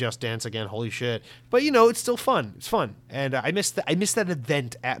talking about Just Dance again. Holy shit. But you know, it's still fun. It's fun. And I miss that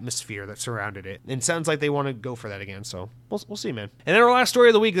event atmosphere that surrounded it. And it sounds like they want to go for that again. So we'll see, man. And then our last story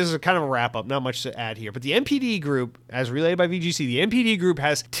of the week, this is kind of a wrap up, not much to add here, but the NPD group, as relayed by VGC, the NPD group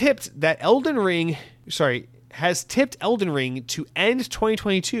has tipped Elden Ring to end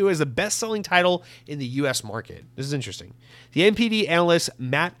 2022 as the best-selling title in the U.S. market. This is interesting. The NPD analyst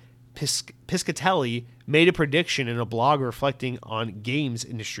Matt Piscatelli made a prediction in a blog reflecting on games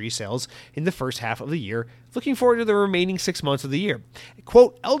industry sales in the first half of the year, looking forward to the remaining 6 months of the year.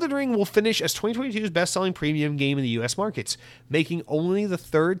 Quote, Elden Ring will finish as 2022's best-selling premium game in the U.S. markets, making only the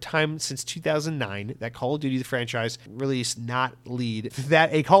third time since 2009 that a Call of Duty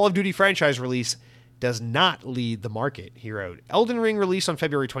franchise release does not lead the market, he wrote. Elden Ring, released on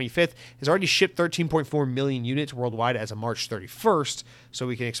February 25th, has already shipped 13.4 million units worldwide as of March 31st, so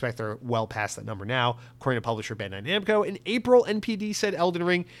we can expect they're well past that number now, according to publisher Bandai Namco. In April, NPD said Elden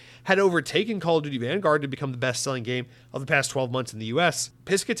Ring had overtaken Call of Duty Vanguard to become the best-selling game of the past 12 months in the U.S.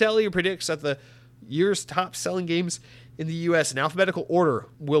 Piscatelli predicts that the year's top-selling games in the U.S. in alphabetical order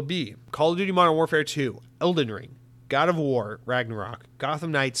will be Call of Duty Modern Warfare 2, Elden Ring, God of War, Ragnarok,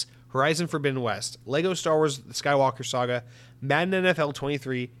 Gotham Knights, Horizon Forbidden West, LEGO Star Wars The Skywalker Saga, Madden NFL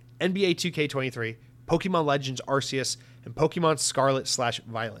 23, NBA 2K23, Pokemon Legends Arceus, and Pokemon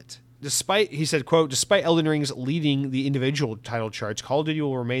Scarlet/Violet. He said, quote, despite Elden Ring's leading the individual title charts, Call of Duty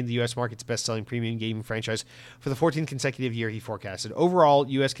will remain the U.S. market's best-selling premium gaming franchise for the 14th consecutive year, he forecasted. Overall,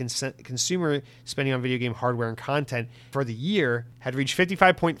 U.S. consumer spending on video game hardware and content for the year had reached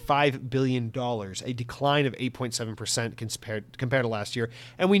 $55.5 billion, a decline of 8.7% compared to last year.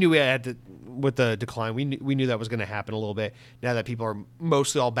 And we knew with the decline, we knew that was going to happen a little bit now that people are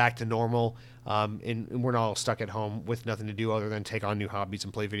mostly all back to normal. And we're not all stuck at home with nothing to do other than take on new hobbies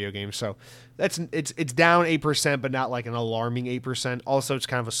and play video games. So it's down 8%, but not like an alarming 8%. Also, it's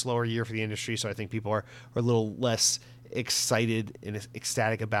kind of a slower year for the industry, so I think people are a little less excited and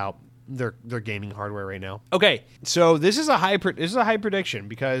ecstatic about their gaming hardware right now. Okay, so this is a high prediction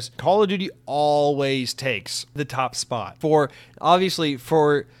because Call of Duty always takes the top spot. Obviously,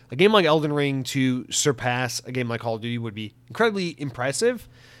 for a game like Elden Ring to surpass a game like Call of Duty would be incredibly impressive.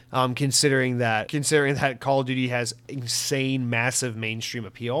 Considering that Call of Duty has insane, massive mainstream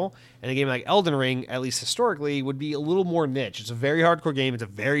appeal, and a game like Elden Ring, at least historically, would be a little more niche. It's a very hardcore game. It's a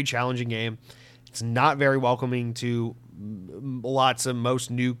very challenging game. It's not very welcoming to most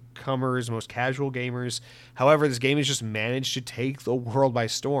newcomers, most casual gamers. However, this game has just managed to take the world by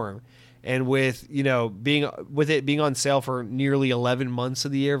storm. And with it being on sale for nearly 11 months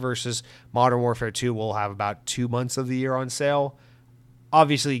of the year versus Modern Warfare 2 will have about 2 months of the year on sale,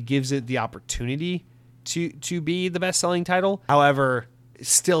 obviously gives it the opportunity to be the best-selling title. However,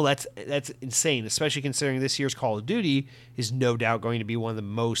 still that's insane, especially considering this year's Call of Duty is no doubt going to be one of the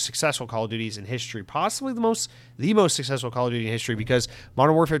most successful Call of Duties in history, possibly the most successful Call of Duty in history, because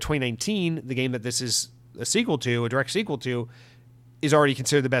Modern Warfare 2019, the game that this is a direct sequel to, is already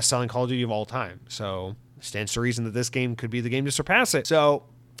considered the best-selling Call of Duty of all time. So it stands to reason that this game could be the game to surpass it. So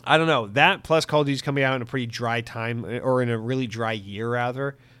I don't know. That plus Call of Duty's coming out in a pretty dry time, or in a really dry year,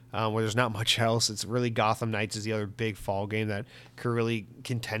 rather, where there's not much else. It's really Gotham Knights is the other big fall game that could really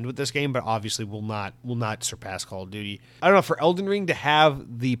contend with this game, but obviously will not surpass Call of Duty. I don't know, for Elden Ring to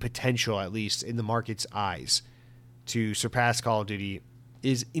have the potential, at least in the market's eyes, to surpass Call of Duty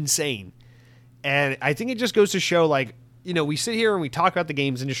is insane. And I think it just goes to show, like, we sit here and we talk about the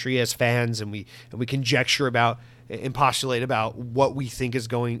games industry as fans, and we conjecture about and postulate about what we think is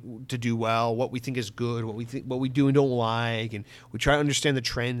going to do well, what we think is good, what we do and don't like, and we try to understand the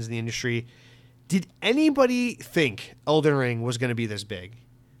trends in the industry. Did anybody think Elden Ring was going to be this big?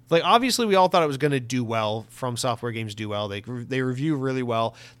 Like, obviously, we all thought it was going to do well. From Software games do well. They review really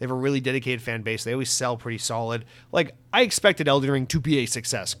well. They have a really dedicated fan base. They always sell pretty solid. Like, I expected Elden Ring to be a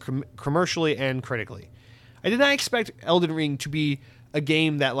success, commercially and critically. I did not expect Elden Ring to be a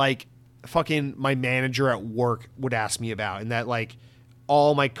game that, like, fucking my manager at work would ask me about, and that, like,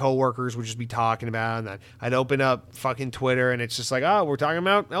 all my coworkers would just be talking about, and that I'd open up fucking Twitter and it's just like, oh, we're talking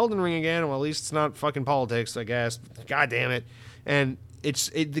about Elden Ring again. Well, at least it's not fucking politics, I guess. God damn it. And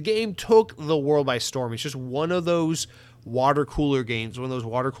the game took the world by storm. It's just one of those water cooler games, one of those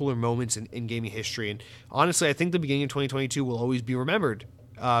water cooler moments in gaming history. And honestly, I think the beginning of 2022 will always be remembered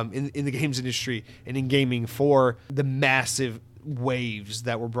in the games industry and in gaming for the massive waves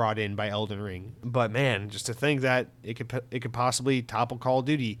that were brought in by Elden Ring. But man, just to think that it could possibly topple Call of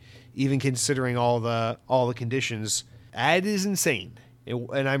Duty, even considering all the conditions, that is insane.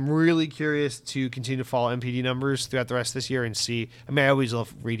 And I'm really curious to continue to follow NPD numbers throughout the rest of this year and see. I mean, I always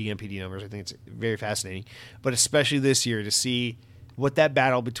love reading NPD numbers. I think it's very fascinating. But especially this year, to see what that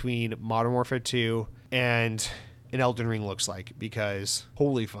battle between Modern Warfare 2 and an Elden Ring looks like, because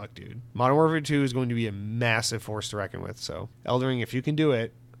holy fuck, dude. Modern Warfare 2 is going to be a massive force to reckon with. So Elden Ring, if you can do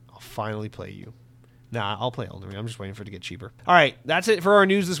it, I'll finally play you. Nah, I'll play Elden Ring. I'm just waiting for it to get cheaper. All right, that's it for our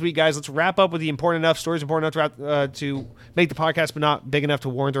news this week, guys. Let's wrap up with the important enough stories, important enough to make the podcast, but not big enough to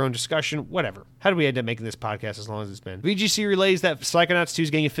warrant their own discussion. Whatever. How did we end up making this podcast as long as it's been? VGC relays that Psychonauts 2 is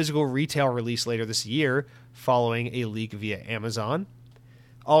getting a physical retail release later this year, following a leak via Amazon.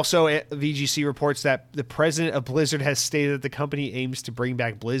 Also, VGC reports that the president of Blizzard has stated that the company aims to bring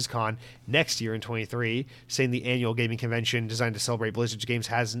back BlizzCon next year in 23, saying the annual gaming convention designed to celebrate Blizzard's games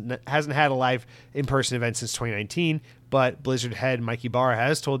hasn't had a live in-person event since 2019. But Blizzard head Mike Ibarra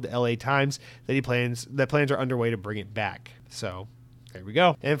has told the LA Times that plans are underway to bring it back. So there we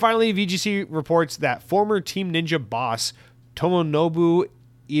go. And finally, VGC reports that former Team Ninja boss Tomonobu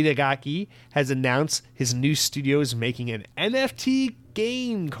Itagaki has announced his new studio is making an NFT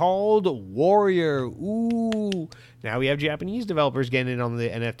game called Warrior. Ooh. Now we have Japanese developers getting in on the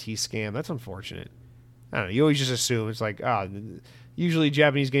NFT scam. That's unfortunate. I don't know. You always just assume it's like, usually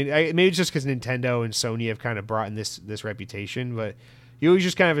Japanese games, maybe it's just because Nintendo and Sony have kind of brought in this reputation, but you always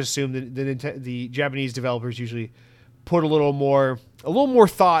just kind of assume that the Japanese developers usually put a little more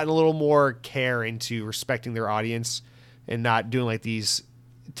thought and a little more care into respecting their audience and not doing like these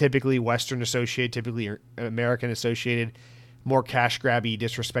typically Western associated, typically American associated, more cash grabby,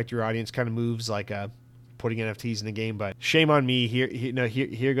 disrespect your audience kind of moves, like putting NFTs in the game. But shame on me. Here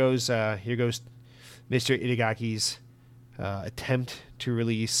goes Mr. Itagaki's attempt to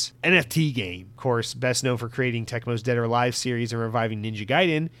release NFT game. Of course, best known for creating Tecmo's Dead or Alive series and reviving Ninja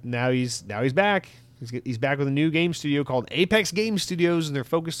Gaiden. Now he's back. He's back with a new game studio called Apex Game Studios, and they're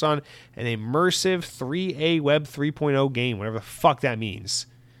focused on an immersive 3A Web 3.0 game, whatever the fuck that means.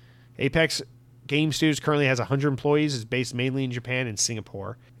 Apex Game Studios currently has 100 employees, is based mainly in Japan and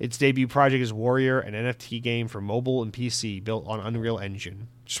Singapore. Its debut project is Warrior, an NFT game for mobile and PC built on Unreal Engine.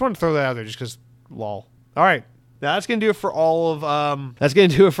 Just want to throw that out there just because, lol. All right. Now that's gonna do it for all of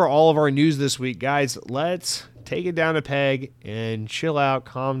our news this week, guys. Let's take it down a peg and chill out,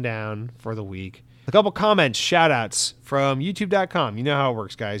 calm down for the week. A couple comments, shout-outs from YouTube.com. You know how it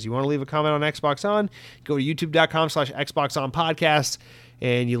works, guys. You want to leave a comment on Xbox On, go to youtube.com/XboxOnPodcast,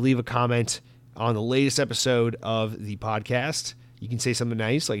 and you leave a comment on the latest episode of the podcast. You can say something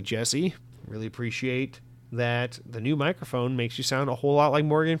nice like, Jesse, really appreciate that the new microphone makes you sound a whole lot like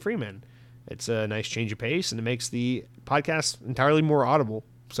Morgan Freeman. It's a nice change of pace, and it makes the podcast entirely more audible.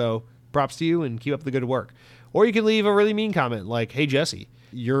 So props to you, and keep up the good work. Or you can leave a really mean comment like, hey, Jesse,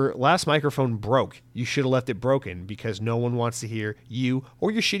 your last microphone broke. You should have left it broken because no one wants to hear you or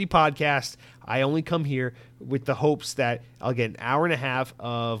your shitty podcast. I only come here with the hopes that I'll get an hour and a half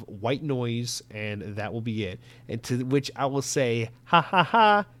of white noise, and that will be it. And to which I will say, ha ha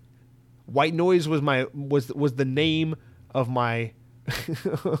ha. White noise was the name of my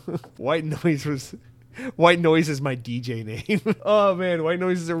White Noise is my DJ name. Oh man, White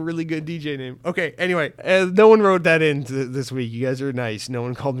Noise is a really good DJ name. Okay, anyway, no one wrote that in this week. You guys are nice. No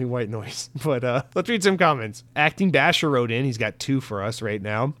one called me White Noise. But let's read some comments. Acting Basher wrote in. He's got 2 for us right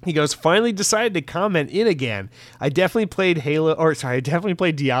now. He goes, finally decided to comment in again. I definitely played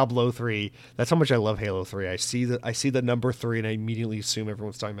Diablo 3. That's how much I love Halo 3. I see the number 3 and I immediately assume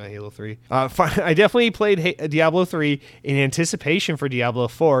everyone's talking about Halo 3. I definitely played Diablo 3 in anticipation for Diablo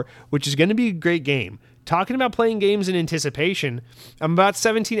 4, which is going to be a great game. Talking about playing games in anticipation, I'm about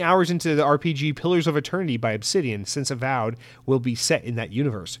 17 hours into the RPG Pillars of Eternity by Obsidian, since Avowed will be set in that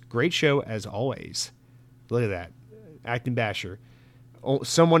universe. Great show as always. Look at that. Acting Basher.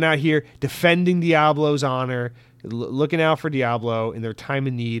 Someone out here defending Diablo's honor, looking out for Diablo in their time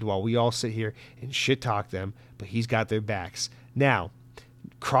of need while we all sit here and shit talk them, but he's got their backs. Now,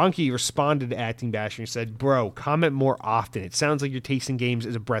 Cronky responded to Acting Basher and said, bro, comment more often. It sounds like you're tasting games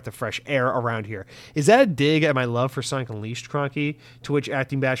as a breath of fresh air around here. Is that a dig at my love for Sonic Unleashed, Cronky? To which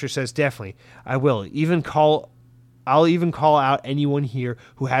Acting Basher says, definitely, I will. I'll even call out anyone here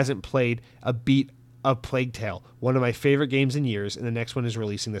who hasn't played a beat of Plague Tale, one of my favorite games in years, and the next one is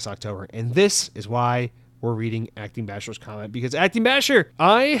releasing this October. And this is why we're reading Acting Basher's comment, because Acting Basher,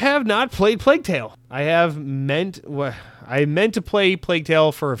 I have not played Plague Tale. I meant to play Plague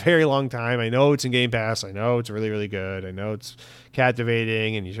Tale for a very long time. I know it's in Game Pass. I know it's really, really good. I know it's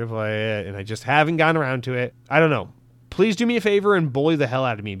captivating and you should play it, and I just haven't gotten around to it. I don't know. Please do me a favor and bully the hell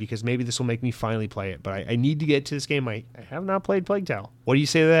out of me, because maybe this will make me finally play it. But I need to get to this game. I have not played Plague Tale. What do you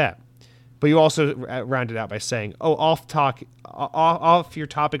say to that? But you also rounded out by saying, off your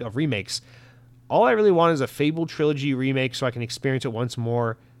topic of remakes, all I really want is a Fable Trilogy remake so I can experience it once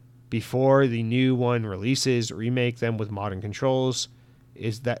more before the new one releases. Remake them with modern controls.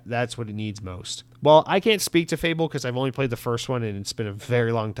 That's what it needs most. Well, I can't speak to Fable because I've only played the first one and it's been a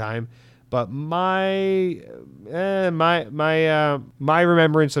very long time. But my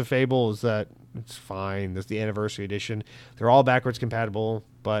remembrance of Fable is that it's fine. There's the anniversary edition. They're all backwards compatible.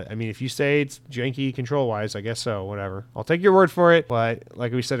 But, I mean, if you say it's janky control-wise, I guess so, whatever. I'll take your word for it, but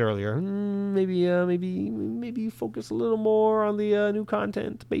like we said earlier, maybe focus a little more on the new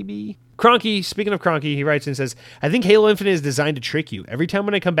content, baby. Cronky, speaking of Cronky, he writes and says, I think Halo Infinite is designed to trick you. Every time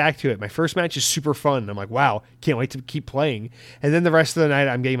when I come back to it, my first match is super fun. I'm like, wow, can't wait to keep playing. And then the rest of the night,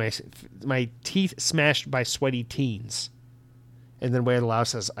 I'm getting my teeth smashed by sweaty teens. And then Wade Lau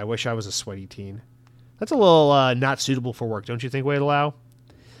says, I wish I was a sweaty teen. That's a little not suitable for work, don't you think, Wade Lau?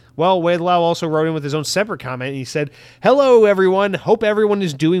 Well, Wade Lau also wrote in with his own separate comment, and he said, hello, everyone. Hope everyone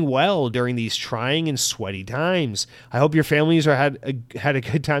is doing well during these trying and sweaty times. I hope your families had a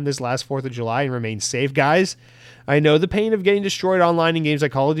good time this last 4th of July and remain safe, guys. I know the pain of getting destroyed online in games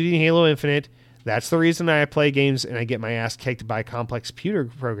like Call of Duty and Halo Infinite. That's the reason I play games and I get my ass kicked by complex computer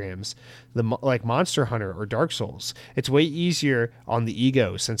programs like Monster Hunter or Dark Souls. It's way easier on the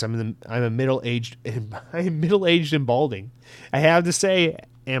ego since I'm middle-aged and balding. I have to say,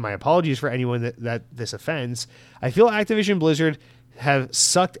 and my apologies for anyone that this offends, I feel Activision Blizzard have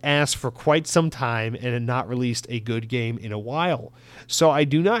sucked ass for quite some time and have not released a good game in a while. So I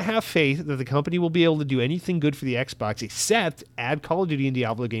do not have faith that the company will be able to do anything good for the Xbox except add Call of Duty and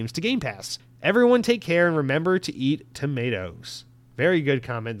Diablo games to Game Pass. Everyone take care and remember to eat tomatoes. Very good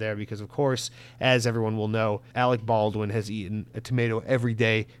comment there because, of course, as everyone will know, Alec Baldwin has eaten a tomato every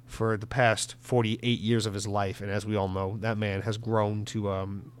day for the past 48 years of his life. And as we all know, that man has grown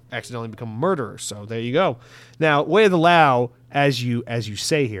to accidentally become a murderer. So there you go. Now, Way of the Lao, as you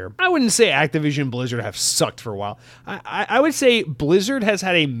say here, I wouldn't say Activision Blizzard have sucked for a while. I would say Blizzard has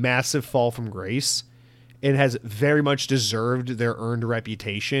had a massive fall from grace and has very much deserved their earned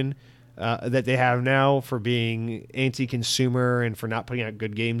reputation that they have now for being anti-consumer and for not putting out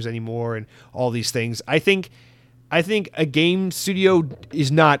good games anymore and all these things. I think a game studio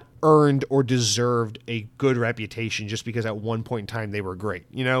is not earned or deserved a good reputation just because at one point in time they were great.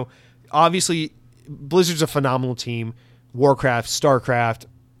 You know, obviously Blizzard's a phenomenal team. Warcraft, StarCraft,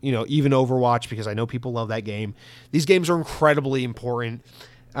 you know, even Overwatch, because I know people love that game. These games are incredibly important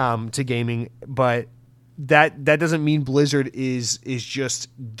to gaming, but that doesn't mean Blizzard is just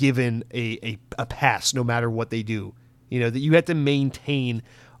given a pass no matter what they do. You know, that you have to maintain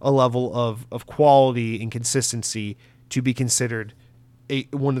a level of quality and consistency to be considered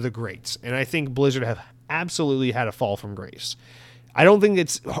one of the greats. And I think Blizzard have absolutely had a fall from grace. I don't think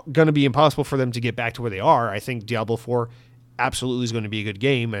it's going to be impossible for them to get back to where they are. I think Diablo 4 absolutely is going to be a good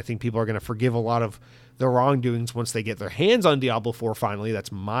game. I think people are going to forgive a lot of the wrongdoings once they get their hands on Diablo 4 finally.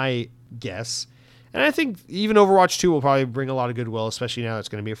 That's my guess. And I think even Overwatch 2 will probably bring a lot of goodwill, especially now it's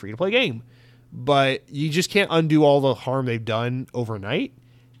going to be a free-to-play game. But you just can't undo all the harm they've done overnight.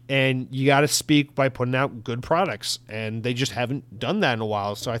 And you got to speak by putting out good products. And they just haven't done that in a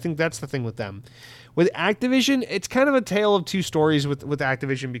while. So I think that's the thing with them. With Activision, it's kind of a tale of two stories with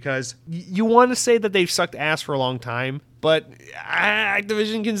Activision because you want to say that they've sucked ass for a long time. But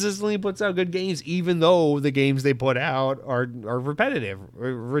Activision consistently puts out good games, even though the games they put out are repetitive,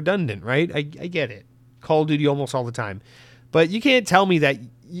 or redundant, right? I get it. Call of Duty almost all the time. But you can't tell me that,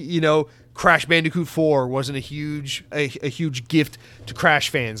 you know, Crash Bandicoot 4 wasn't a huge gift to Crash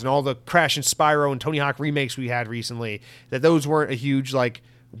fans, and all the Crash and Spyro and Tony Hawk remakes we had recently, that those weren't a huge, like,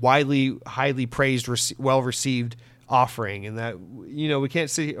 widely, highly praised, well-received offering. And that, you know, we can't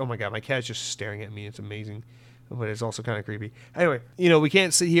sit. Oh my God, my cat's just staring at me. It's amazing. But it's also kind of creepy. Anyway, you know, we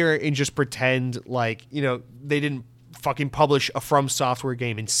can't sit here and just pretend like, you know, they didn't fucking publish a From Software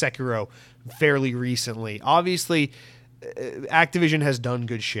game in Sekiro fairly recently. Obviously, Activision has done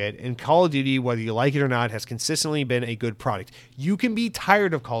good shit, and Call of Duty, whether you like it or not, has consistently been a good product. You can be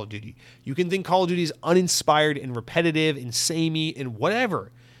tired of Call of Duty. You can think Call of Duty is uninspired and repetitive and samey and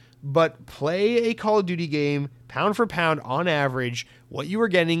whatever. But play a Call of Duty game, pound for pound, on average, what you are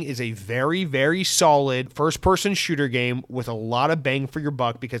getting is a very, very solid first-person shooter game with a lot of bang for your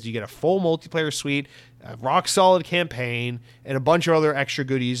buck because you get a full multiplayer suite, a rock-solid campaign, and a bunch of other extra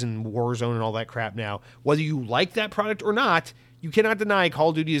goodies and Warzone and all that crap now. Whether you like that product or not, you cannot deny Call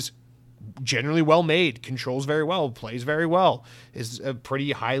of Duty is generally well-made, controls very well, plays very well, is a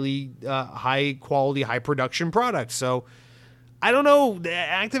pretty high-quality, high-production product. So I don't know.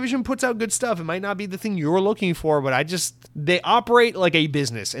 Activision puts out good stuff. It might not be the thing you're looking for, but they operate like a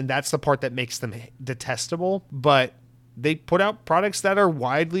business, and that's the part that makes them detestable. But they put out products that are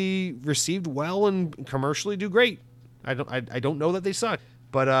widely received well and commercially do great. I don't know that they suck,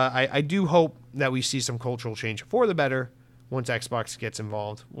 but I do hope that we see some cultural change for the better once Xbox gets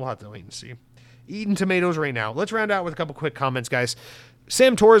involved. We'll have to wait and see. Eating tomatoes right now. Let's round out with a couple quick comments, guys.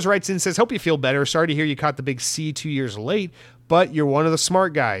 Sam Torres writes in and says, hope you feel better. Sorry to hear you caught the big C 2 years late, but you're one of the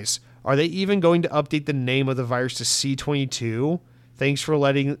smart guys. Are they even going to update the name of the virus to C22? Thanks for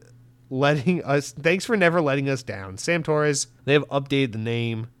thanks for never letting us down. Sam Torres, they have updated the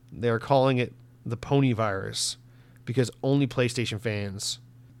name. They're calling it the Pony virus because only PlayStation fans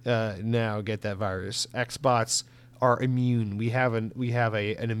now get that virus. Xbox are immune. We have an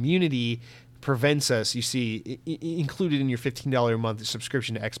immunity prevents us. You see, included in your $15 a month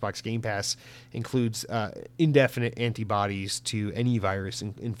subscription to Xbox Game Pass includes indefinite antibodies to any virus.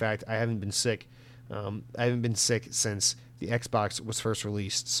 In fact, I haven't been sick. I haven't been sick since the Xbox was first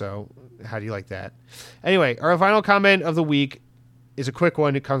released. So how do you like that? Anyway, our final comment of the week is a quick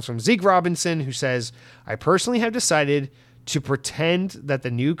one. It comes from Zeke Robinson, who says, I personally have decided to pretend that the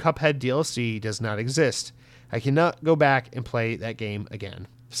new Cuphead DLC does not exist. I cannot go back and play that game again.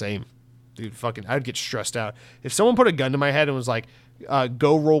 Same. Dude, fucking, I'd get stressed out. If someone put a gun to my head and was like,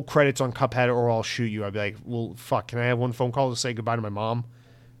 go roll credits on Cuphead or I'll shoot you, I'd be like, well, fuck, can I have one phone call to say goodbye to my mom?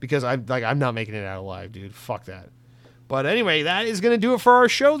 Because I'm not making it out alive, dude. Fuck that. But anyway, that is going to do it for our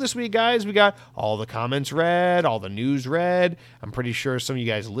show this week, guys. We got all the comments read, all the news read. I'm pretty sure some of you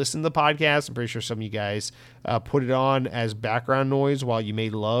guys listen to the podcast. I'm pretty sure some of you guys put it on as background noise while you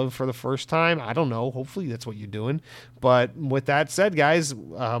made love for the first time. I don't know. Hopefully that's what you're doing. But with that said, guys, it's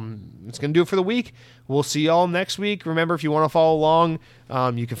going to do it for the week. We'll see y'all next week. Remember, if you want to follow along,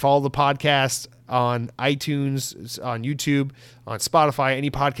 you can follow the podcast on iTunes, on YouTube, on Spotify, any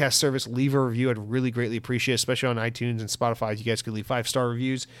podcast service. Leave a review. I'd really greatly appreciate it, especially on iTunes and Spotify. If you guys could leave 5-star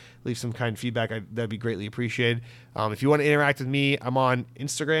reviews, leave some kind of feedback, that'd be greatly appreciated. If you want to interact with me, I'm on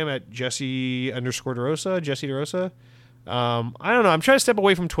Instagram at Jesse_DeRosa, Jesse DeRosa. I don't know. I'm trying to step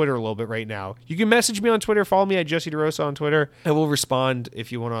away from Twitter a little bit right now. You can message me on Twitter. Follow me at Jesse DeRosa on Twitter. I will respond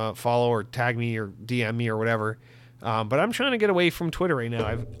if you want to follow or tag me or DM me or whatever. But I'm trying to get away from Twitter right now.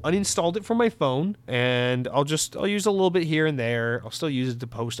 I've uninstalled it from my phone, and I'll use it a little bit here and there. I'll still use it to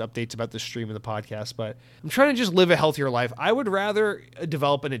post updates about the stream of the podcast, but I'm trying to just live a healthier life. I would rather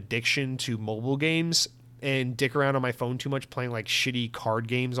develop an addiction to mobile games and dick around on my phone too much playing like shitty card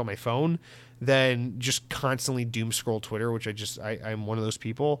games on my phone than just constantly doom scroll Twitter, which I'm one of those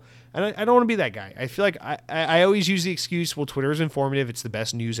people. And I don't want to be that guy. I feel like I always use the excuse, well, Twitter is informative. It's the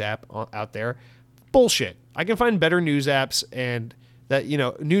best news app out there. Bullshit. I can find better news apps and that,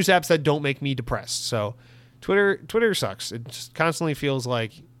 news apps that don't make me depressed. So Twitter sucks. It just constantly feels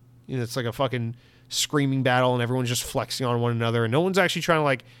like, it's like a fucking screaming battle and everyone's just flexing on one another and no one's actually trying to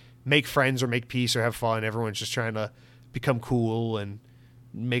like make friends or make peace or have fun. Everyone's just trying to become cool and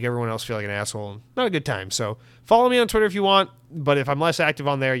make everyone else feel like an asshole. Not a good time. So follow me on Twitter if you want, but if I'm less active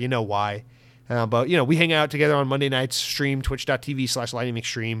on there, you know why. But we hang out together on Monday nights, stream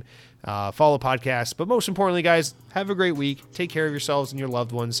twitch.tv/lightningmcstream. Follow podcasts. But most importantly, guys, have a great week. Take care of yourselves and your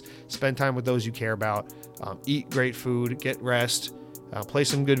loved ones. Spend time with those you care about. Eat great food. Get rest. Play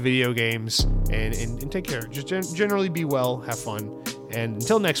some good video games. And take care. Just generally be well. Have fun. And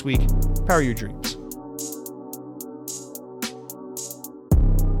until next week, power your dreams.